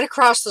right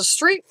across the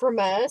street from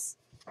us.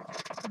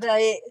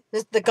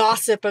 The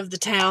gossip of the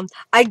town.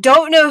 I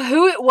don't know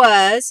who it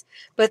was,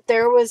 but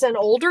there was an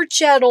older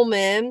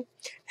gentleman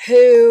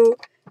who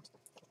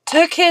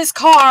took his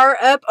car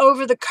up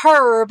over the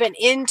curb and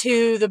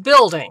into the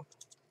building.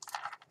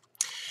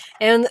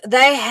 And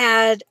they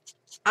had,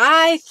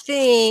 I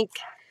think,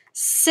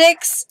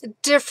 6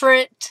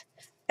 different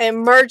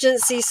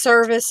emergency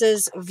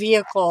services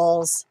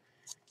vehicles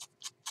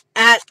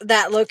at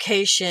that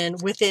location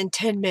within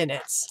 10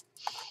 minutes.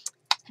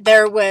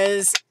 There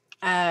was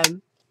a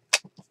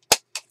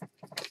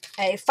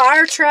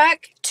fire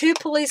truck, 2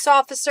 police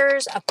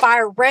officers, a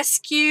fire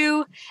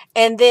rescue,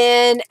 and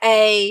then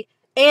a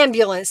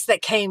ambulance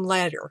that came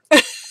later.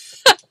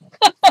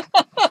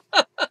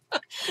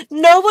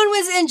 No one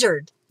was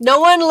injured. No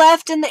one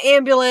left in the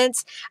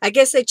ambulance. I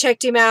guess they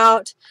checked him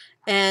out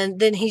and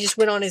then he just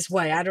went on his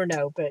way. I don't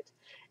know, but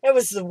it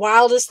was the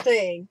wildest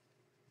thing.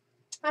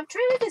 I'm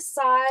trying to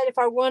decide if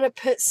I want to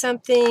put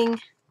something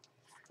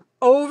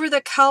over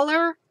the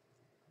color.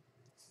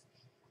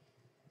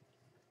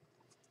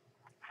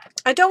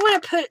 I don't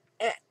want to put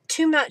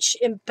too much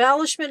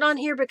embellishment on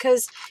here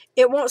because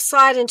it won't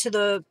slide into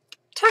the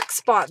tuck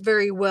spot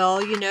very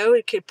well. You know,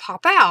 it could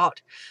pop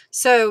out.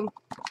 So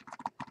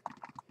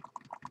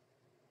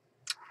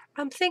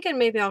I'm thinking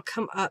maybe I'll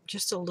come up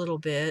just a little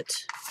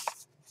bit.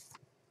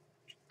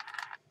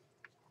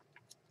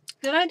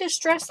 Did I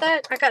distress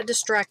that? I got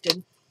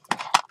distracted.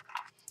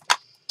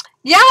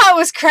 Yeah, it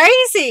was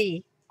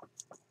crazy.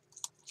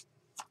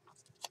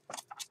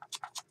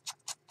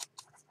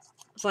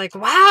 It's like,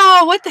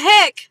 wow, what the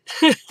heck?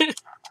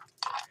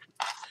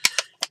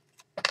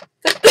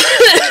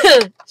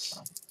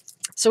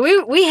 So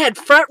we had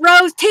front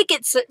row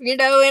tickets, you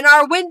know, in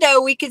our window.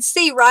 We could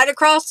see right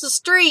across the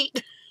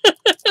street.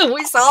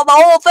 We saw the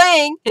whole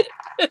thing.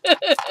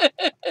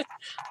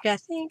 Yeah, I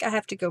think I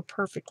have to go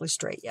perfectly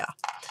straight. Yeah.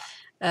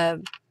 I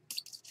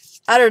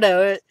don't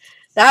know.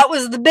 That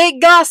was the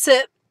big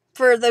gossip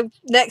for the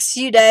next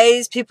few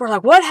days. People were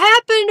like, what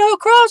happened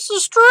across the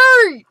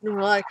street? And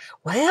we're like,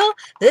 well,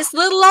 this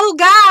little old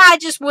guy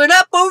just went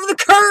up over the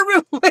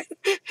curb. And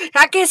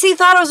I guess he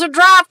thought it was a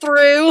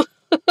drive-through.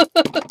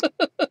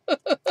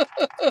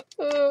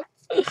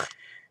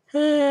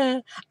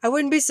 I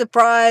wouldn't be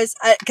surprised,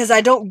 because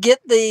I don't get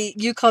the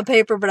Yukon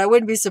paper, but I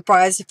wouldn't be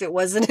surprised if it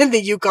wasn't in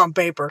the Yukon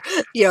paper.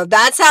 You know,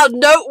 that's how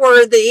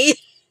noteworthy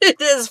it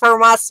is for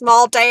my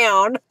small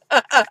town.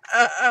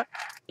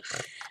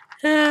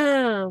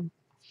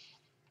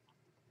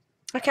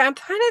 Okay, I'm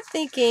kind of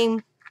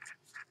thinking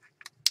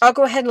I'll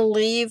go ahead and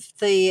leave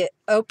the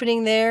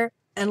opening there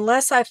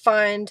unless I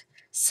find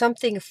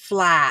something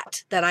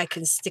flat that I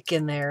can stick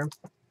in there.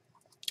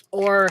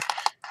 Or,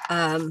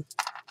 I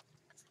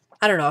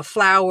don't know, a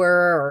flower,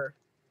 or,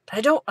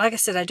 I don't, like I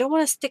said, I don't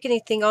want to stick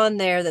anything on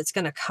there that's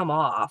going to come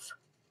off.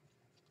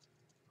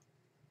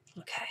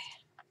 Okay.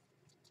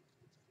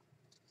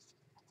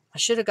 I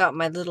should have got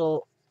my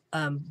little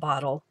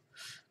bottle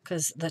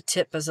because the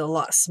tip is a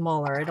lot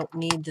smaller. I don't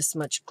need this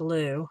much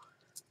glue.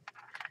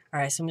 All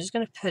right, so I'm just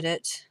going to put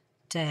it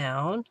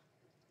down.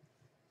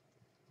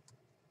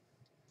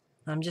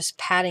 I'm just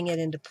patting it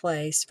into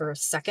place for a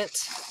second.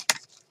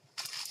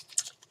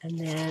 And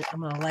then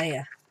I'm going to lay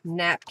a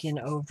napkin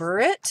over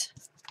it.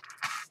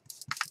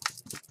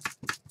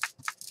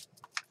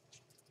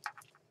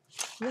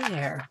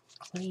 There.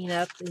 Clean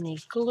up any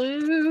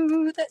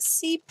glue that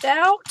seeped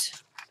out.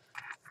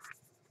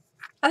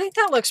 I think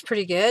that looks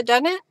pretty good,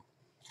 doesn't it?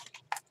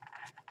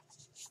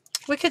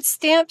 We could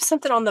stamp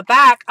something on the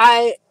back.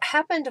 I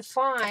happened to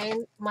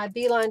find my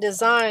Beeline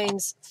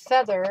Designs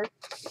feather.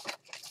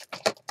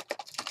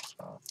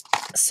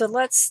 So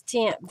let's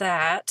stamp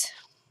that.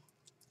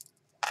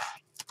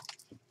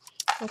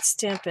 Let's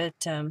stamp it,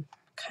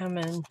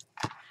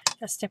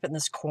 let's stamp it in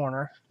this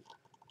corner.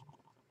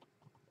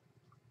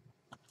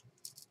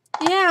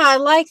 Yeah, I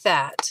like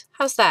that.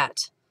 How's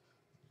that?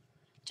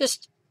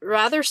 Just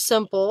rather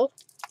simple.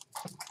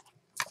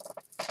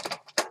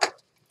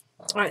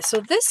 All right, so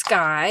this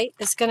guy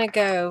is going to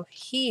go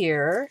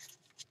here.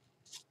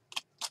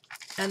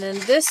 And then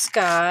this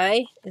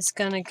guy is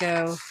going to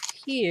go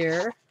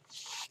here.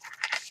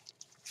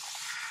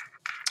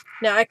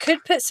 Now I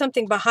could put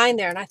something behind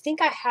there, and I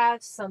think I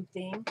have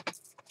something.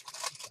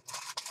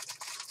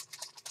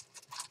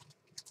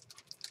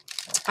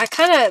 I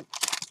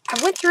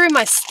went through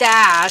my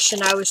stash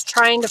and I was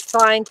trying to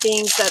find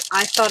things that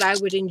I thought I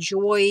would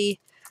enjoy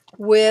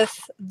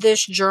with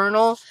this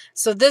journal.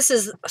 So this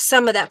is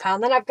some of that pile.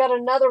 And then I've got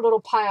another little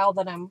pile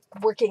that I'm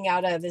working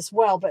out of as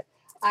well. But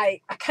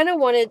I kind of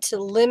wanted to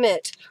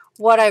limit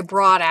what I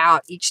brought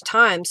out each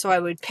time. So I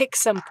would pick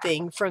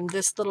something from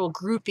this little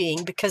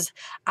grouping because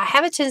I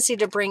have a tendency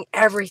to bring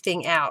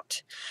everything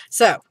out.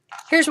 So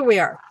here's where we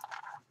are.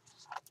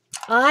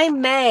 I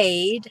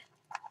made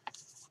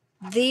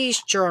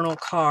these journal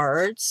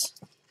cards.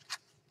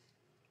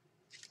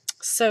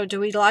 So do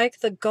we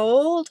like the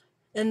gold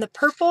and the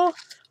purple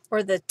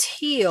or the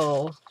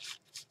teal?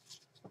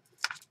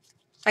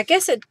 I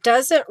guess it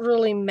doesn't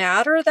really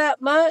matter that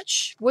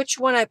much which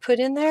one I put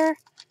in there.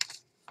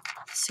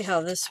 Let's see how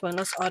this one,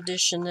 let's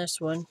audition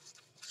this one.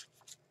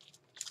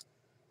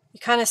 You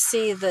kind of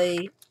see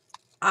the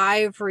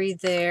ivory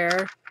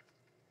there.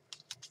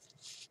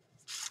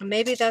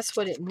 Maybe that's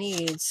what it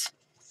needs.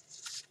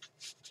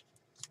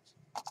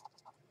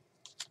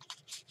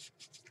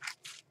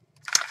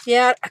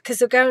 Yeah, because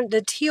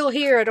the teal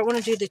here, I don't want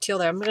to do the teal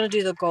there. I'm going to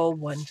do the gold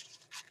one.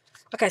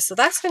 Okay, so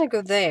that's going to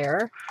go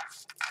there.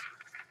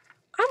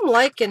 I'm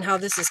liking how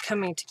this is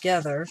coming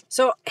together.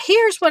 So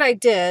here's what I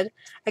did.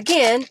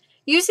 Again,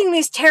 using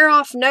these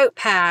tear-off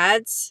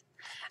notepads,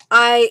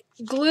 I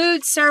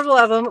glued several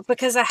of them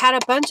because I had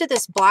a bunch of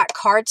this black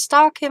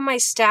cardstock in my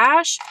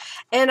stash.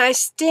 And I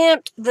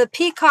stamped the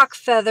peacock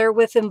feather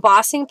with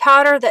embossing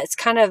powder that's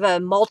kind of a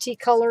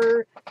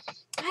multicolor.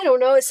 I don't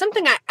know. It's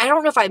something I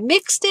don't know if I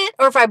mixed it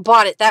or if I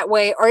bought it that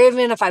way, or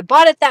even if I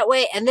bought it that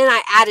way and then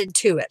I added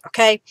to it.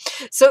 Okay.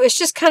 So it's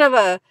just kind of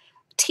a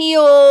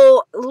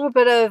teal, a little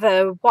bit of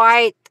a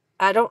white.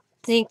 I don't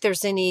think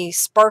there's any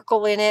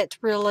sparkle in it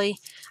really.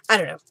 I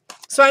don't know.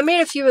 So I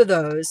made a few of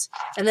those,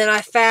 and then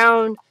I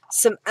found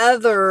some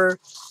other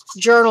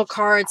journal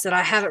cards that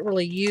I haven't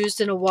really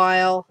used in a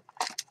while,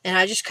 and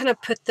I just kind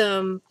of put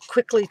them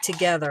quickly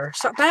together.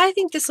 So, but I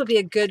think this will be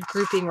a good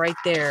grouping right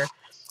there.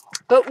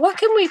 But what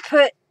can we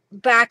put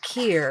back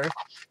here?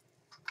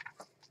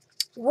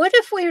 What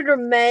if we were to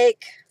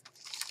make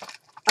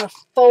a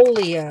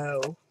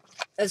folio,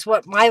 is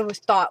what my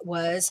thought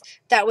was,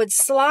 that would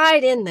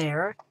slide in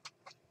there,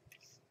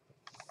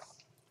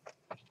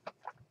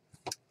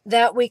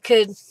 that we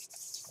could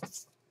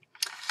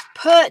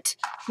put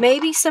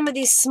maybe some of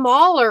these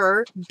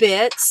smaller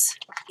bits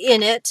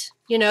in it,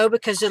 you know,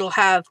 because it'll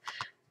have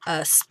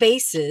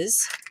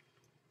spaces.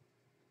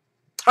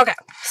 Okay,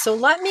 so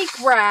let me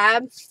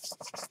grab,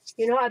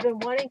 you know, I've been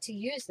wanting to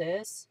use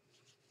this,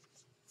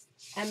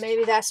 and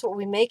maybe that's what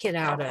we make it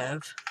out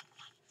of.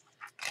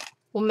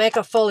 We'll make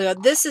a folio.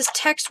 This is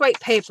text weight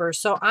paper,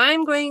 so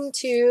I'm going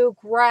to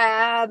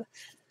grab,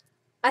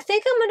 I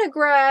think I'm going to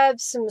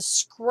grab some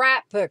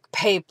scrapbook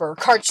paper,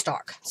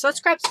 cardstock. So let's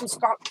grab some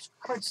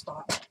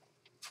cardstock.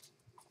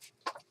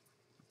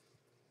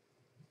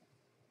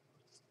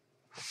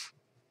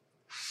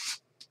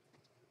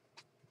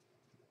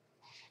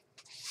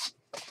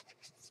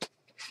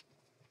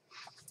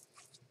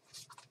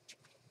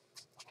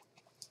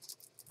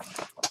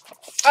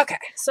 Okay,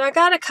 so I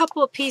got a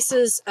couple of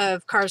pieces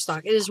of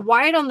cardstock. It is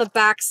white on the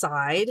back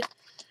side,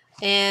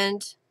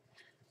 and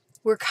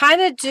we're kind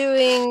of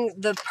doing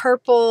the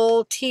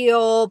purple,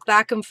 teal,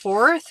 back and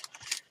forth.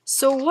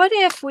 So what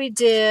if we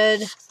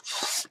did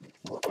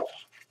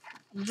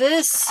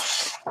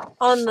this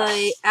on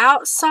the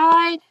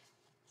outside,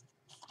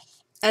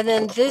 and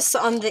then this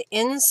on the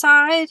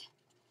inside,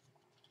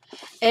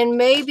 and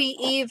maybe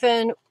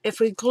even if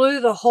we glue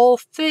the whole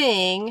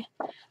thing,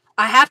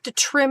 I have to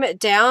trim it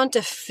down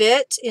to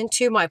fit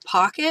into my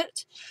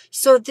pocket.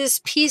 So this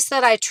piece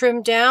that I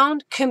trimmed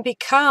down can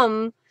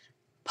become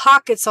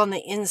pockets on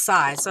the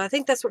inside. So I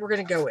think that's what we're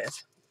going to go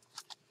with.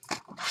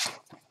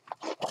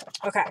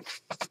 Okay.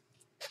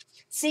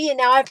 See,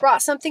 now I've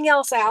brought something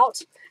else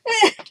out.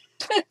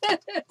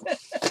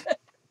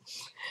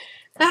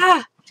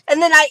 And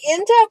then I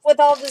end up with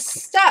all this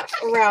stuff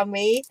around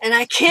me and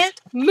I can't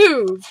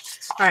move.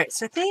 All right,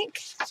 so I think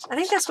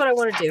that's what I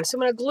want to do. So I'm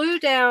going to glue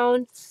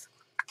down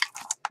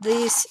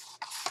these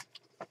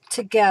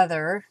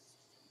together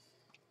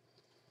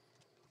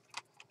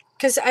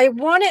because I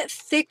want it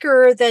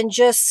thicker than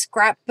just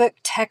scrapbook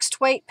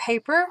text weight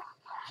paper,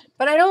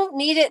 but I don't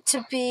need it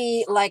to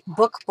be like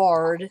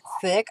bookboard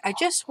thick. I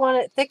just want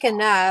it thick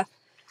enough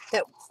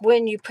that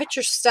when you put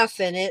your stuff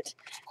in it,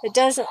 it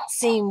doesn't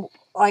seem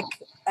like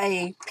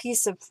a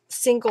piece of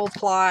single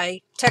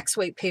ply text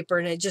weight paper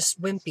and it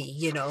just wimpy,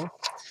 you know.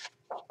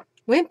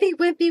 Wimpy,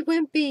 wimpy,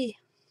 wimpy.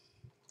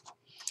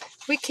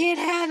 We can't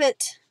have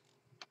it.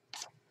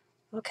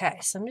 Okay,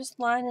 so I'm just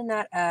lining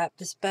that up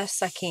as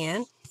best I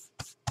can.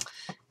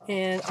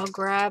 And I'll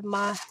grab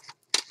my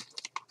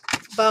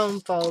bone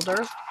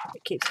folder.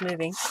 It keeps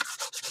moving.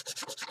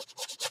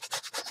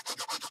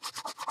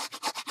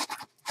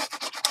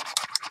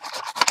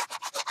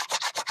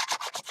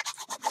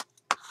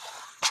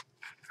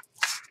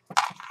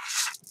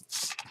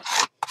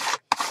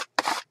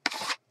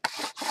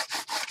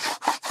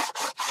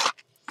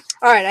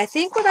 All right, I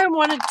think what I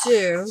want to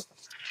do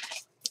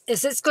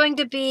is it's going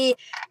to be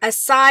a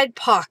side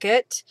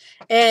pocket,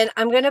 and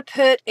I'm going to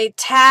put a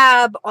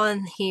tab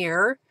on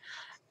here,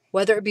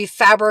 whether it be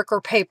fabric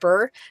or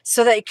paper,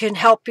 so that it can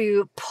help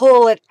you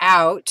pull it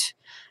out.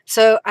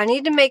 So I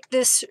need to make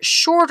this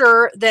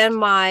shorter than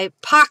my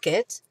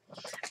pocket.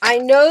 I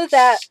know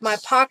that my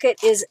pocket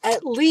is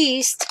at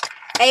least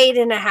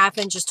 8.5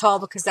 inches tall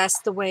because that's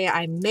the way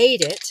I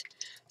made it.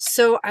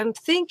 So I'm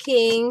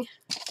thinking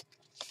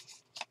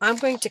I'm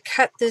going to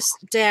cut this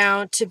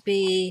down to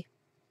be,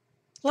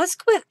 let's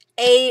go with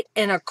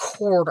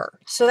 8.25.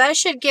 So that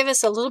should give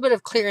us a little bit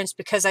of clearance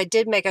because I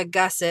did make a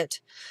gusset.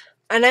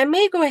 And I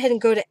may go ahead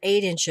and go to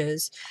 8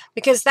 inches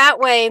because that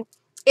way,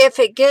 if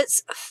it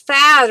gets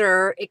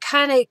fatter, it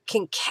kind of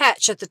can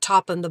catch at the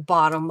top and the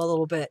bottom a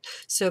little bit.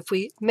 So if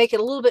we make it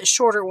a little bit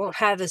shorter, it won't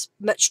have as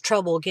much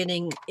trouble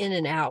getting in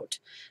and out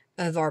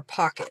of our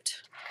pocket.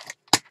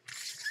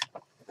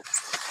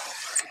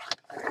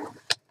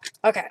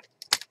 Okay,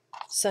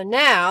 so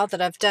now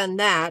that I've done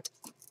that,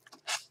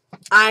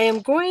 I am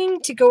going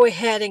to go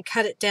ahead and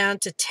cut it down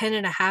to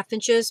 10.5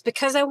 inches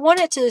because I want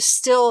it to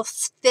still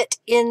fit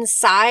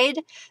inside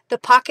the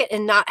pocket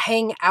and not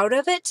hang out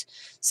of it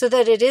so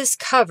that it is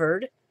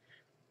covered.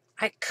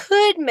 I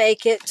could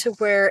make it to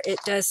where it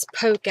does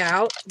poke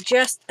out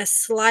just a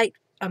slight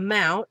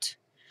amount,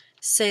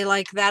 say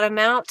like that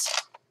amount.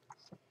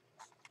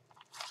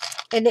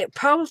 And it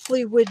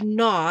probably would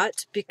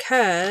not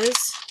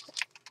because,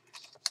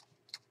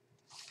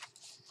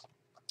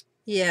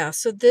 yeah,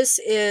 so this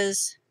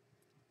is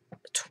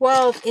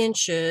 12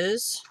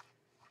 inches.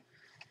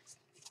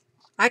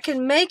 I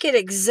can make it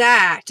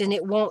exact and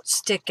it won't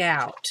stick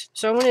out.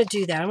 So I'm going to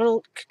do that. I'm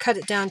going to cut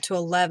it down to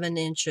 11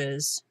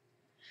 inches.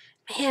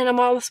 Man, I'm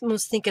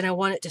almost thinking I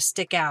want it to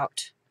stick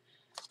out.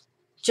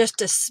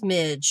 Just a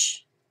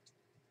smidge.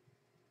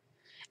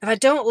 If I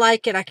don't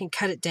like it, I can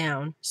cut it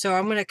down. So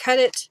I'm going to cut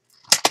it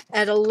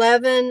at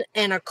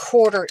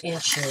 11.25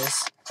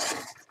 inches.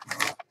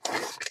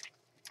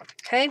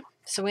 Okay,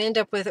 so we end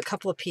up with a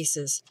couple of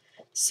pieces.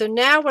 So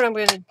now what I'm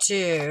going to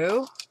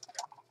do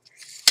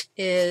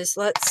is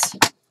let's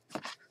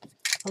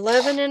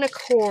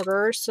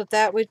 11.25, so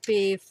that would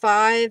be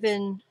 5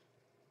 and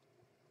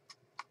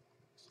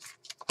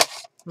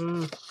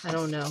I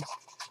don't know.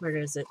 Where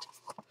is it?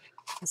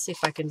 Let's see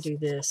if I can do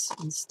this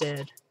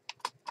instead.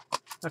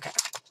 Okay.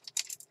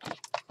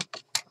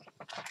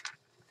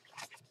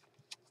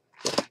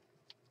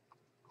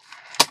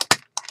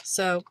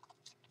 So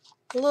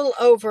a little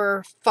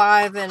over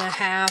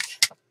 5.5.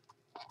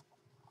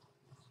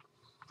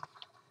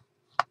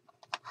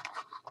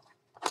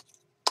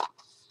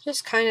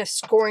 Just kind of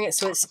scoring it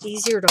so it's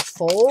easier to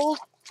fold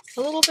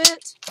a little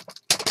bit.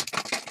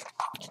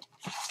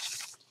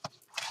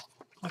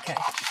 Okay.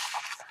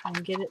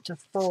 And get it to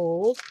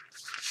fold.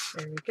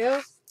 There we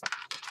go.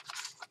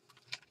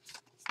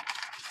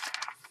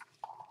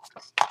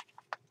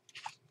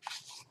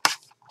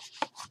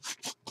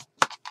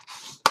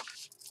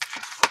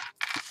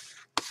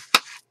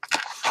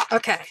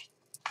 Okay,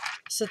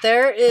 so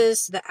there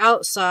is the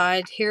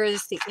outside. Here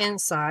is the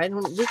inside.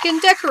 We can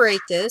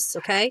decorate this,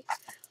 okay?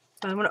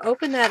 I'm going to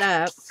open that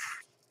up.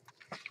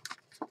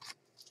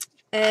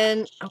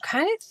 And I'm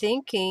kind of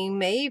thinking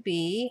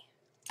maybe,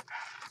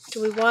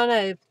 do we want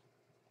to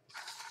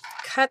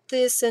cut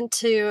this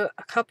into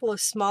a couple of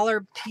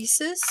smaller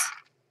pieces?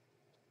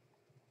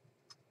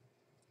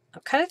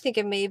 I'm kind of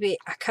thinking maybe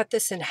I cut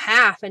this in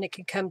half and it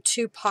can come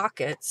 2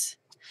 pockets.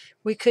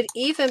 We could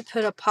even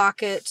put a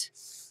pocket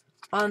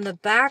on the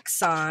back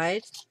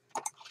side,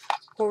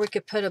 or we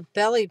could put a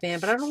belly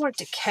band, but I don't want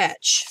it to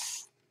catch.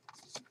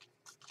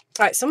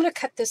 All right, so I'm going to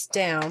cut this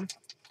down.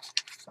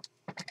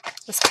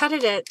 Let's cut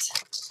it at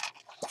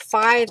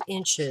 5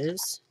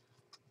 inches.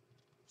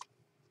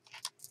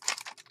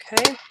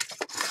 Okay.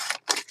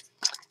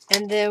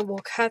 And then we'll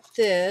cut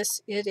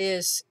this. It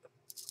is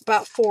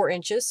about 4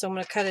 inches, so I'm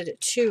going to cut it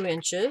at 2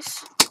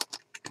 inches.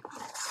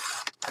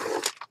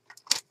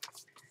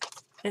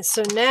 And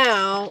so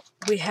now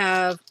we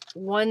have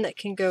one that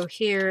can go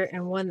here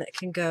and one that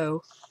can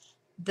go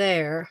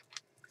there.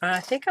 And I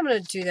think I'm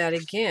going to do that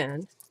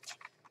again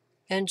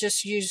and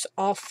just use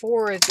all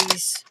 4 of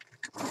these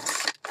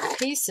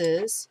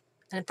pieces.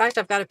 And in fact,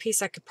 I've got a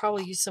piece I could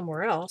probably use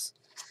somewhere else.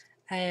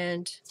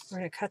 And we're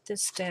going to cut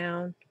this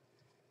down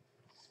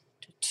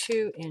to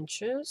 2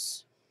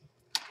 inches.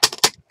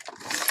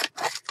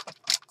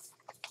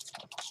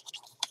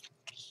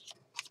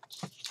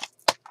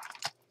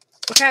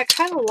 Okay, I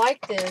kind of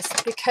like this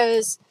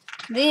because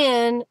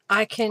then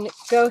I can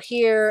go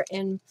here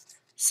and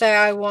say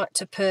I want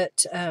to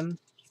put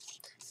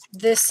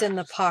this in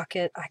the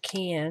pocket. I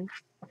can,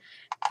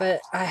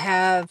 but I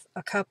have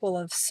a couple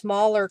of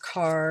smaller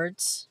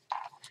cards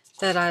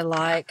that I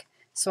like,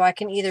 so I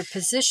can either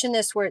position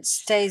this where it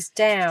stays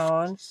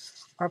down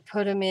or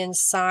put them in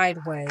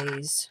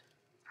sideways.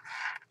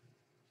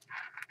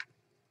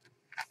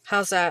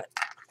 How's that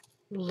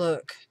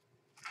look?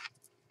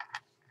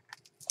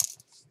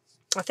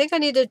 I think I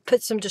need to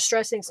put some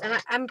distressings, and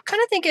I'm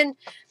kind of thinking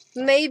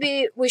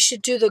maybe we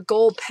should do the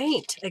gold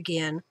paint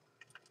again.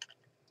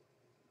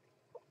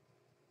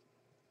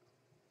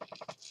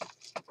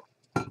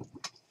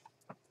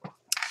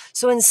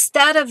 So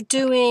instead of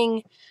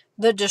doing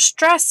the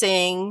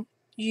distressing,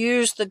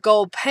 use the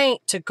gold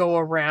paint to go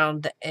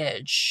around the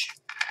edge.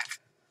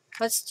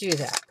 Let's do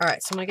that. All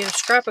right, so I'm going to get a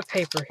scrap of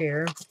paper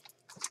here.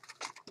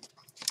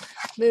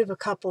 Move a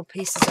couple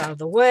pieces out of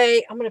the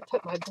way. I'm going to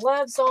put my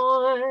gloves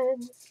on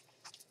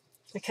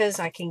because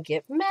I can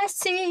get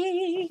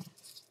messy.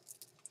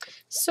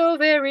 So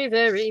very,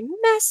 very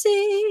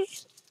messy.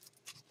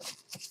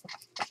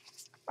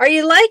 Are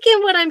you liking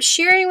what I'm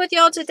sharing with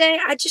y'all today?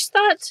 I just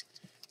thought,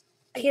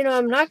 you know,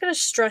 I'm not going to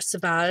stress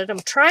about it. I'm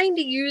trying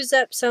to use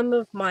up some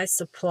of my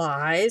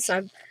supplies.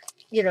 I'm,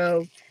 you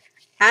know,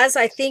 as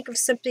I think of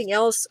something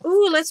else,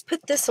 ooh, let's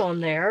put this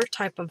on there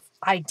type of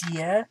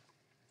idea.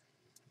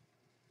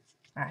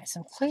 All right, so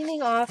I'm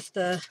cleaning off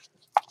the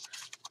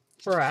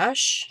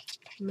brush.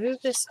 Move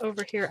this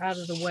over here out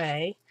of the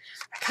way.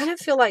 I kind of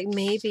feel like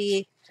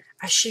maybe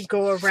I should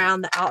go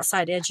around the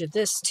outside edge of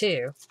this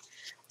too.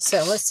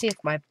 So let's see if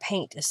my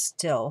paint is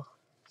still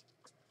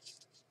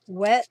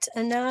wet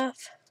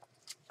enough.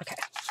 Okay.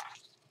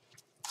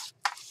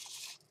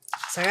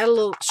 So I got a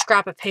little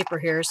scrap of paper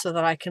here so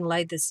that I can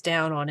lay this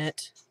down on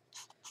it.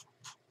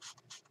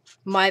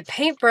 My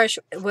paintbrush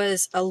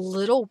was a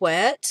little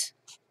wet,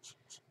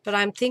 but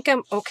I think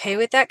I'm okay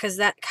with that because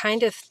that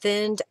kind of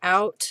thinned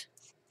out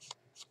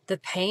the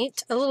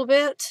paint a little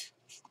bit.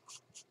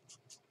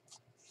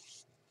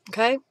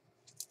 Okay.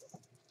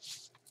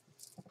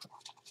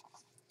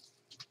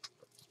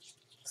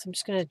 So I'm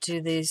just going to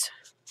do these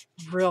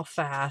real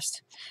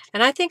fast.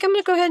 And I think I'm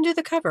going to go ahead and do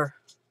the cover.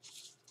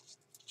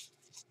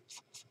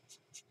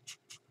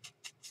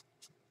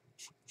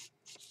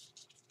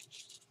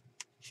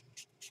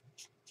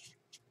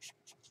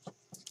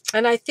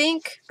 And I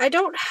think I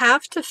don't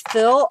have to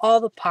fill all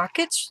the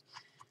pockets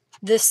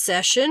this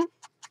session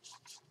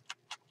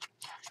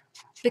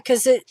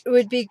because it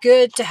would be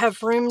good to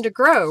have room to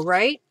grow,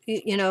 right?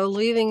 You know,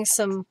 leaving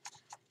some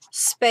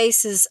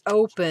spaces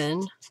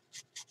open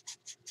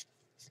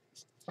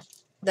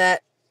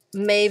that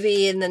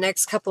maybe in the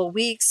next couple of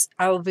weeks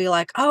I will be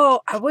like,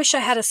 oh, I wish I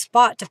had a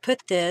spot to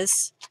put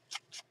this.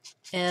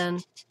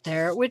 And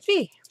there it would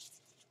be.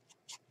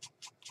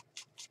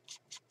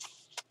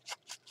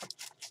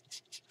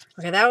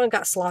 Okay, that one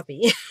got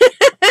sloppy.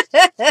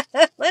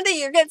 Linda,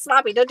 you're getting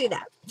sloppy. Don't do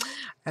that. All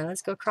right,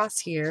 let's go across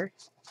here.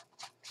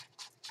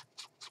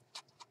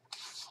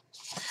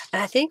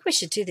 And I think we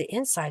should do the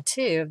inside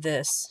too of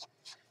this.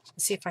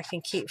 Let's see if I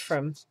can keep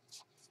from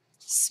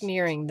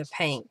smearing the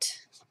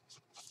paint.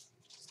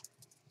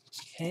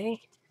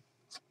 Okay.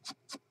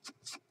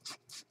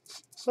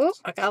 Oh,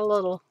 I got a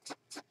little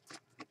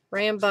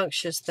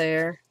rambunctious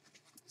there.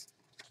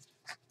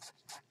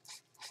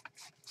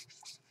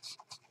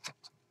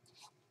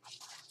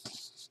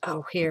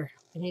 Oh, here.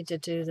 I need to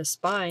do the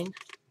spine.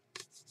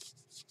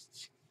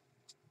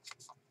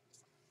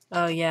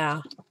 Oh,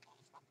 yeah.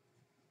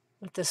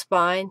 With the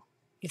spine,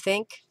 you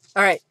think?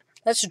 All right,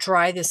 let's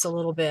dry this a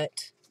little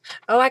bit.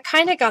 Oh, I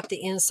kind of got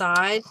the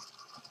inside.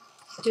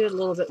 Do it a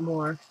little bit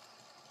more.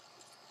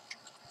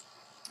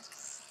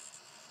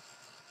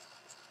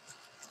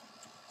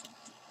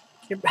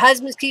 Your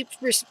husband keeps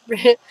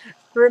bugging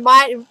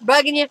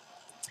you.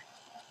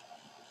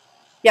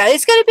 Yeah,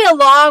 it's going to be a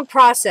long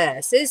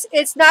process.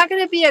 It's not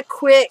going to be a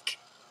quick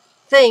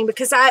thing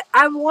because I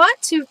want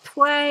to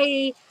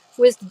play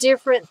with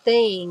different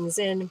things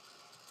and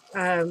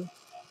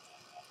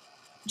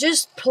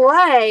just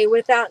play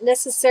without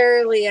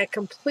necessarily a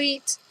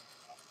complete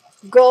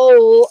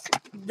goal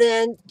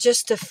than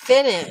just to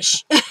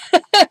finish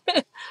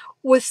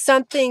with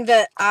something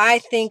that I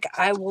think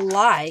I will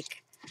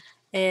like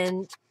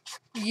and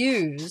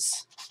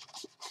use.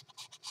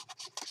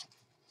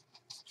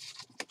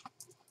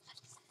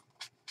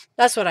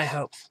 That's what I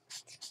hope.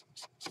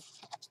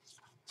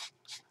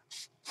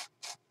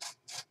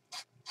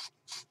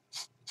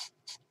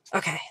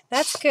 Okay,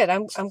 that's good.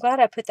 I'm glad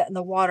I put that in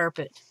the water,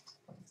 but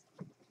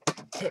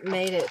it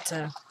made it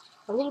a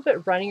little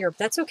bit runnier.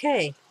 That's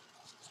okay.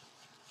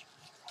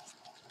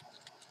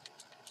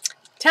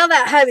 Tell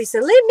that hubby, so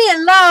leave me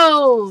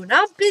alone.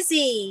 I'm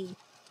busy.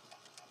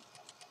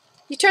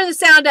 You turn the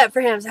sound up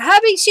for him. So,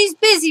 hubby, she's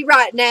busy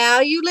right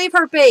now. You leave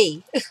her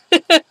be.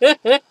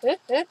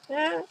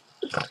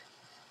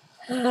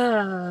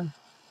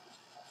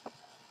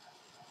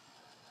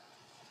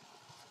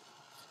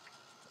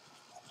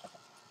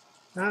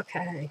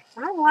 Okay,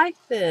 I like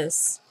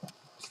this.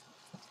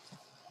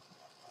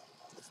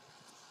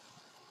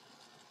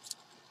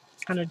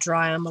 I'm going to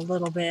dry them a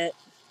little bit,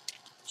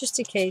 just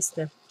in case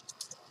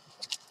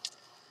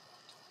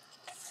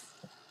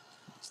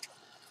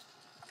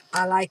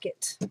I like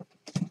it.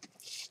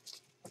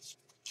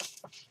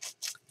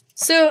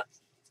 So,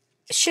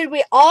 should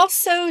we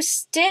also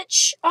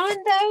stitch on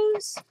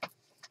those?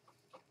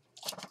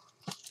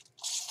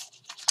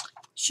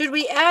 Should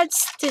we add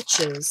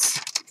stitches?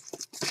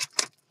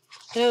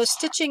 You know,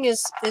 stitching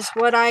is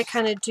what I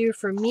kind of do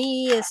for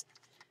me. Is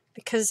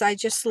because I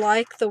just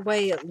like the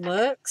way it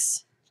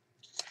looks.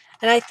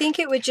 And I think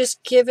it would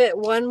just give it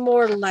one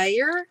more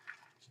layer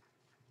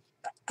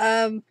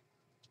of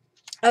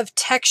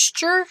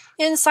texture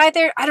inside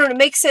there. I don't know, it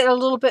makes it a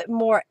little bit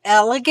more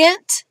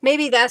elegant.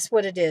 Maybe that's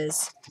what it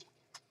is.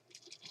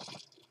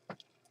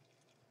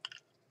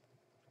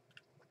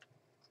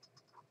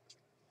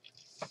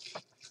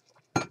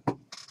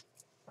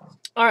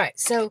 All right,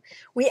 so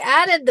we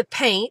added the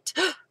paint.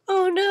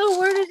 Oh no,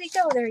 where did he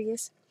go? There he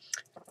is.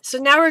 So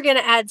now we're going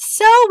to add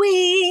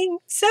sewing.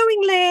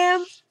 Sewing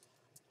lamb.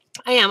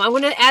 I'm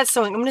going to add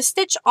sewing. I'm going to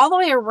stitch all the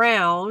way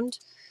around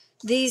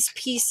these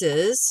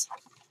pieces.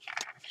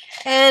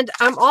 And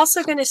I'm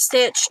also going to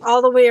stitch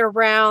all the way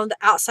around the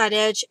outside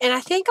edge. And I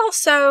think I'll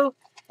sew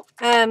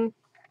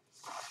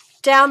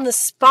down the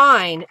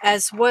spine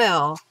as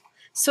well.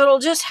 So it'll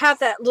just have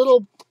that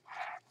little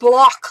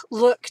block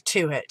look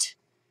to it.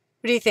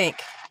 What do you think?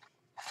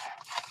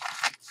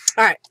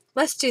 All right,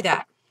 let's do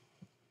that.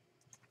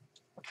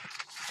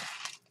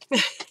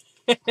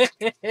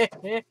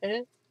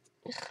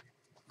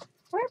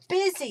 We're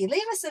busy.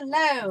 Leave us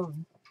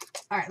alone.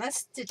 All right, let's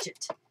stitch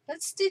it.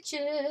 Let's stitch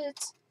it.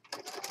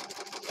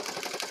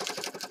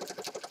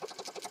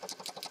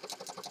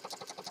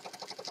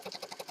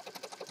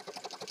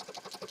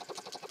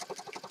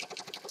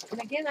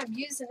 And again, I'm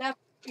using up,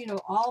 you know,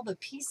 all the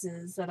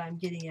pieces that I'm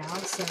getting out.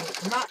 So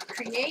I'm not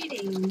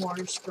creating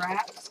more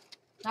scraps.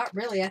 Not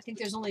really. I think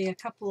there's only a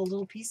couple of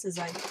little pieces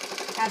I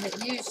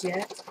haven't used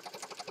yet.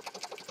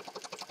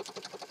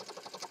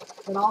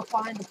 But I'll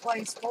find a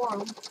place for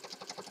them.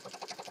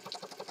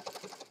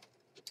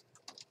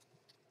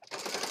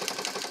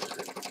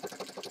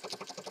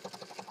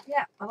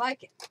 Yeah, I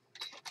like it.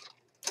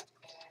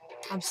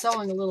 I'm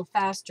sewing a little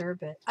faster,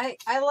 but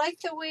I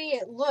like the way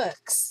it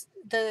looks.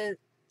 The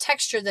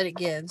texture that it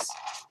gives.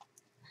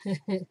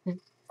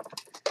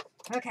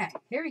 Okay,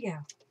 here we go.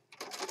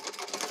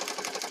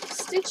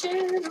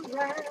 Stitching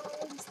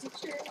around,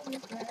 stitching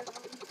around.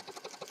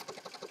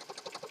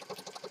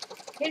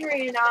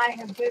 Henry and I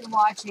have been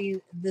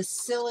watching the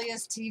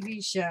silliest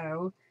TV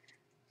show.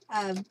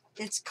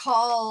 It's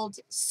called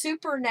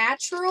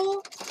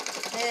Supernatural,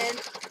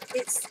 and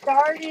it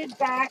started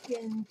back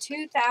in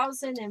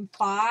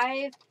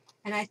 2005,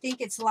 and I think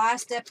its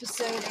last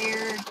episode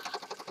aired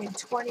in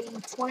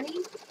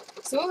 2020.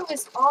 So it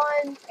was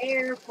on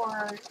air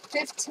for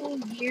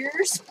 15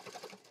 years.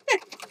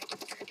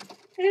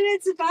 And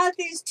it's about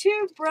these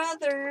two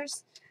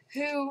brothers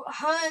who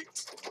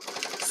hunt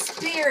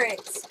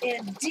spirits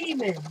and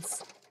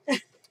demons.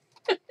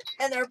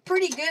 And they're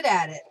pretty good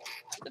at it.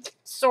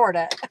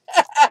 Sorta.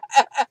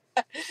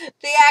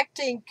 The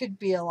acting could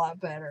be a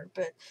lot better,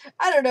 but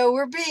I don't know.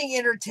 We're being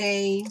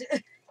entertained.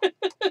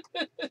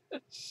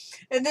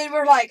 And then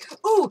we're like,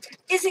 ooh,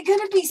 is it going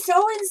to be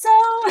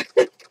so-and-so?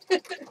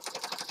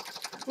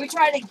 We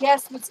try to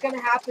guess what's going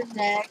to happen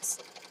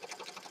next.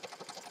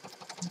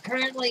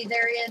 Currently,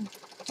 they're in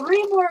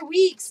 3 more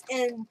weeks,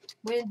 and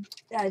when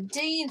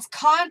Dean's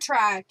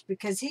contract,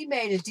 because he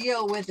made a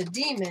deal with a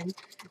demon,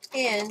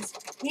 ends,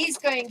 he's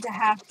going to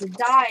have to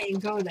die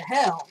and go to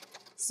hell.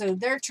 So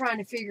they're trying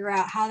to figure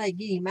out how they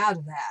get him out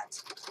of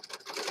that.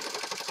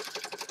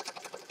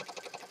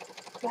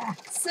 The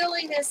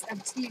silliness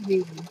of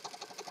TV.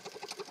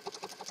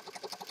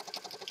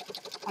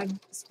 I've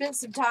spent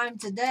some time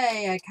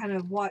today. I kind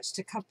of watched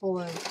a couple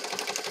of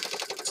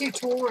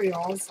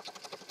tutorials.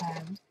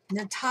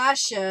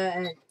 Natasha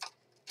at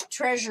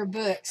Treasure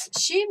Books,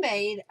 she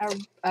made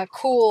a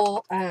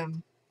cool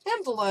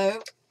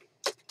envelope,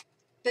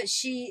 but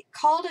she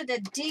called it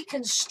a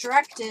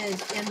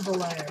deconstructed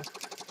envelope.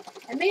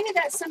 And maybe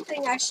that's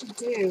something I should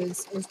do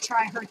is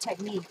try her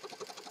technique.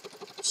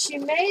 She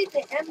made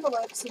the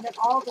envelope so that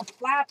all the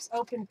flaps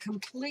open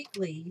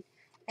completely,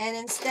 and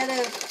instead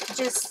of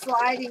just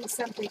sliding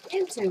something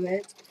into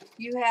it,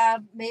 you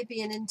have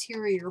maybe an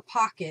interior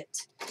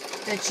pocket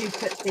that you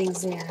put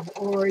things in,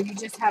 or you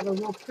just have a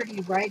real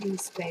pretty writing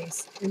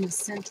space in the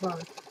center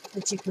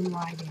that you can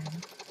write in.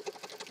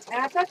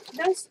 And I thought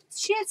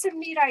she had some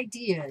neat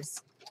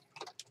ideas.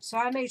 So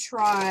I may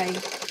try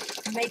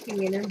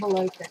making an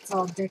envelope that's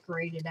all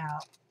decorated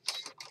out.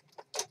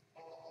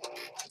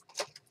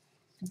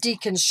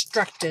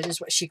 Deconstructed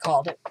is what she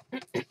called it.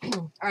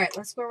 All right,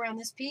 let's go around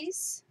this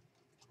piece.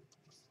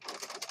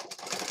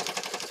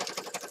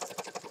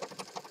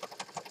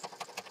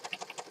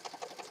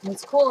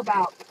 What's cool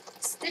about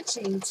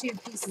stitching 2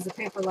 pieces of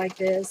paper like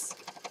this,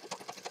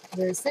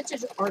 the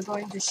stitches are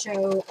going to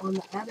show on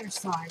the other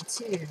side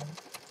too.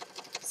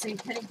 So you're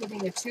kind of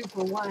getting a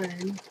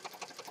 2-for-1.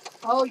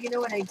 Oh, you know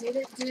what I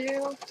didn't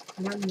do?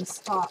 And I'm going to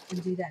stop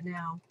and do that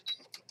now.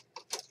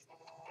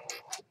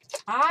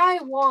 I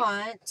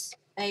want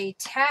a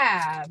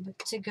tab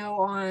to go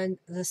on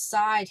the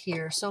side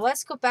here. So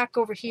let's go back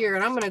over here,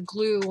 and I'm going to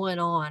glue one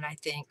on, I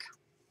think.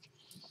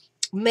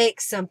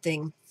 Make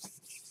something.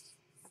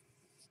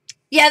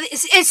 Yeah,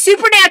 it's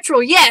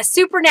supernatural. Yes,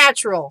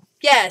 supernatural.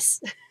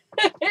 Yes.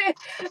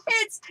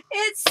 It's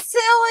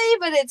silly,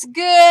 but it's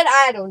good.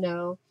 I don't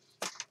know.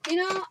 You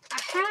know, I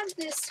have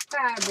this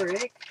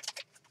fabric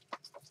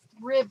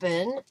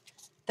ribbon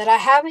that I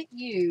haven't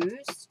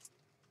used.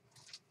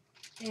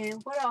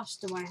 And what else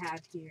do I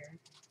have here?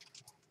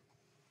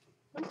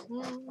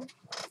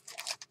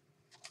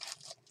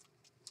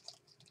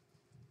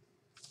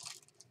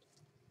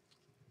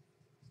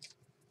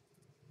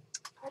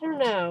 I don't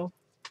know.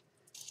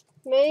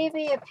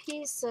 Maybe a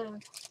piece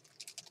of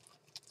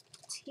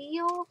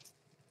teal?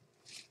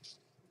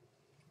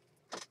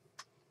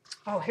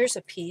 Oh, here's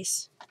a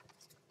piece.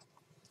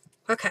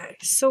 Okay,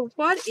 so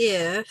what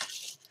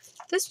if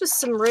this was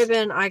some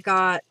ribbon I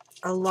got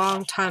a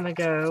long time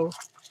ago,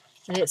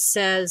 and it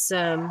says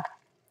 $9,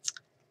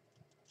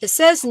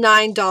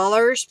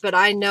 but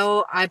I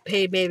know I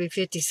paid maybe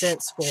 50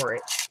 cents for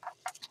it.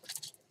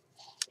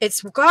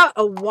 It's got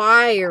a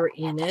wire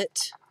in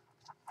it,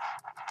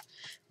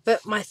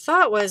 but my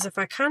thought was if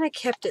I kind of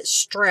kept it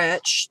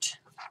stretched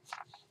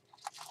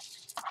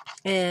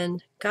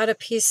and got a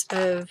piece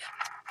of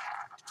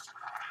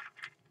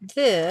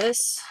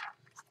this,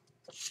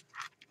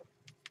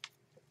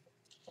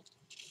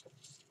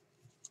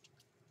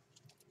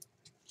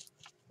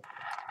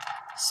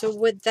 so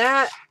would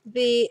that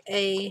be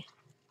a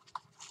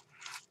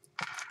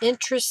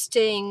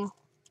interesting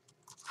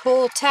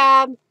pull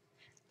tab?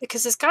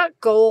 Because it's got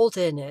gold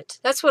in it.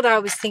 That's what I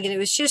was thinking. It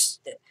was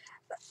just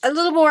a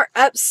little more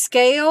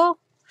upscale.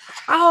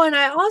 Oh, and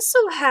I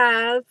also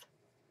have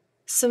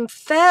some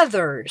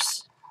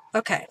feathers.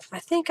 Okay, I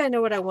think I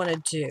know what I want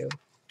to do.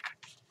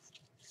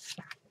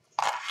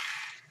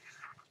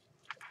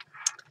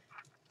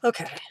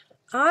 Okay,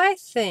 I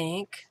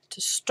think to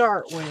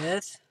start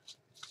with,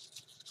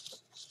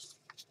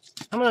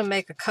 I'm going to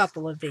make a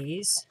couple of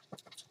these.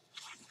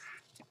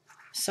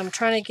 So I'm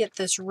trying to get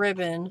this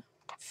ribbon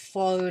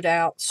flowed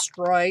out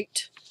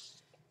straight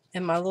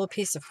in my little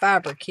piece of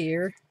fabric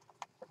here.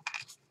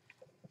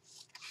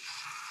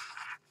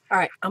 All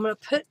right, I'm going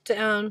to put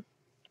down,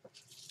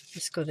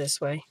 let's go this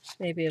way.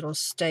 Maybe it'll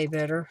stay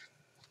better.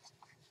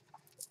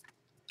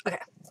 Okay,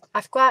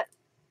 I've got,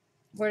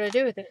 what did I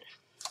do with it?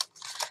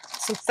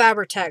 Some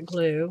Fabri-Tac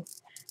glue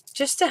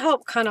just to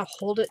help kind of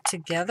hold it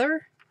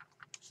together.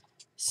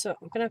 So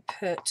I'm going to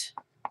put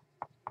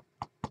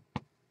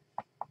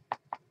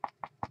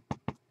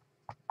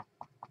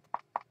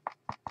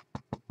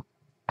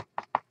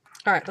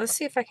all right, let's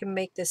see if I can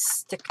make this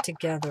stick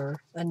together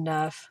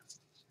enough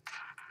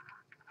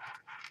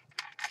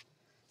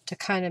to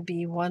kind of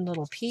be one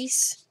little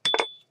piece.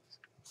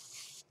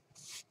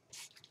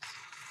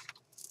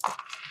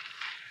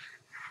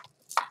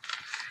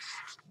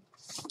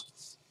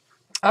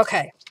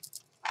 Okay.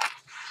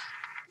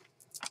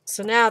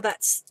 So now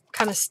that's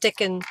kind of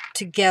sticking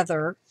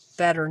together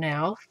better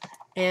now.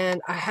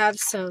 And I have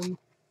some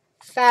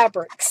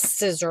fabric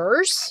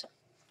scissors.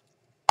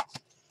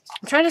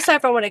 I'm trying to decide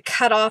if I want to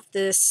cut off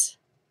this.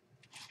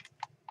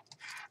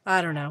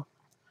 I don't know.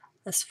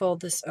 Let's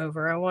fold this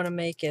over. I want to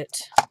make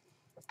it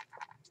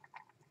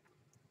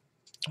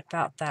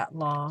about that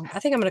long. I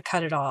think I'm going to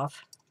cut it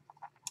off.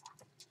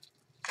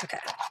 Okay.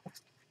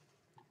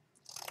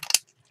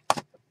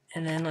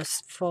 And then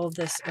let's fold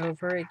this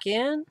over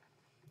again.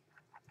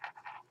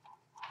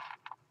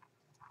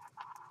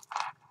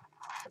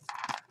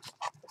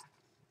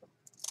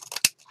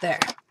 There.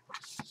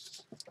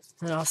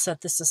 And I'll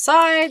set this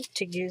aside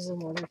to use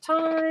another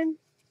time.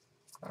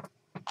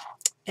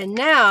 And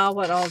now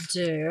what I'll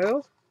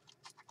do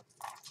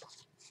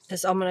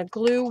is I'm going to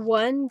glue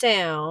one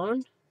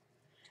down,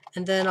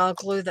 and then I'll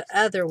glue the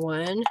other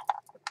one,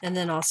 and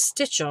then I'll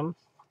stitch them.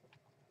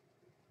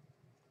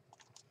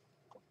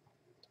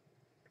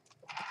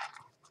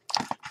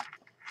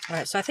 All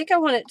right, so I think I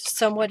want it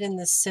somewhat in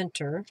the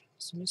center.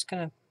 So I'm just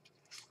going to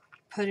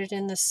put it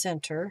in the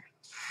center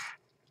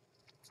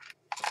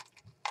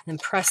and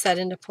press that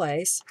into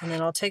place. And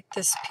then I'll take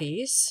this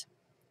piece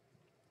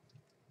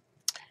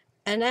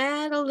and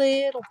add a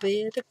little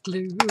bit of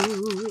glue.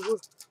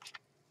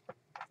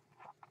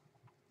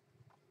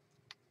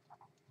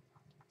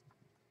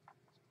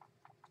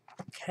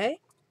 Okay.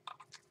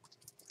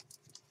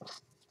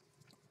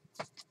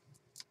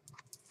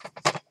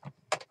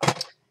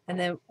 And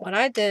then what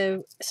I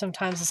do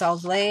sometimes is I'll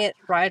lay it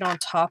right on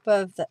top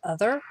of the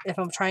other if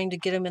I'm trying to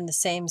get them in the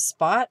same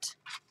spot.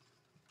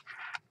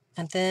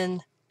 And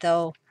then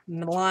they'll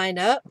line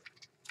up.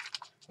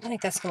 I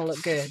think that's going to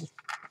look good.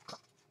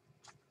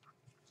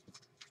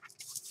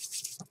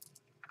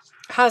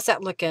 How's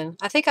that looking?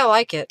 I think I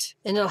like it.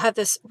 And it'll have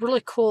this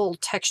really cool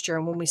texture.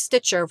 And when we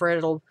stitch over it,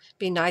 it'll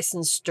be nice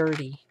and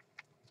sturdy.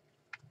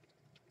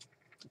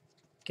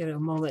 Give it a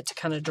moment to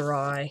kind of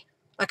dry.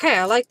 Okay,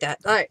 I like that.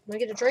 All right, let me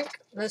get a drink.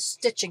 Let's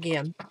stitch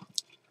again.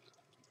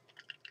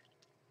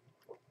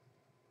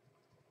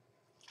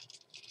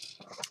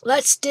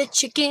 Let's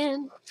stitch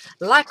again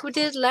like we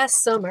did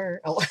last summer.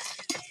 Oh.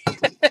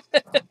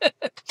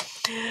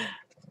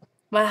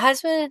 My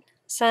husband,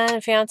 son,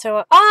 and fiance.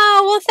 Oh,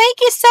 well, thank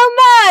you so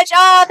much.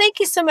 Oh, thank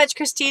you so much,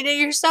 Christina.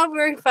 You're so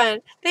very fun.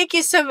 Thank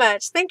you so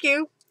much. Thank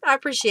you. I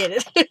appreciate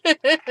it.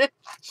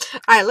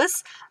 All right,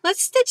 let's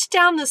stitch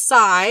down the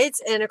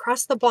sides and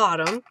across the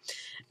bottom.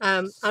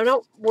 I'm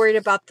not worried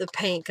about the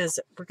paint because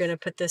we're going to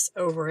put this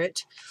over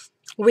it.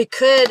 We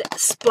could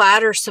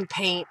splatter some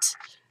paint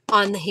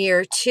on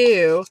here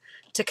too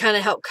to kind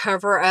of help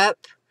cover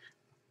up.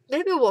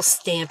 Maybe we'll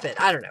stamp it.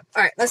 I don't know.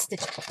 All right, let's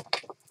stitch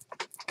it.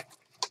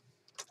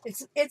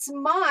 It's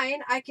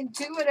mine. I can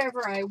do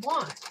whatever I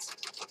want.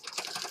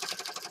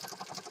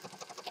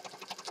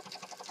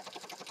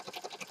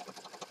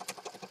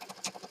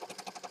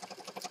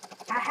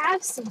 I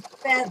have some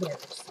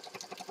feathers,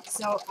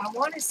 so I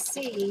want to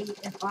see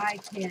if I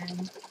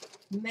can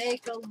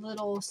make a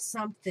little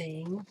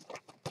something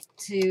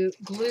to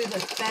glue the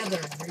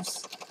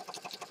feathers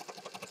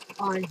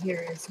on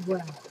here as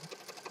well.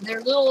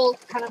 They're little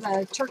kind of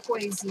a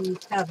turquoisey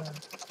feather.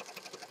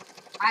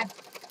 I've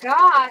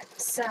got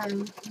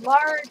some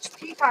large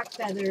peacock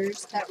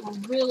feathers that were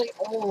really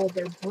old.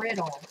 They're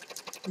brittle.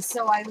 And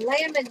so I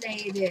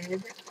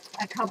laminated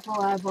a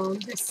couple of them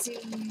to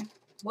see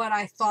what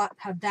I thought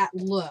of that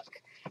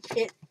look.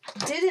 It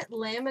didn't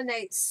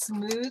laminate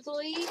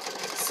smoothly,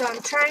 so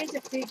I'm trying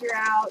to figure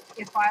out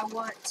if I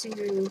want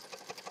to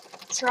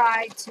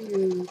try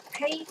to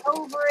paint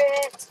over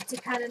it to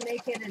kind of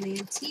make it an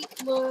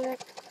antique look,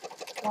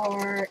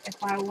 or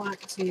if I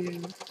want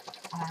to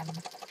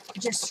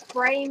just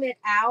frame it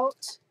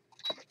out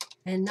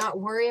and not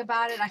worry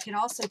about it. I can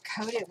also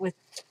coat it with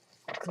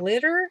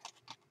glitter.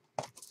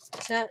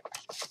 Is that,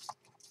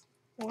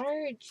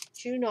 why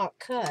did you not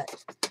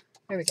cut?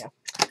 There we go.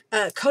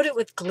 Coat it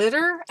with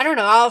glitter. I don't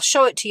know. I'll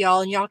show it to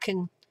y'all and y'all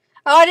can.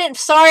 Oh, I didn't.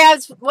 Sorry, I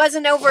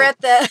wasn't over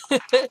at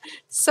the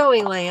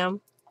sewing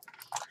lamb.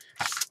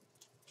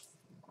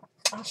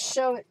 I'll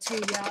show it to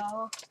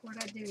y'all.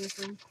 What I do with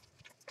them.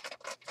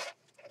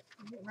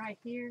 Right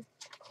here.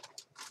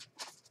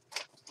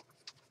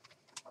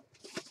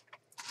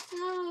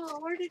 Oh,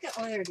 where did it go?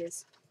 Oh, there it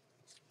is.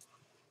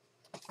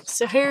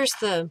 So here's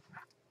the.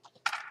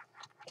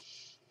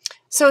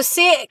 So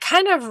see, it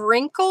kind of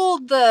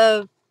wrinkled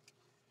the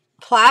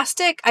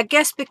plastic, I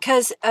guess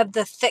because of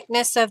the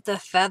thickness of the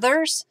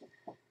feathers.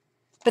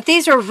 But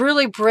these are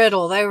really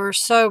brittle. They were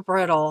so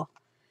brittle.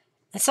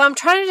 And so I'm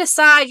trying to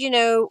decide, you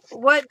know,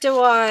 what do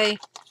I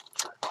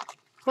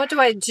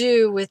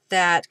do with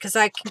that? Because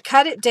I can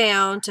cut it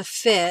down to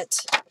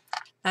fit.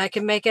 I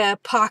can make a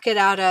pocket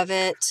out of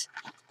it.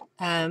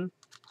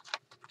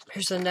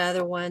 Here's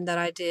another one that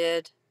I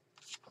did.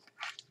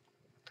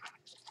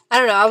 I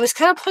don't know. I was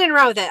kind of playing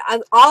around with it.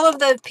 All of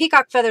the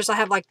peacock feathers I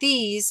have like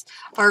these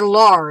are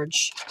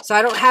large. So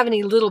I don't have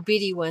any little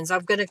bitty ones.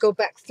 I'm going to go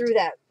back through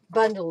that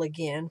bundle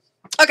again.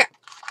 Okay.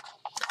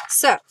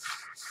 So,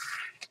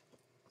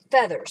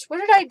 feathers. What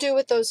did I do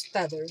with those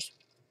feathers?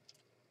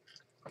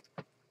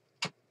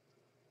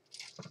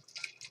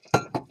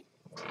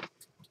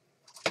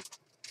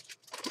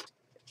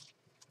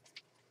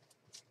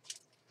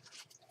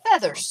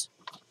 Feathers.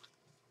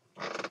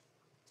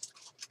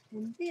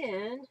 And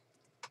then,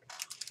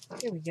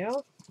 here we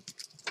go.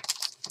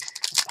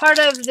 Part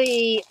of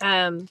the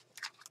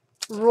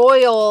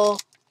Royal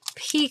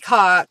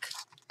Peacock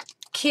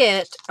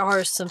kit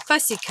are some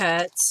fussy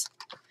cuts,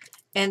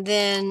 and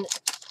then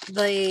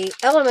the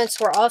elements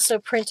were also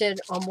printed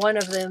on one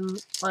of them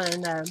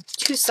on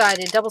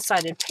two-sided,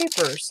 double-sided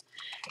papers.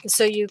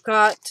 So you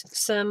got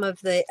some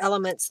of the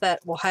elements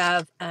that will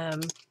have,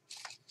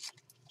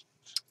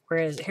 where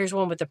is it? Here's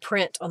one with the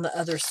print on the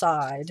other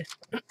side.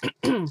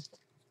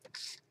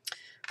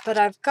 But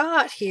I've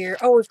got here,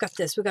 oh, we've got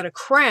this. We've got a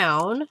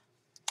crown.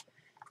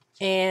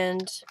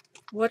 And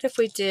what if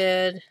we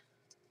did,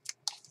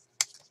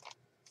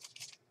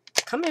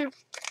 come here.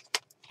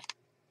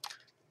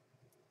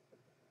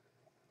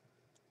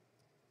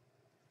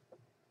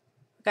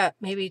 Got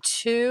maybe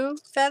 2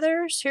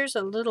 feathers. Here's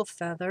a little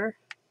feather.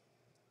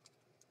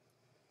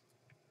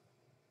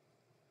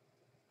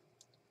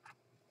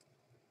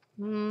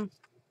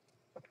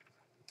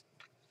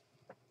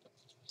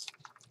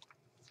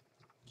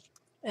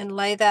 And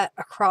lay that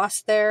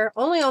across there,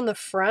 only on the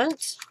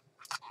front.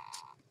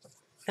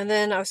 And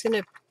then I was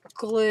going to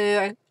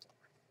glue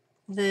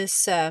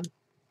this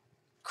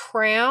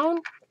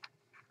crown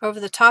over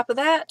the top of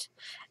that.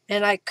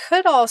 And I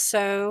could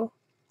also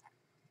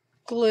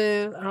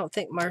glue, I don't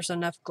think there's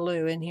enough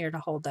glue in here to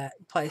hold that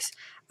in place.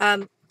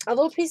 A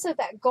little piece of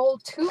that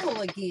gold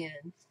tulle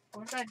again.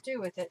 What did I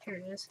do with it?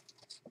 Here it is.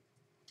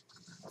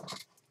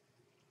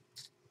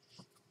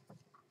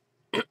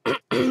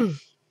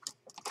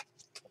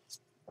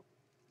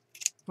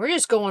 We're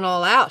just going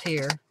all out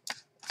here.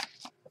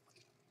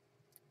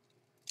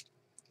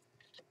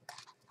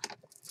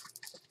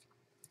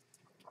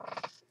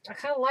 I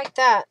kind of like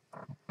that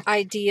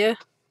idea.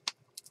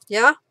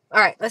 Yeah? All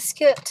right, let's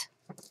get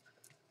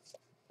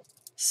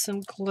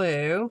some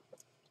glue.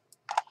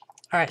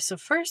 All right, so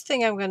first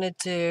thing I'm going to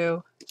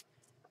do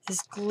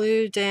is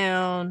glue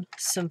down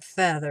some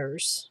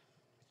feathers.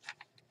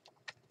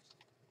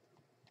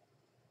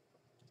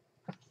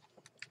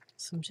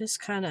 So I'm just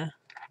kind of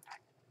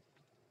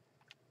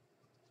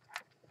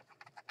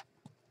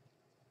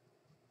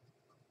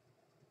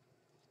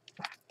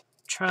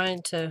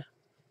trying to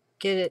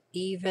get it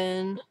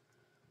even.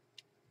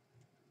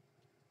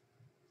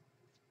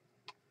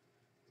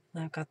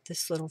 I've got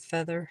this little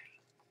feather.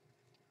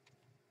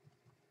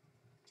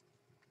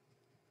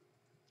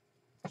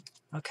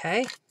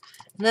 Okay.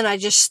 And then I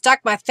just stuck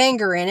my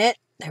finger in it.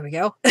 There we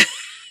go.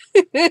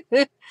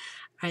 All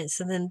right,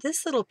 so then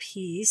this little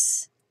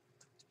piece,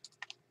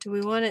 do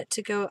we want it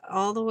to go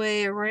all the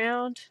way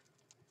around?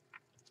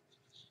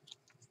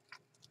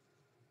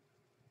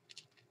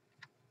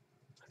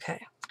 Okay,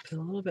 put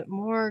a little bit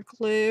more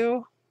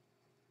glue.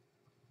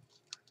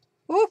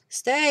 Ooh,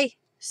 stay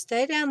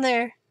down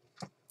there.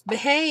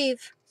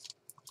 Behave.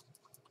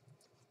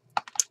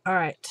 All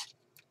right,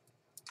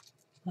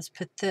 let's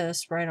put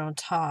this right on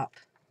top.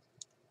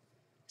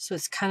 So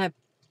it's kind of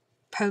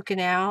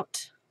poking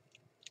out.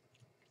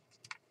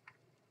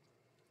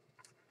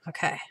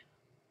 Okay,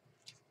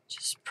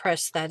 just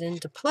press that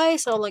into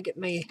place. Oh, look at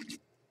me.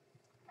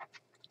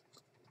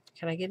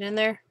 Can I get in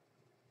there?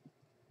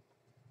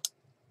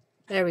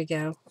 There we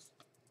go.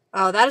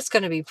 Oh, that is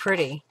going to be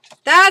pretty.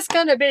 That's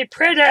going to be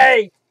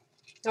pretty.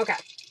 Okay.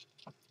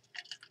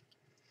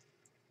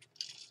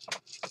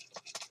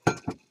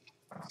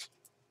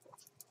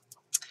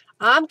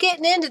 I'm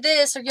getting into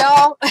this,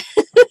 y'all.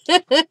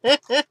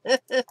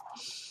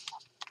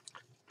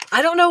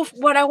 I don't know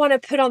what I want to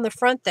put on the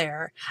front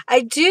there.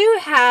 I do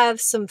have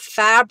some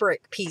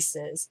fabric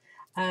pieces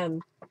that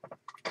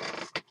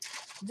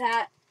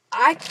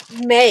I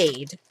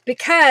made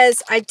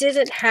because I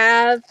didn't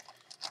have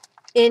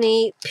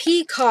any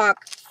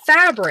Peacock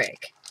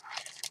fabric.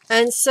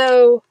 And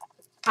so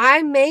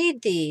I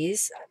made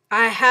these.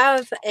 I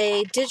have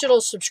a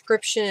digital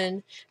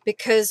subscription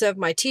because of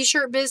my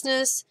t-shirt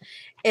business.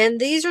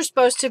 And these are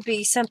supposed to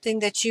be something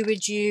that you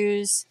would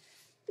use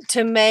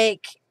to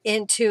make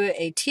into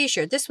a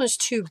t-shirt. This one's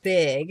too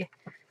big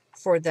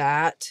for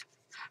that.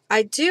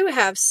 I do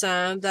have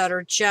some that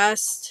are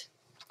just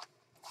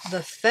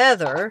the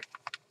feather.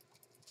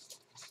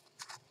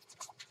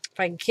 If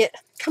I can get,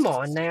 come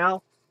on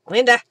now,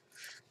 Linda.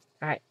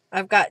 All right,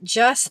 I've got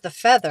just the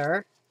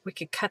feather. We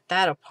could cut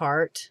that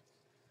apart.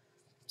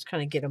 Just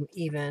kind of get them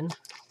even.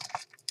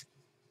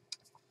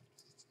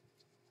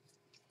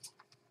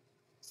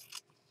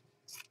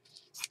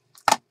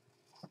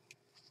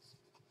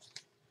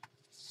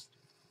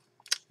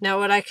 Now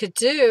what I could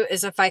do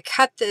is if I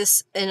cut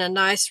this in a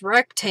nice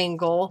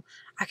rectangle,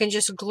 I can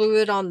just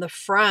glue it on the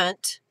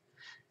front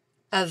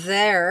of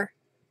there.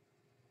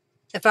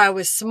 If I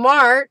was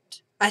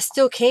smart, I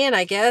still can,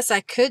 I guess.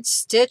 I could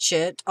stitch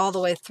it all the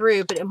way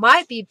through, but it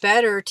might be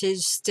better to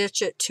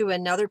stitch it to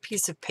another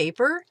piece of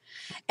paper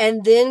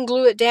and then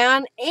glue it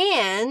down,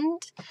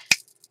 and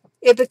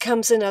it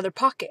becomes another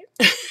pocket.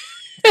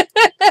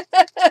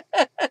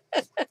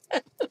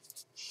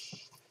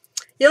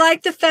 You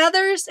like the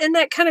feathers? Isn't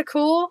that kind of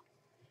cool?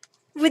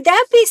 Would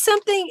that be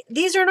something?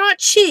 These are not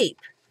cheap.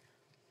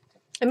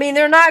 I mean,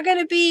 they're not going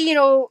to be, you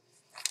know,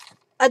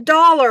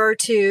 $1 or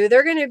 $2.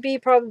 They're going to be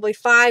probably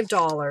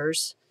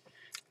 $5.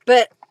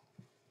 But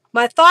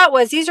my thought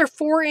was these are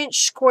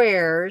 4-inch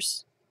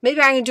squares. Maybe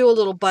I can do a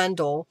little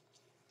bundle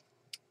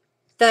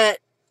that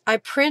I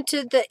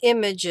printed the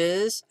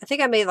images. I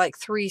think I made like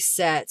 3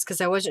 sets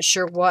because I wasn't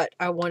sure what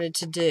I wanted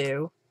to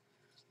do.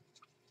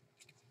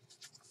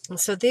 And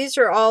so these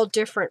are all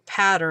different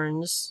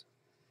patterns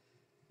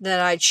that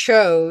I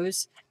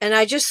chose. And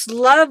I just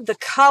love the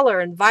color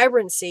and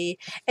vibrancy.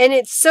 And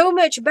it's so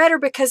much better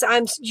because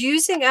I'm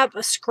using up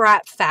a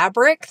scrap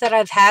fabric that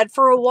I've had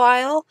for a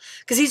while.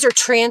 Because these are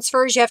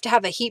transfers. You have to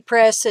have a heat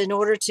press in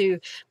order to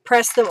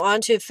press them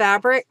onto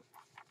fabric.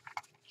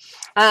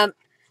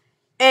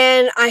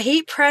 And I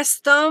heat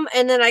pressed them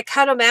and then I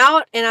cut them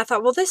out, and I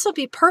thought, well, this will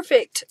be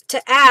perfect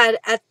to add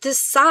at this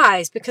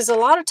size, because a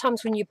lot of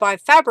times when you buy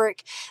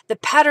fabric, the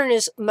pattern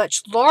is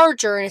much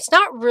larger and it's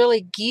not really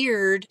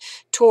geared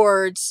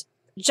towards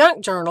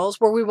junk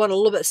journals where we want a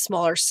little bit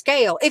smaller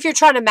scale if you're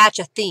trying to match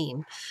a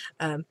theme.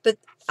 But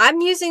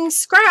I'm using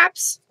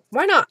scraps.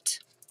 Why not?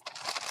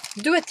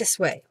 Do it this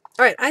way.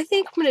 All right, I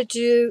think I'm going to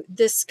do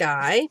this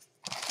guy.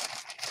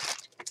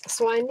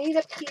 So I need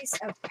a piece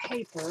of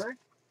paper.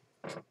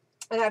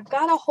 And I've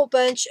got a whole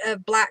bunch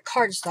of black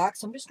cardstock,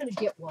 so I'm just going to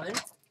get one.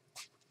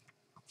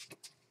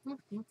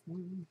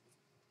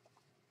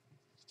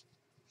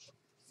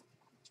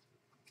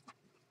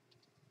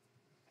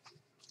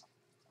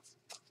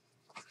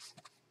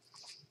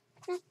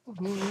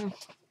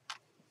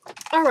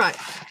 All right.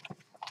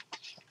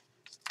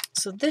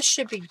 So this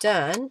should be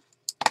done.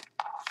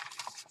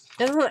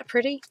 Isn't that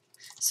pretty?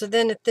 So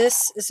then if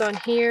this is on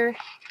here,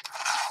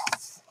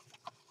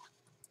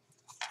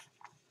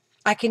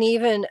 I can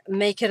even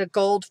make it a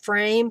gold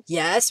frame.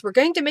 Yes, we're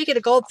going to make it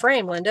a gold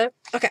frame, Linda.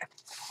 Okay.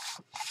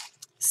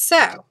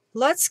 So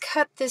let's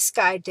cut this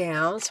guy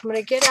down. So I'm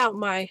going to get out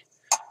my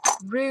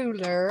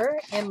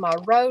ruler and my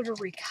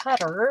rotary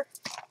cutter.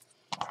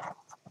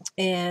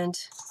 And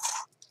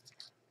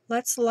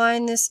let's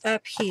line this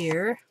up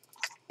here.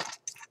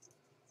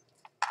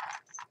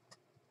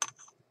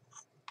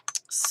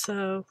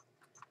 So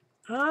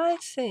I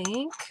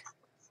think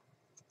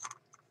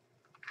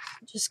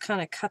just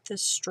kind of cut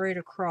this straight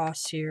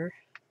across here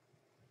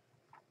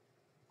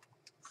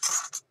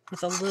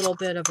with a little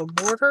bit of a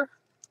border.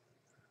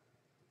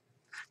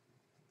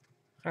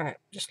 All right,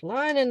 just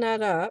lining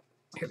that up.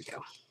 Here we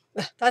go.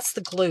 That's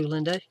the glue,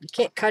 Linda. You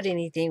can't cut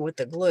anything with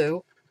the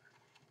glue.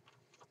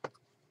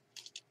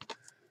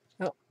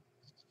 Oh,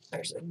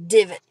 there's a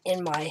divot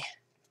in my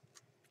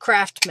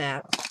craft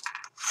mat.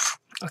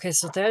 Okay,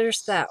 so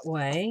there's that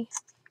way.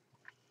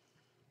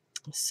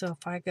 So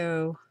if I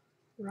go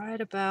right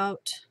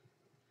about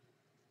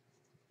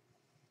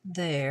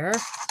there, I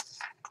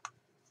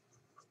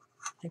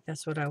think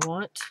that's what I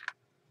want.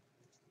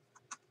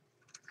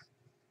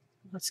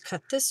 Let's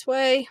cut this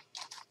way.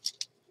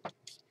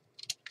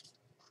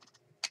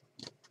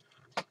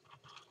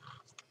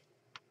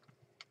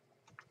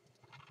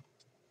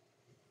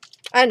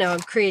 I know I'm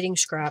creating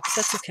scraps.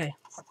 That's okay.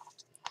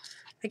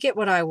 I get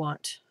what I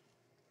want.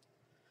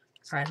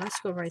 All right,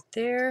 let's go right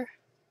there.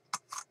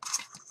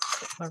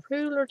 Put my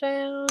ruler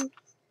down.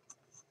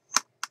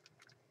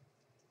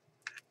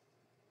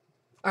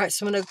 All right,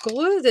 so I'm going to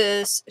glue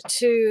this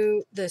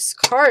to this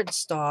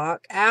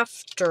cardstock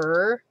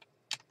after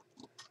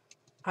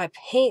I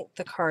paint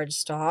the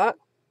cardstock.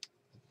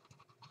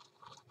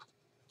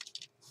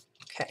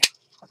 Okay,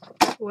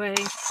 away.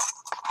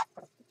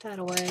 Put that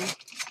away.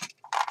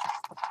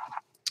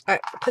 All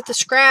right, put the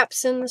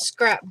scraps in the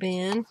scrap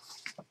bin.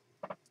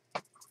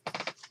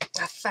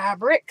 My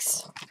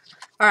fabrics.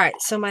 All right,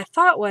 so my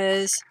thought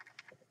was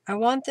I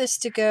want this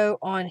to go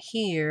on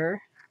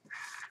here.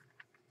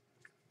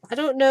 I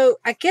don't know.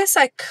 I guess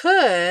I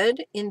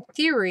could, in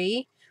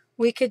theory,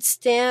 we could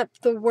stamp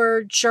the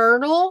word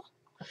journal,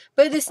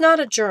 but it's not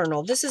a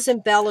journal. This is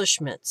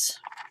embellishments.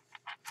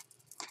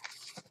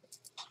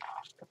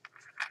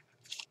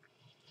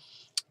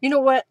 You know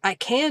what I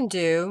can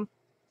do?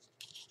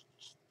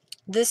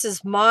 This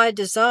is my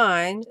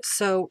design,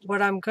 so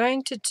what I'm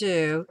going to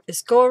do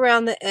is go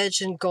around the edge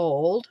in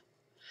gold.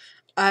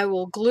 I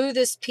will glue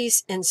this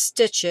piece and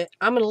stitch it.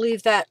 I'm going to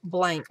leave that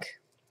blank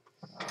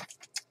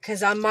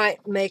because I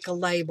might make a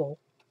label.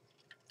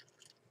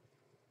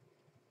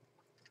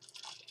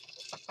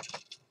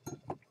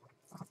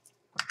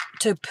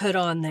 To put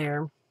on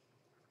there.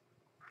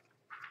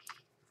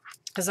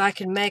 Because I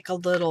can make a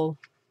little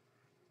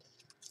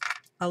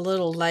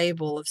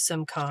label of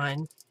some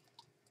kind.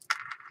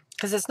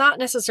 Because it's not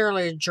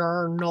necessarily a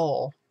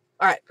journal.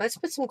 Alright, let's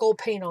put some gold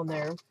paint on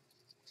there.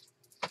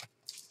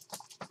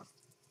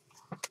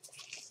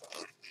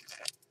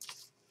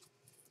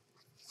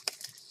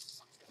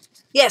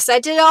 Yes, I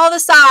did all the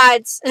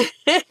sides.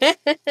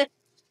 I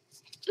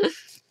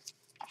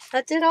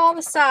did all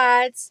the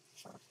sides.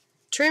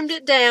 Trimmed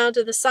it down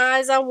to the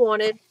size I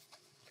wanted.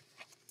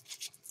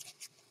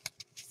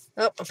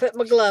 Oh, I put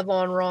my glove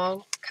on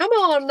wrong. Come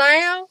on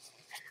now.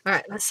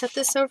 Alright, let's set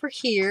this over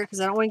here because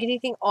I don't want to get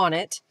anything on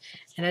it.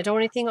 And I don't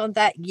want anything on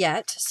that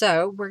yet.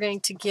 So we're going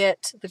to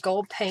get the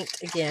gold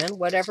paint again,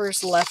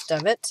 whatever's left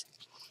of it.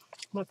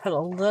 I'm going to put a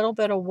little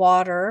bit of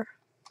water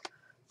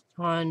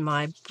on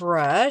my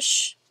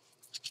brush.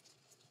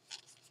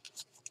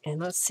 And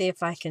let's see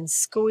if I can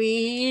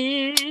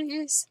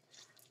squeeze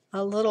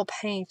a little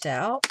paint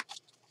out.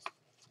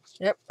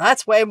 Yep,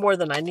 that's way more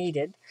than I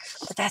needed,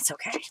 but that's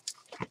okay.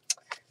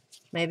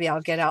 Maybe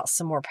I'll get out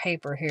some more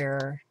paper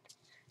here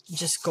and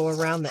just go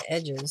around the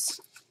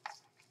edges.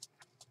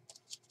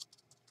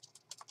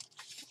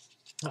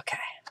 Okay.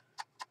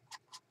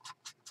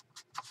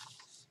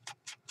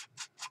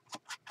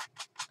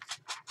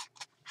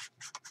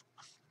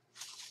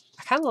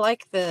 I kind of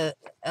like a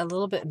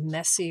little bit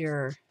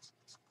messier.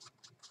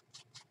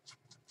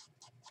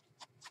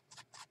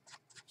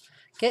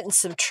 Getting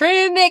some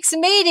true mixed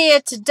media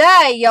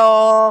today,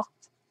 y'all.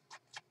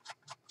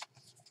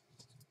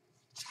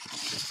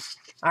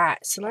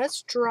 Alright, so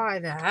let's dry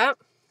that.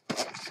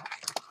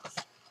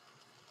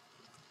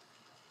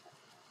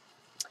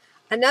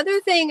 Another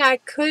thing I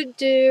could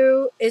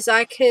do is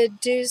I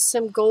could do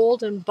some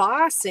gold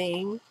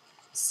embossing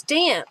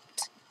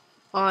stamped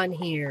on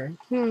here.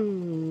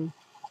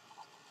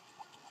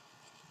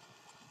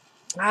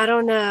 I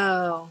don't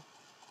know.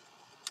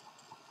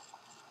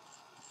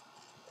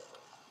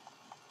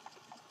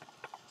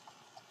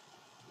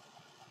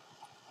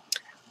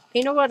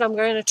 You know what I'm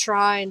going to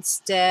try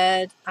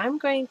instead? I'm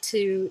going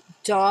to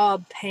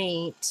daub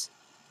paint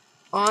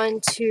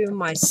onto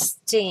my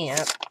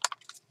stamp.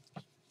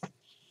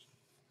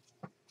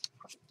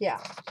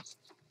 Yeah.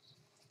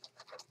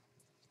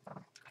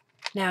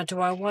 Now, do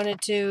I want to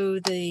do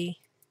the...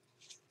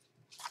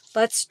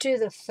 Let's do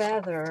the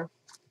feather.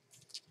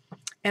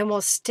 And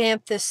we'll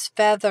stamp this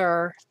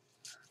feather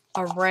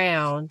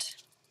around.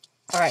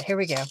 All right, here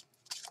we go.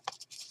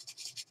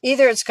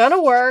 Either it's going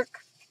to work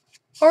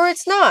or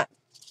it's not.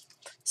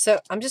 So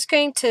I'm just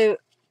going to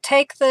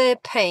take the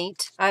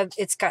paint.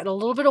 It's got a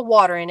little bit of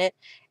water in it.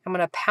 I'm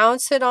going to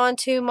pounce it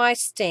onto my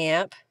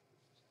stamp.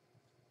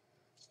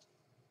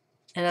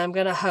 And I'm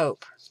going to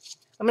hope.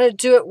 I'm going to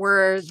do it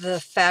where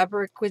the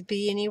fabric would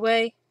be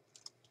anyway.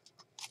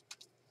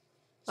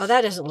 Oh,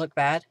 that doesn't look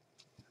bad.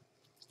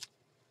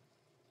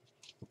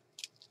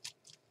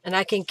 And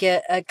I can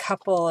get a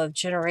couple of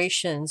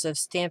generations of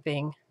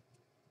stamping.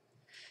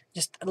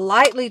 Just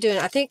lightly doing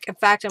it. I think, in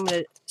fact, I'm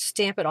going to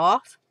stamp it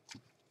off.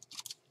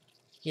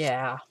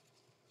 Yeah.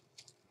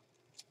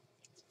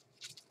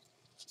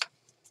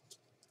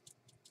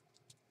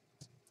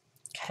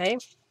 Okay.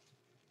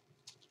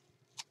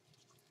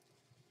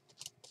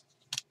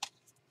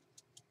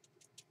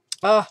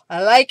 Oh,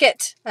 I like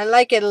it. I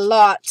like it a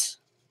lot.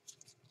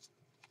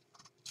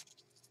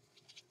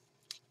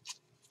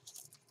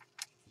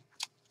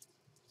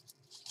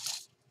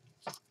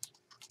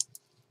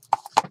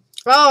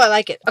 Oh, I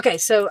like it. Okay,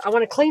 so I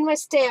want to clean my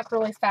stamp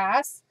really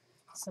fast.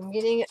 So I'm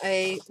getting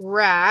a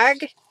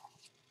rag.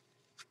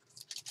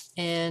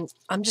 And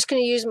I'm just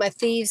going to use my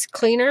thieves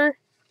cleaner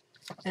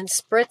and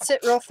spritz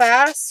it real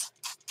fast.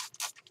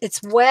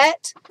 It's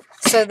wet,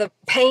 so the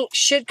paint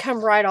should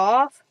come right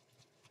off.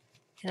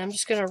 And I'm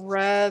just going to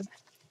rub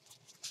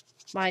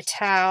my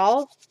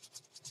towel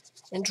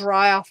and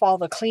dry off all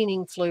the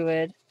cleaning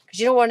fluid, because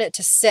you don't want it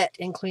to set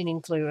in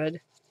cleaning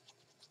fluid.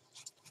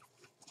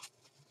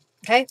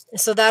 Okay,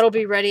 so that'll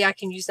be ready. I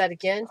can use that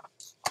again.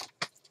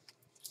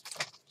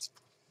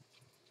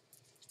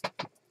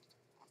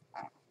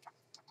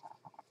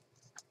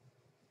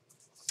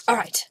 All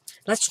right,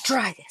 let's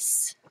dry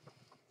this.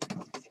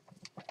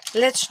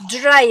 Let's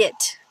dry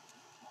it.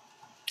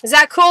 Is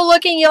that cool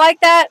looking? You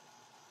like that?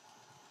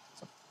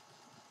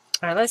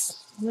 All right,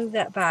 let's move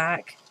that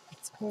back.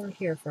 Let's go over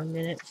here for a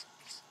minute.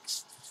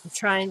 I'm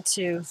trying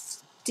to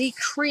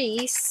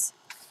decrease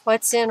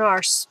what's in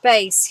our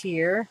space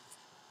here.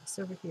 It's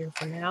over here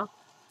for now.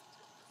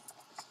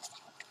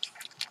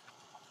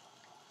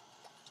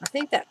 I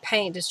think that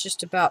paint is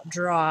just about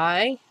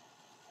dry.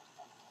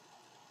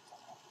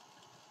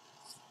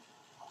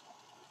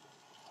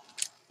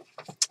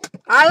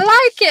 I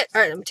like it.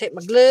 All right, let me take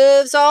my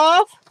gloves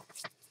off.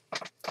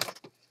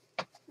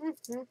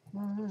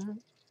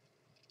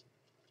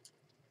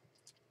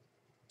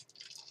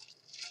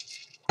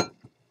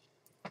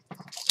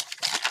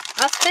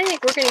 I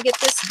think we're going to get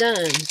this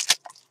done.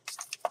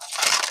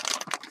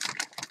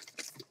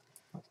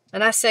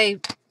 And I say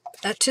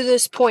to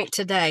this point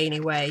today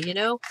anyway, you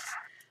know.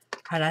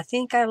 But I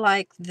think I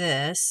like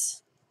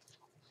this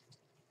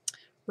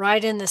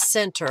right in the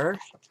center.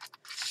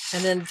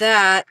 And then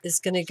that is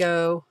going to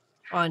go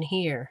on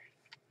here.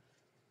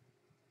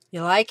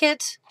 You like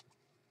it?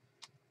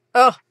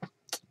 Oh,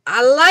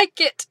 I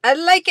like it. I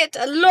like it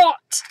a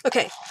lot.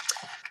 Okay.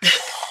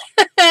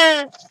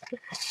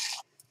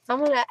 I'm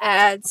going to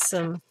add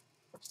some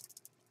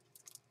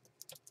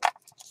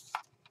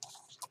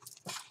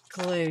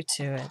glue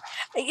to it.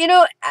 You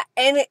know,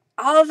 and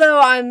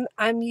although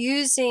I'm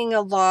using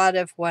a lot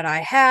of what I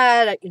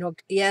had, you know,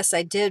 yes,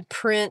 I did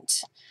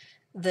print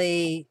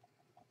the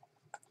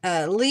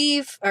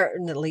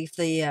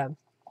the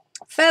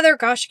feather.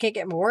 Gosh, I can't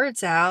get my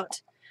words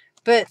out.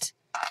 But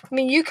I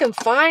mean, you can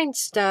find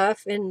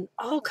stuff in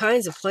all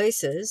kinds of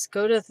places.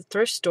 Go to the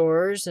thrift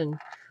stores and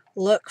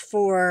look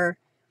for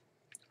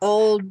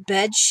old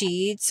bed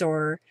sheets,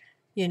 or,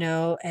 you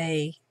know,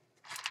 a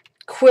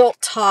quilt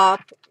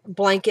top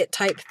blanket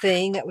type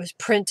thing that was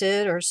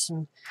printed, or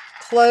some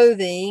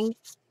clothing,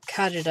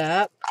 cut it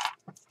up.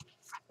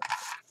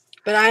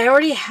 But I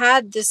already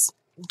had this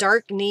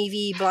dark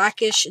navy,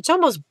 blackish, it's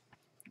almost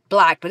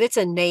black, but it's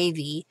a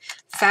navy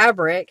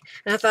fabric.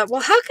 And I thought,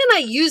 well, how can I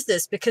use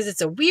this? Because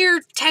it's a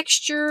weird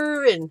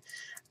texture. And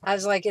I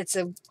was like,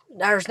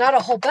 there's not a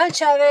whole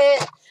bunch of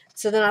it.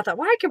 So then I thought,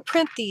 well, I can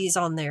print these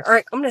on there. All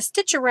right, I'm going to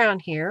stitch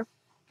around here.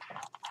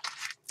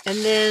 And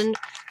then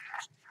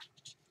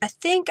I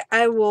think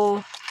I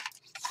will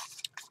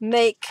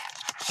make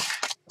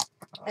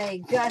a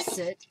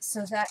gusset,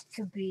 so that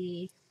could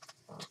be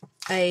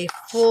a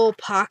full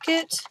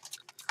pocket.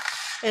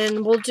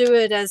 And we'll do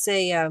it as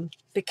a,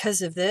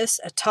 because of this,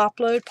 a top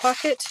load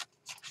pocket.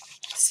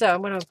 So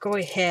I'm going to go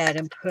ahead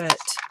and put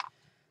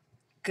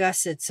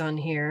gussets on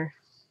here.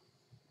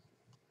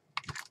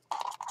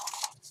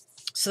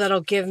 So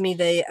that'll give me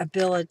the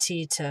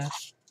ability to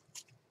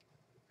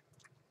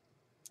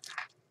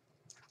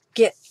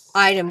get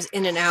items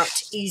in and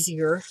out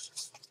easier.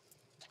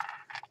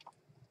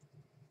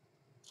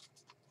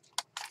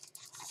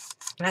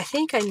 And I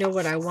think I know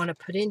what I want to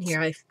put in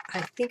here. I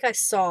think I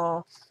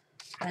saw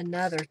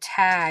another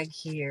tag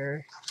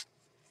here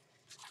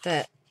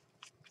that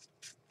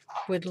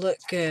would look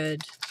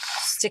good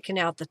sticking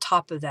out the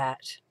top of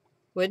that,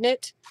 wouldn't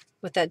it?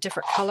 With that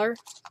different color.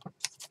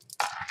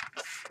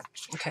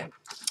 Okay.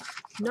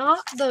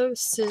 Not those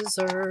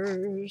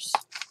scissors.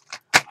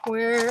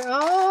 Where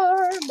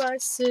are my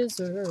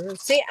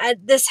scissors? See,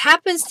 this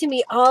happens to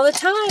me all the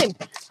time.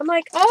 I'm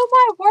like, oh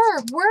my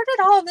word, where did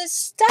all this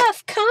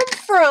stuff come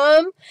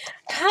from?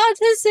 How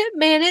does it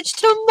manage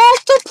to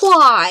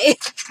multiply?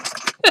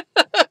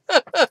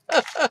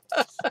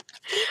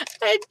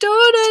 I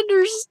don't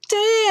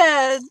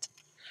understand.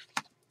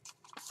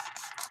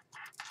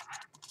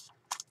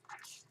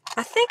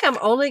 I think I'm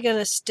only going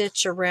to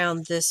stitch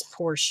around this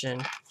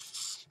portion,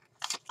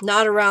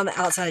 not around the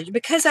outside,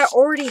 because I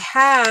already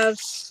have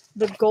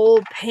the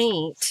gold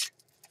paint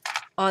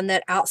on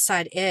that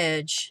outside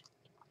edge.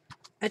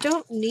 I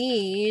don't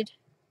need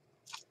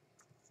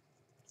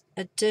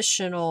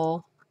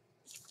additional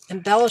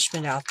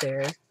embellishment out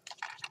there.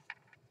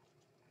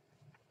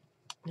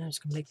 I'm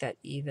just going to make that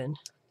even.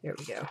 There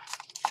we go.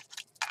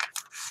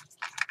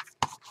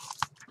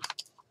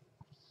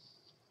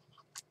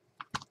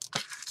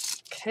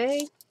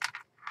 Okay.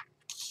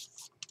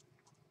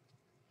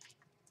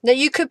 Now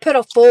you could put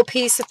a full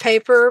piece of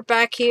paper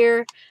back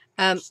here.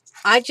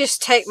 I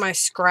just take my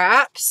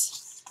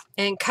scraps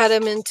and cut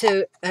them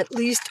into at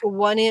least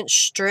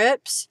 1-inch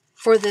strips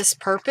for this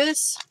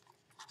purpose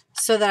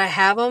so that I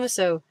have them.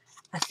 So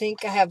I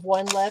think I have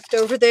one left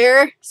over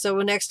there. So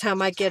next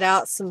time I get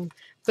out some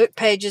book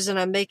pages and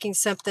I'm making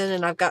something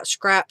and I've got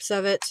scraps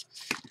of it,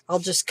 I'll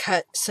just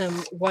cut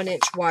some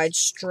 1-inch wide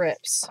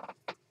strips.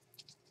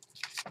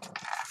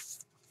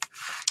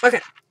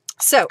 Okay,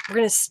 so we're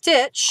going to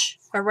stitch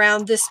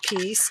around this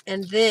piece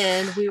and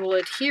then we will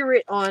adhere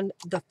it on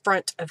the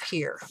front of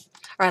here.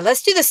 All right,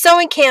 let's do the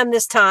sewing cam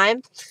this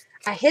time.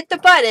 I hit the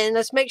button.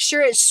 Let's make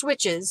sure it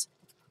switches.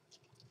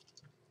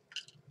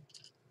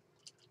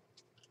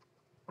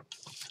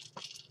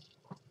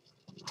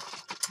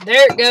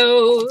 There it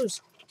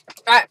goes.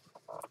 All right,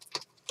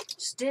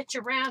 stitch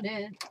around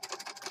it.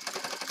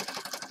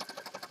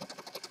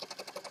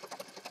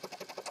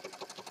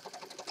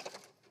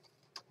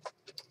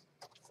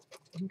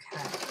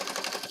 Okay.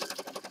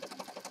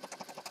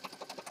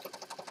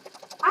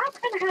 I'm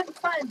kind of having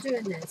fun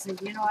doing this. And,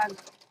 you know,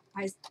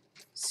 I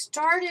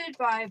started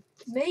by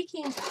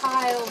making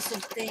piles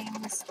of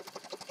things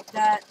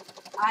that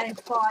I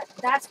thought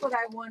that's what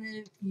I want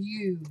to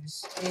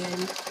use,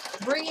 and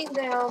bringing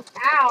them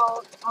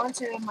out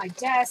onto my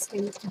desk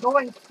and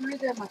going through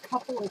them a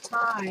couple of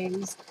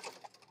times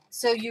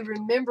so you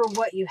remember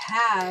what you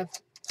have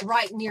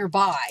right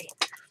nearby.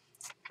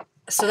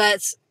 So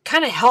that's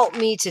kind of helped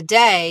me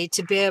today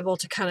to be able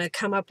to kind of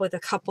come up with a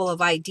couple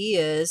of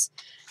ideas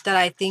that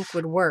I think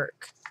would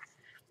work.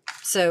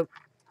 So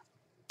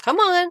come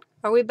on,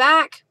 are we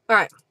back? All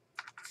right.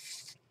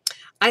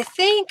 I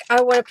think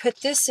I want to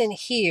put this in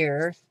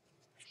here,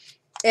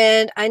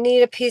 and I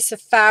need a piece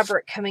of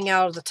fabric coming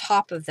out of the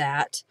top of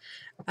that.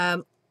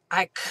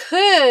 I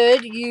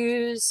could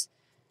use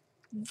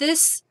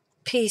this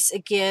piece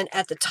again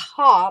at the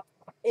top,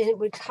 and it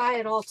would tie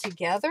it all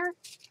together.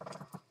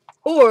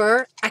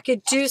 Or I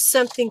could do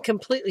something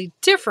completely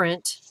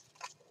different.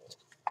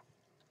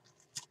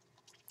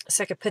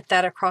 So I could put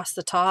that across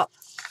the top.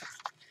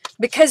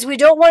 Because we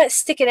don't want it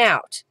sticking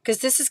out, because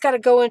this has got to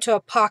go into a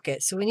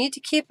pocket. So we need to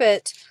keep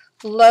it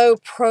low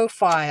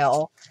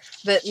profile,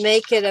 but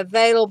make it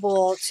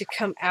available to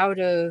come out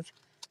of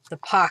the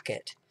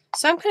pocket.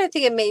 So I'm kind of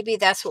thinking maybe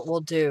that's what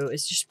we'll do,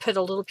 is just put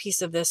a little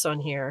piece of this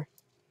on here.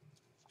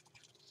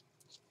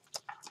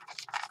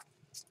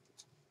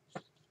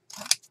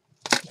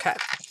 Okay.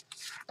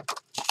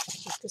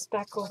 Put this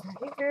back over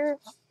here.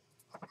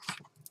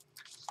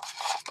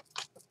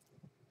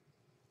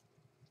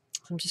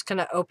 I'm just going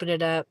to open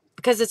it up.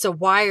 Because it's a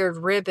wired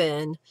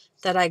ribbon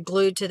that I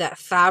glued to that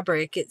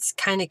fabric, it's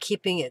kind of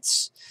keeping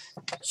its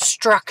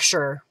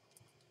structure.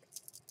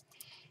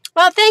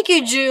 Well, thank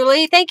you,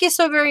 Julie. Thank you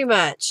so very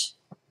much.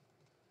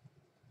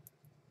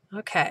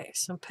 Okay,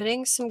 so I'm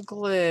putting some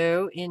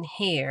glue in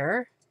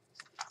here.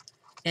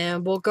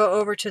 And we'll go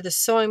over to the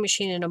sewing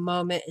machine in a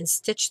moment and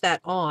stitch that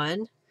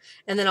on.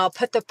 And then I'll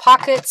put the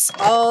pockets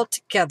all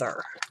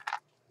together.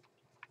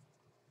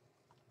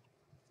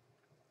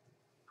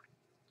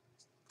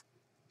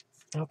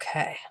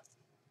 Okay.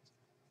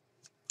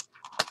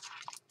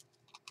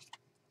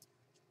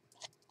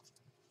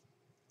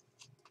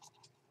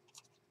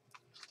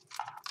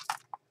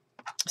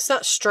 It's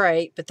not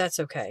straight, but that's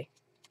okay.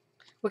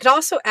 We could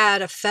also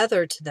add a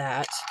feather to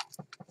that.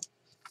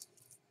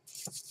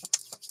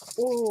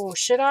 Ooh,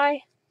 should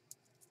I?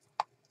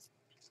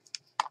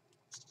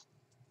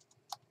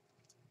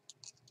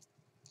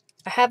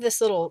 I have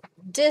this little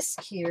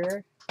disc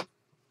here.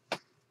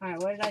 All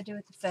right, what did I do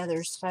with the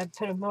feathers? Did I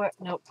put them more?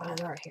 Nope,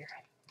 they're right here.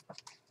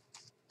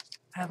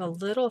 I have a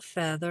little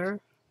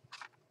feather.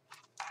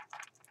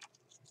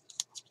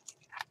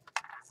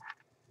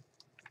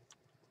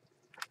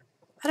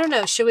 I don't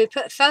know. Should we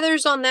put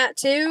feathers on that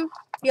too?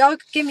 Y'all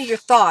give me your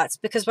thoughts,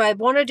 because what I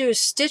want to do is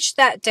stitch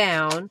that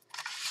down,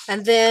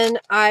 and then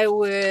I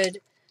would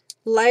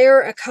layer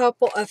a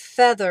couple of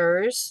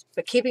feathers,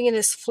 but keeping it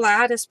as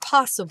flat as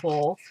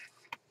possible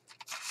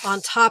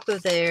on top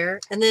of there.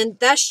 And then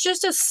that's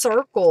just a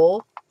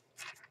circle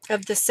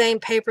of the same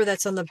paper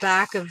that's on the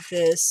back of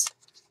this.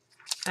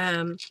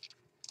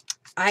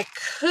 I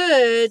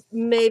could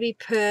maybe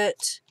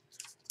put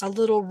a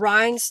little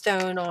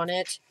rhinestone on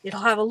it.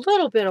 It'll have a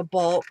little bit of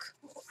bulk.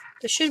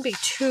 There shouldn't be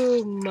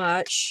too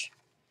much.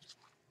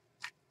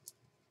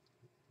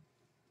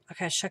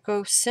 Okay, should I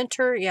go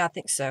center? Yeah, I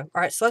think so.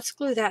 All right, so let's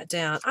glue that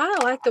down. I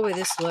like the way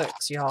this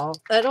looks, y'all.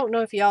 I don't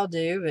know if y'all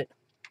do, but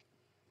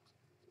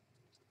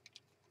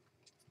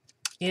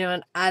you know,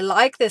 and I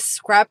like this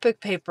scrapbook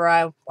paper.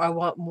 I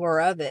want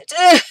more of it.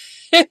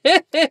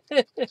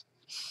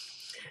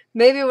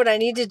 Maybe what I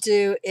need to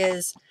do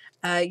is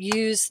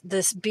use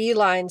this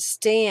beeline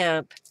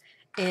stamp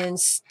and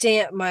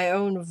stamp my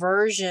own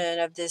version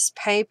of this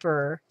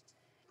paper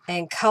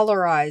and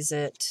colorize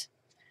it.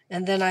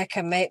 And then I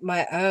can make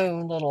my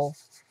own little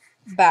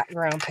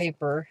background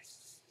paper.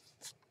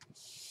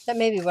 That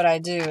may be what I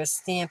do, is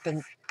stamp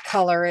and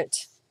color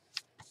it.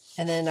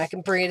 And then I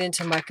can bring it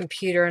into my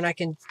computer and I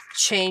can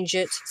change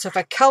it. So if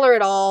I color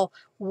it all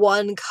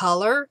one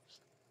color,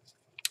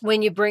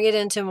 when you bring it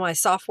into my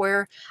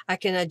software, I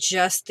can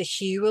adjust the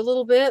hue a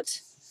little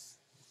bit.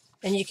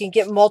 And you can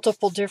get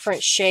multiple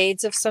different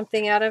shades of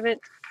something out of it.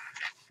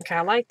 Okay,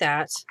 I like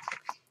that.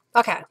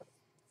 Okay.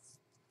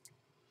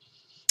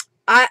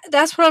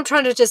 That's what I'm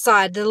trying to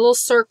decide. The little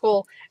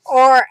circle.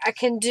 Or I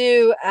can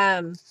do,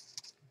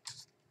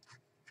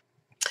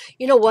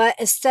 you know what?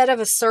 Instead of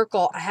a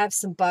circle, I have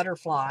some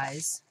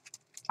butterflies.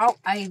 Oh,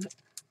 I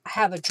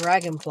have a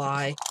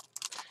dragonfly.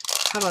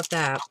 How about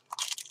that?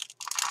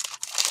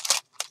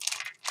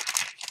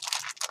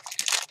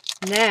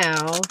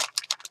 Now,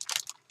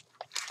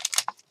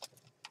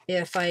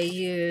 if I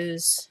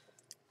use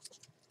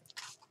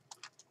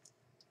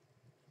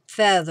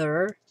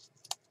feather,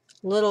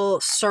 little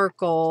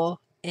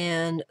circle,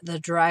 and the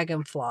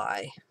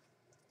dragonfly.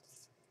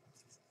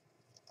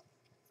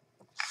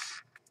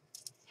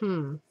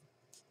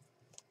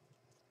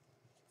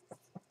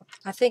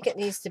 I think it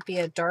needs to be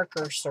a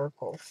darker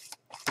circle.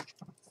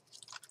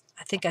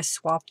 I think I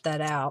swapped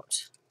that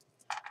out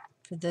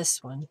for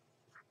this one.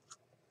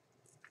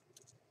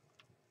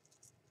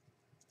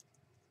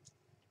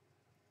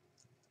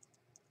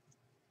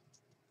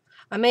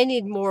 I may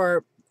need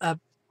more,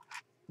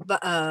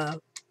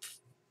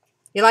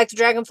 you like the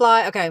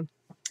dragonfly? Okay.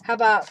 How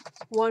about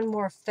one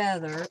more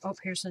feather? Oh,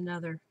 here's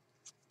another.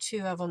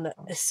 2 of them that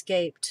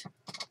escaped.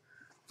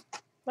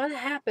 What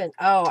happened?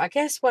 Oh, I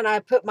guess when I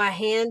put my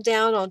hand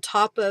down on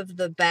top of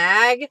the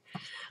bag,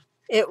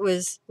 it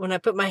was when I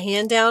put my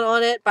hand down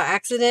on it by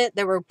accident,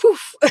 there were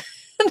poof,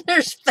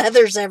 there's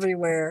feathers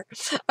everywhere.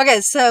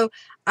 Okay, so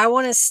I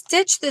want to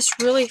stitch this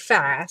really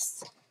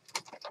fast.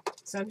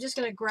 So I'm just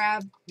going to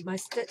grab my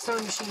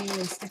sewing machine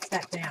and stitch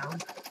that down.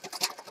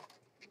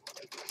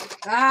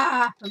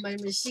 Ah, my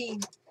machine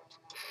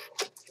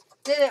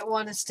didn't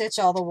want to stitch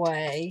all the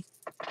way.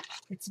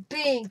 It's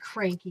being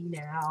cranky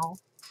now.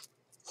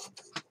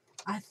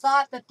 I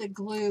thought that the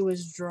glue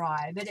was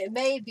dry, but it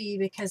may be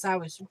because I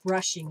was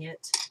rushing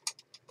it.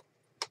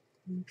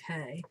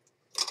 Okay.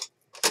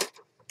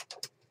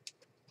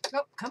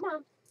 Oh, come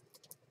on.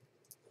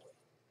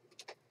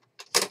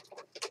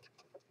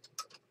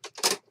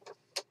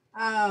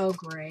 Oh,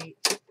 great.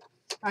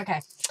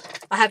 Okay.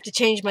 I have to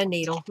change my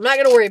needle. I'm not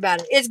going to worry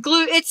about it. It's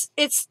glue. It's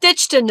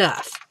stitched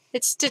enough.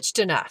 It's stitched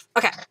enough.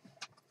 Okay.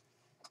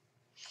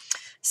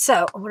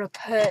 So I'm going to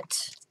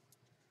put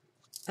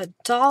a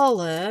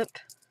dollop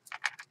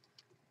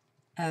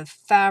of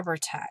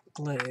Fabri-Tac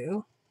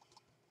glue.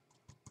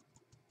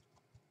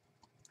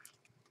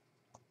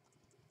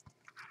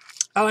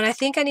 Oh, and I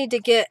think I need to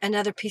get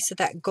another piece of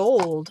that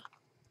gold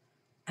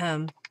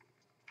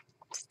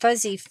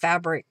fuzzy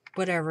fabric,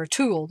 whatever,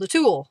 tool, the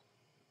tool.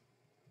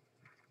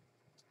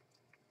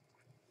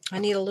 I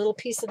need a little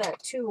piece of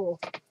that tool.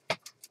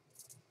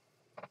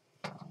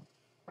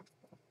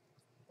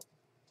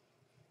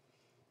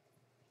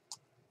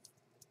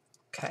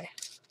 Okay.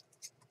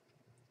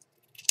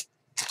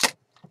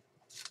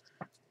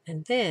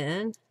 And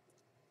then,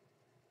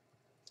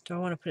 do I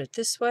want to put it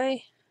this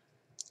way?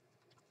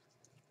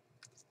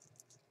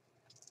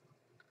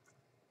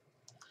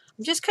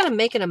 I'm just kind of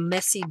making a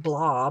messy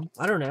blob.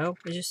 I don't know.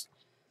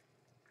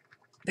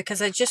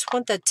 Because I just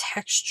want the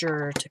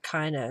texture to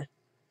kind of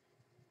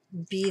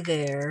be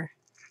there.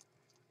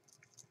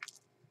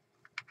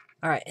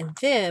 All right, and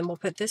then we'll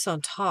put this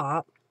on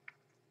top.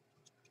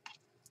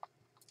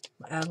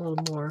 Add a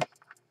little more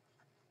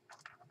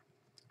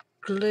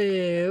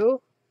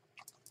glue.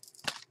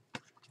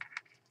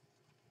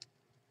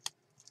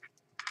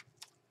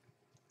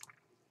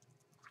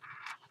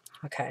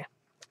 Okay.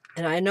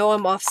 And I know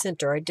I'm off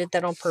center. I did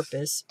that on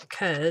purpose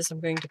because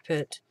I'm going to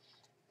put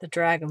the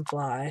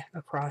dragonfly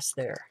across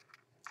there.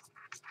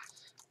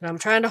 And I'm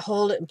trying to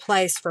hold it in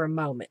place for a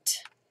moment.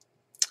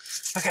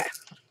 Okay.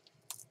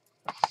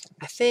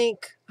 I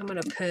think I'm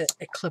going to put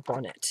a clip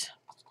on it.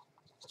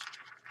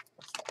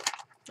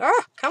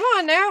 Oh, come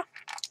on now.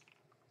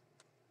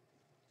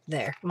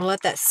 There. I'm going to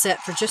let that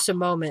set for just a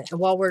moment. And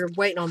while we're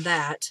waiting on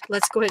that,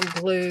 let's go ahead and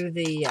glue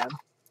the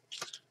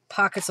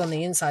pockets on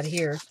the inside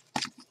here.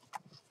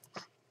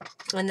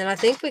 And then I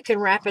think we can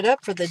wrap it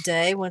up for the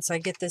day once I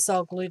get this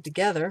all glued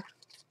together.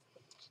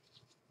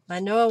 I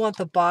know I want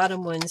the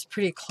bottom ones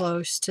pretty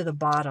close to the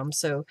bottom,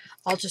 so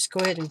I'll just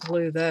go ahead and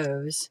glue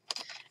those.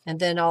 And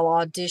then I'll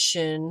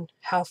audition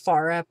how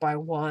far up I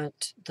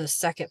want the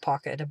second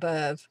pocket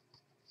above.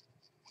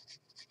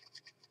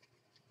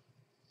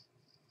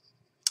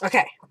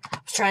 Okay, I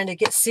was trying to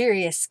get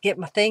serious, get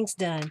my things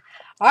done.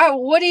 All right,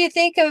 what do you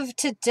think of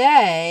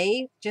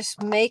today?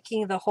 Just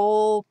making the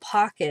whole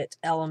pocket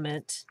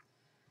element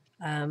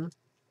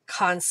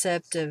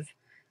concept of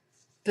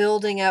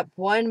building up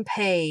one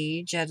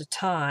page at a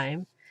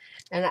time.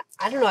 And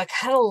I don't know, I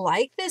kind of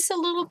like this a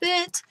little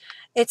bit.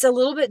 It's a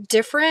little bit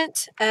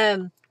different.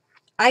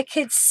 I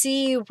could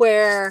see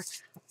where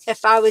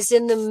if I was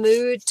in the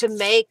mood to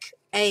make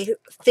a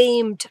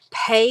themed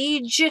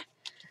page,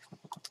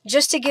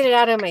 just to get it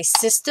out of my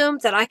system,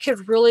 that I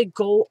could really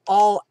go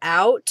all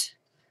out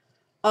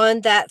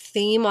on that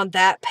theme on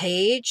that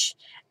page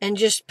and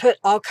just put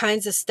all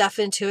kinds of stuff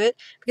into it,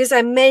 because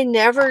I may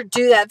never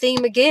do that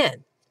theme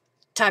again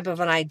type of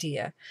an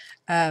idea.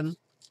 I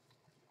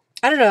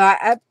don't know.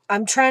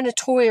 I'm trying to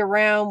toy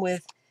around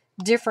with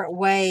different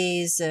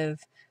ways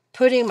of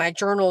putting my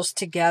journals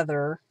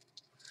together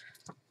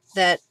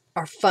that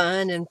are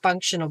fun and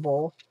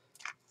functionable.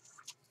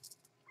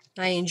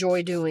 I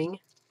enjoy doing.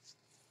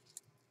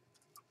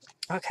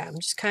 Okay, I'm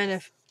just kind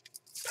of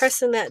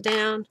pressing that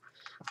down,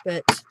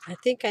 but I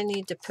think I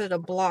need to put a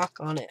block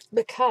on it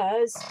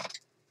because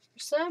for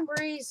some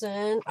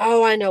reason,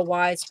 oh, I know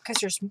why. It's because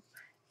there's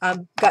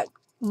got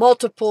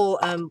multiple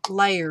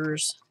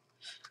layers,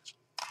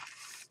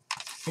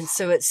 and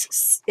so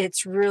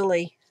it's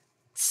really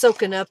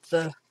soaking up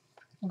the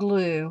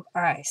glue.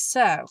 All right,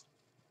 so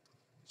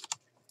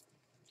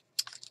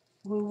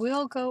we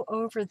will go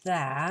over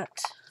that.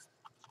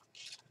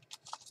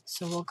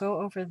 So we'll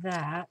go over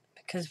that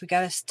because we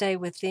got to stay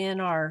within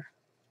our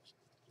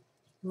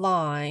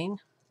line.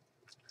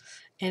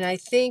 And I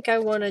think I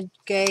want to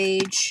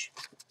gauge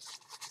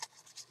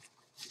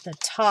the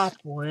top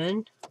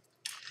one.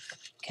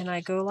 Can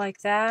I go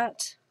like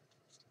that?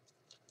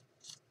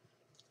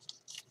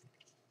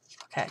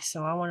 Okay,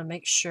 so I want to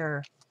make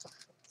sure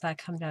that I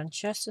come down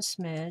just a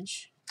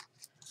smidge.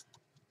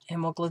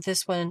 And we'll glue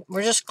this one.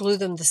 We'll just glue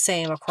them the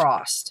same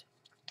across.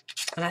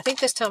 And I think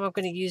this time I'm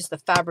going to use the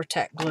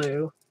Fabri-Tac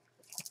glue.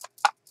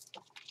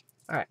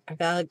 All right, I've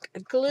got a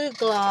glue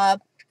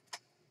glob.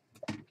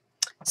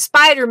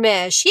 Spider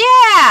mesh.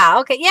 Yeah.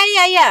 Okay.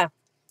 Yeah.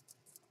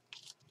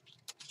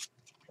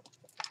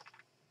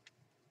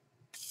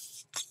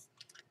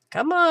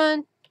 Come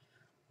on.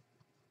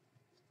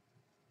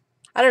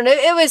 I don't know.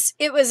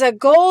 It was a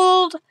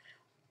gold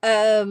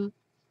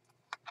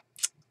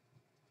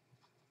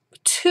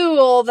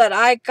tool that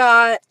I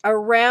got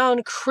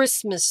around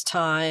Christmas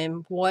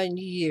time one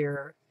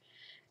year.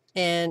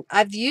 And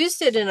I've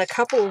used it in a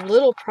couple of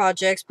little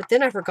projects, but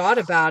then I forgot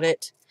about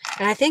it.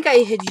 And I think I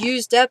had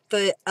used up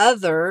the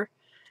other,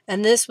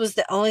 and this was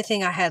the only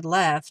thing I had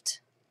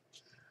left.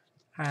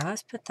 All right,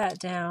 let's put that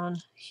down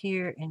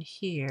here and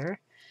here.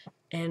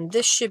 And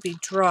this should be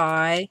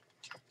dry,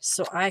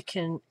 so I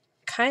can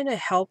kind of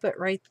help it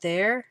right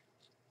there.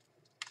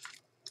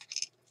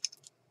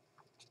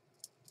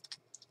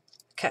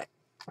 Okay.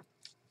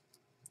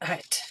 All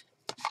right.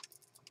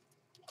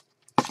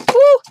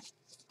 Woo!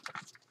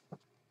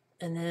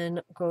 And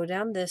then go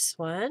down this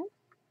one.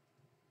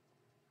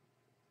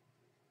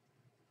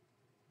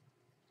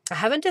 I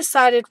haven't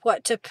decided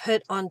what to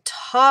put on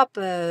top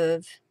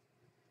of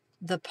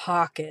the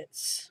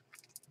pockets,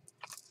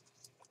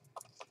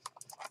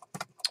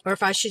 or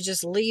if I should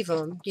just leave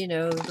them, you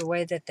know, the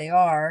way that they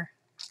are.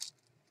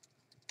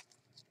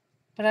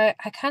 But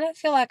I kind of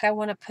feel like I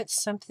want to put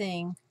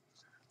something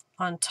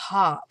on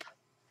top.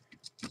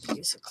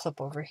 Use a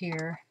clip over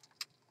here.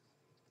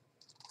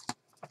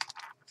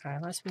 All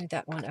right, let's move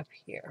that one up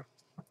here.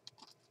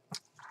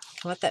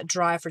 Let that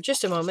dry for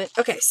just a moment.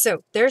 Okay,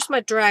 so there's my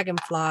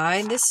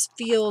dragonfly. This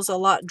feels a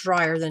lot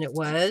drier than it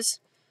was.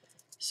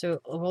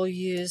 So we'll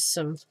use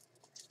some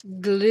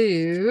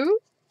glue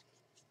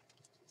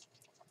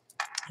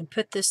and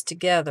put this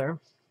together.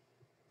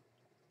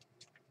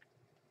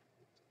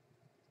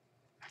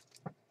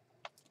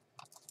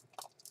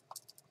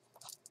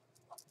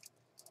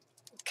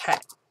 Okay,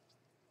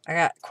 I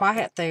got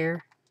quiet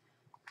there.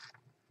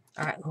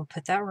 All right, we'll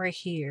put that right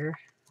here.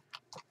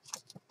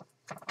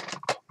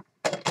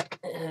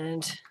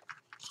 And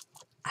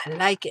I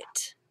like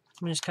it.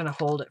 I'm just going to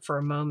hold it for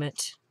a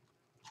moment.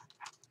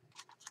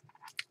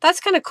 That's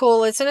kind of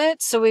cool, isn't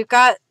it? So we've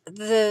got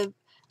the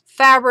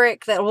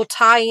fabric that will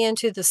tie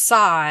into the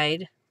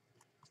side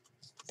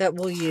that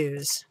we'll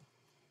use.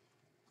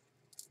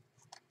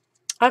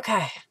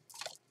 Okay.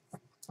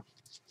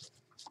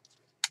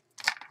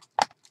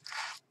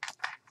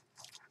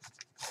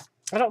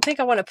 I don't think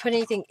I want to put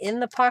anything in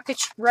the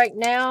pockets right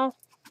now,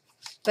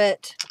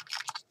 but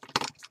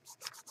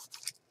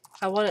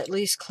I want to at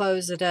least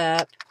close it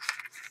up.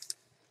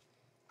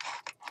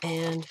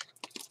 And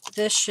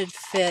this should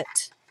fit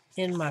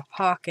in my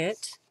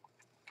pocket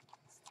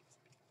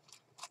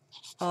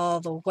all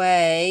the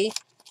way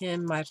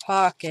in my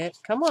pocket.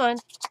 Come on.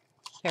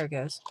 There it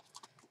goes.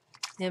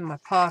 In my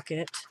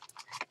pocket.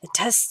 It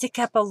does stick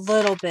up a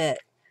little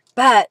bit,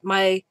 but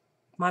my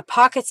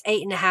pocket's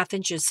 8.5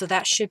 inches, so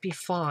that should be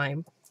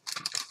fine.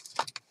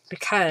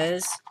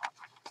 Because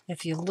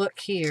if you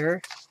look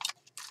here,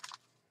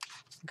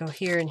 go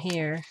here and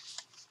here,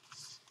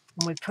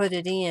 and we put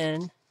it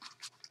in,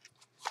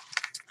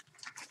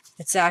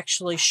 it's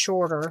actually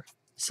shorter,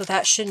 so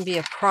that shouldn't be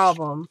a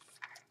problem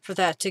for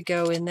that to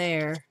go in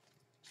there.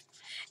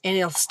 And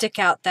it'll stick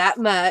out that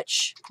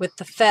much with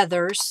the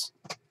feathers.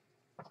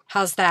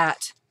 How's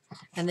that?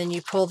 And then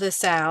you pull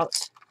this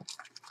out,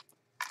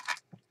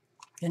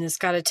 and it's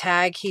got a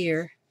tag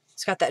here.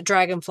 It's got that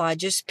dragonfly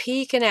just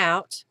peeking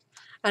out.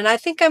 And I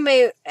think I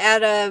may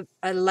add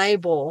a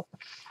label.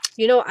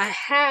 You know, I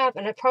have,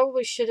 and I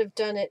probably should have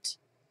done it.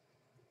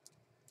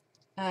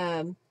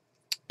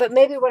 But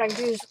maybe what I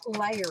do is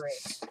layer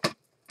it.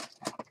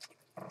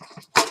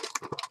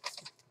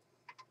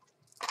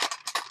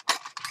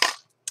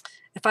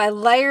 if I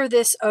layer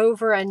this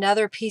over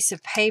another piece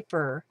of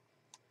paper,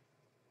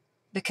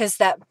 because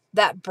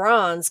that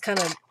bronze kind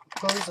of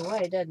goes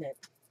away, doesn't it?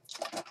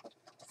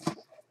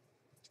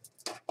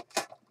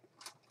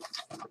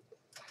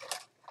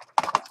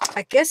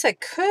 I guess I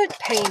could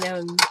paint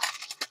them.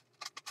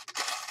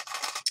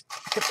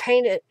 I could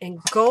paint it in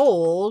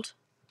gold.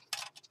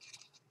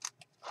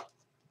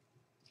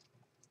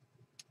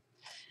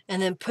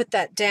 And then put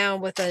that down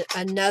with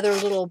another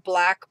little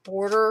black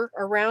border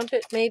around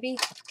it, maybe.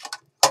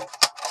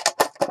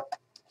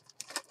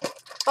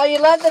 Oh, you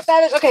love the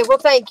feathers? Okay, well,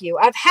 thank you.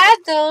 I've had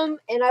them,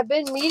 and I've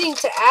been meaning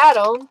to add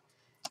them.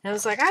 And I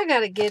was like, I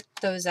got to get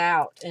those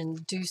out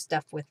and do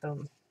stuff with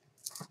them.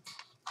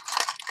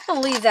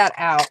 I'll leave that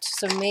out.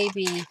 So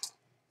maybe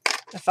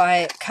if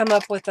I come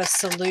up with a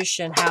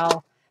solution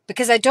how...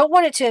 Because I don't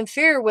want it to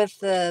interfere with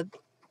the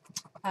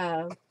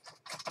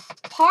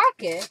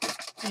pocket.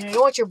 You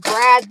don't want your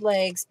brad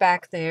legs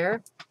back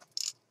there.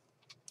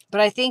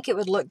 But I think it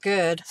would look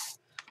good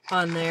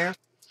on there.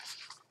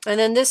 And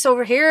then this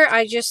over here,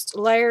 I just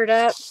layered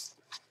up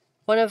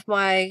one of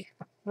my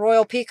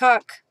Royal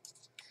Peacock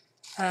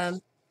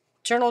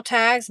journal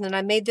tags. And then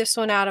I made this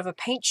one out of a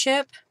paint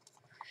chip.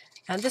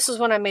 And this is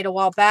one I made a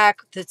while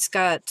back that's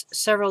got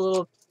several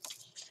little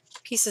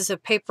pieces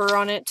of paper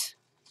on it.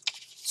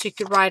 So you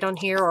could write on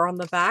here or on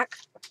the back.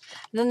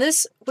 And then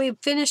this we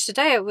finished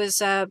today. It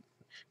was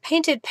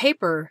painted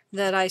paper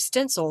that I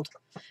stenciled.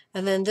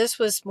 And then this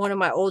was one of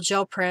my old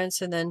gel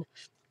prints. And then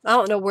I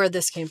don't know where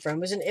this came from.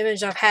 It was an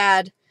image I've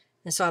had.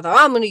 And so I thought,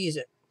 oh, I'm going to use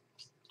it.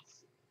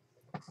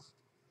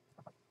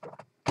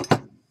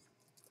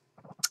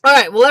 All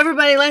right. Well,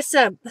 everybody, let's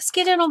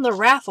get in on the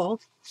raffle.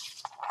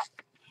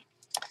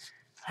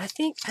 I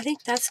think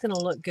that's going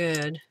to look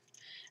good.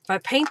 If I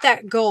paint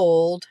that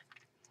gold,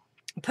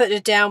 put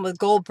it down with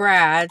gold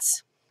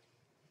brads.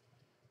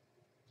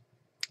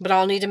 But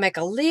I'll need to make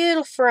a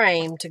little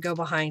frame to go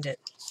behind it.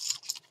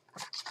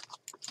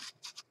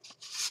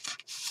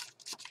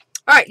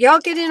 All right, y'all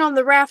get in on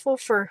the raffle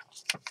for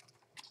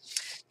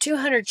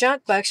 200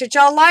 junk bucks. Did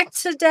y'all like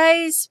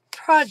today's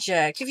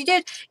project? If you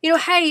did, you know,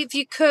 hey, if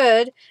you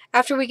could,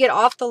 after we get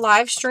off the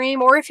live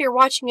stream, or if you're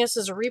watching us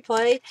as a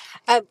replay,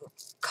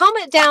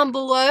 comment down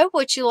below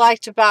what you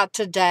liked about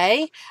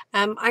today.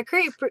 I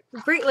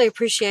greatly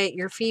appreciate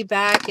your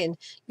feedback and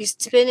you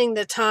spending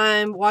the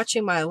time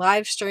watching my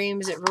live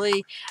streams. It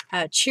really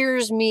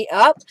cheers me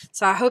up.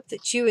 So I hope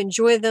that you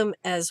enjoy them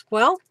as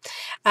well.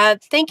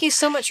 Thank you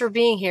so much for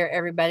being here,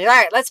 everybody. All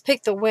right, let's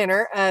pick the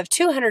winner of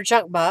 200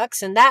 junk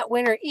bucks. And that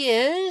winner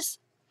is...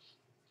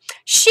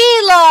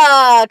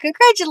 Sheila!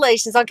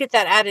 Congratulations. I'll get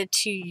that added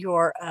to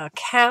your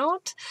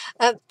account.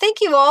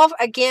 Thank you all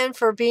again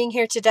for being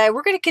here today.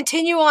 We're going to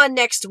continue on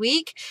next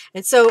week.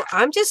 And so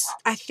I'm just,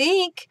 I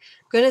think,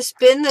 going to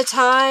spend the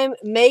time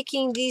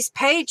making these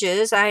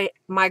pages.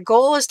 My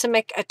goal is to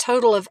make a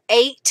total of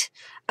 8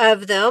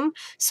 of them.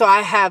 So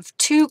I have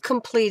 2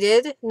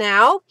 completed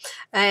now.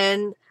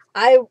 And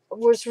I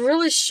was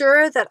really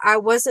sure that I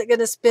wasn't going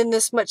to spend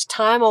this much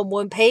time on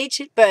one page,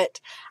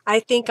 but I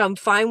think I'm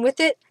fine with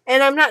it,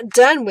 and I'm not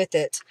done with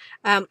it.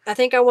 I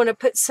think I want to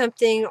put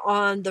something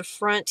on the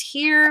front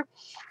here,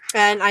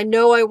 and I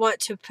know I want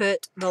to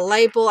put the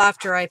label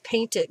after I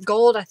paint it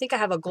gold. I think I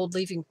have a gold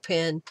leaving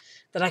pen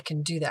that I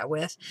can do that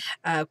with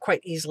quite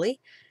easily.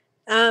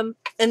 And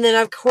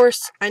then, of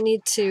course, I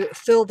need to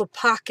fill the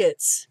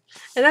pockets,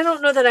 and I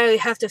don't know that I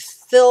have to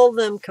fill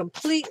them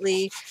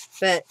completely,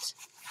 but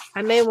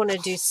I may want to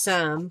do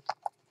some.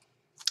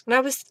 And I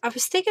was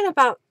thinking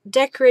about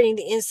decorating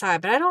the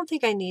inside, but I don't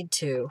think I need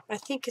to. I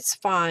think it's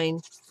fine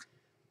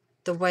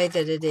the way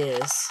that it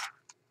is.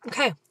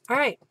 Okay, all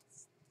right.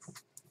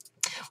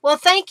 Well,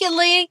 thank you,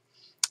 Lee.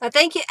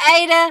 Thank you,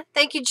 Ada.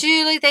 Thank you,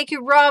 Julie. Thank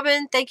you,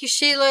 Robin. Thank you,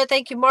 Sheila.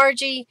 Thank you,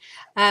 Margie.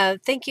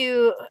 Thank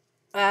you,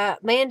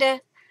 Amanda.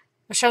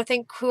 I'm trying to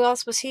think who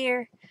else was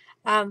here.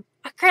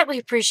 I greatly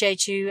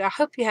appreciate you. I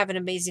hope you have an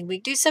amazing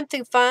week. Do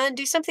something fun.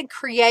 Do something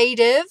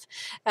creative.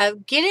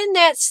 Get in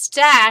that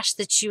stash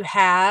that you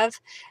have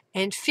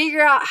and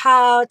figure out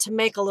how to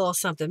make a little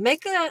something.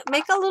 Make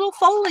a little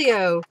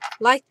folio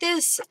like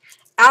this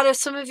out of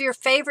some of your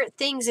favorite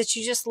things that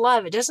you just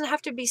love. It doesn't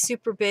have to be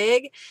super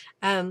big.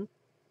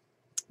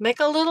 Make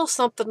a little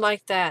something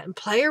like that and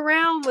play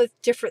around with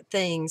different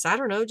things. I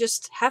don't know.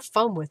 Just have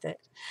fun with it.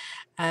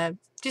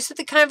 Do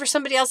something kind for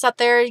somebody else out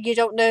there. You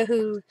don't know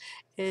who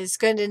is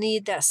going to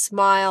need that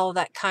smile,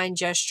 that kind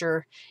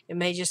gesture. It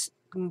may just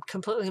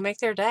completely make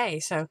their day.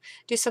 So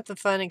do something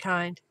fun and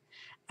kind.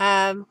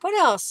 What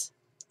else?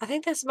 I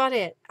think that's about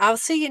it. I'll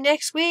see you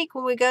next week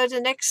when we go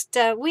to next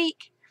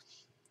week.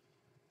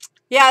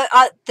 Yeah,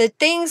 the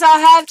things I'll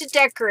have to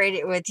decorate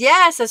it with.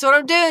 Yes, that's what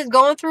I'm doing.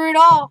 Going through it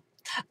all.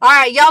 All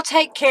right, y'all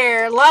take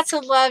care. Lots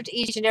of love to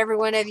each and every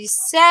one of you.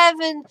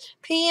 7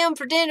 p.m.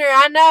 for dinner.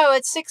 I know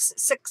it's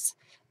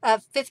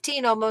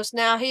 6:15 almost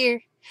now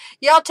here.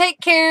 Y'all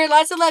take care.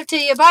 Lots of love to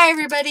you. Bye,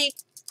 everybody.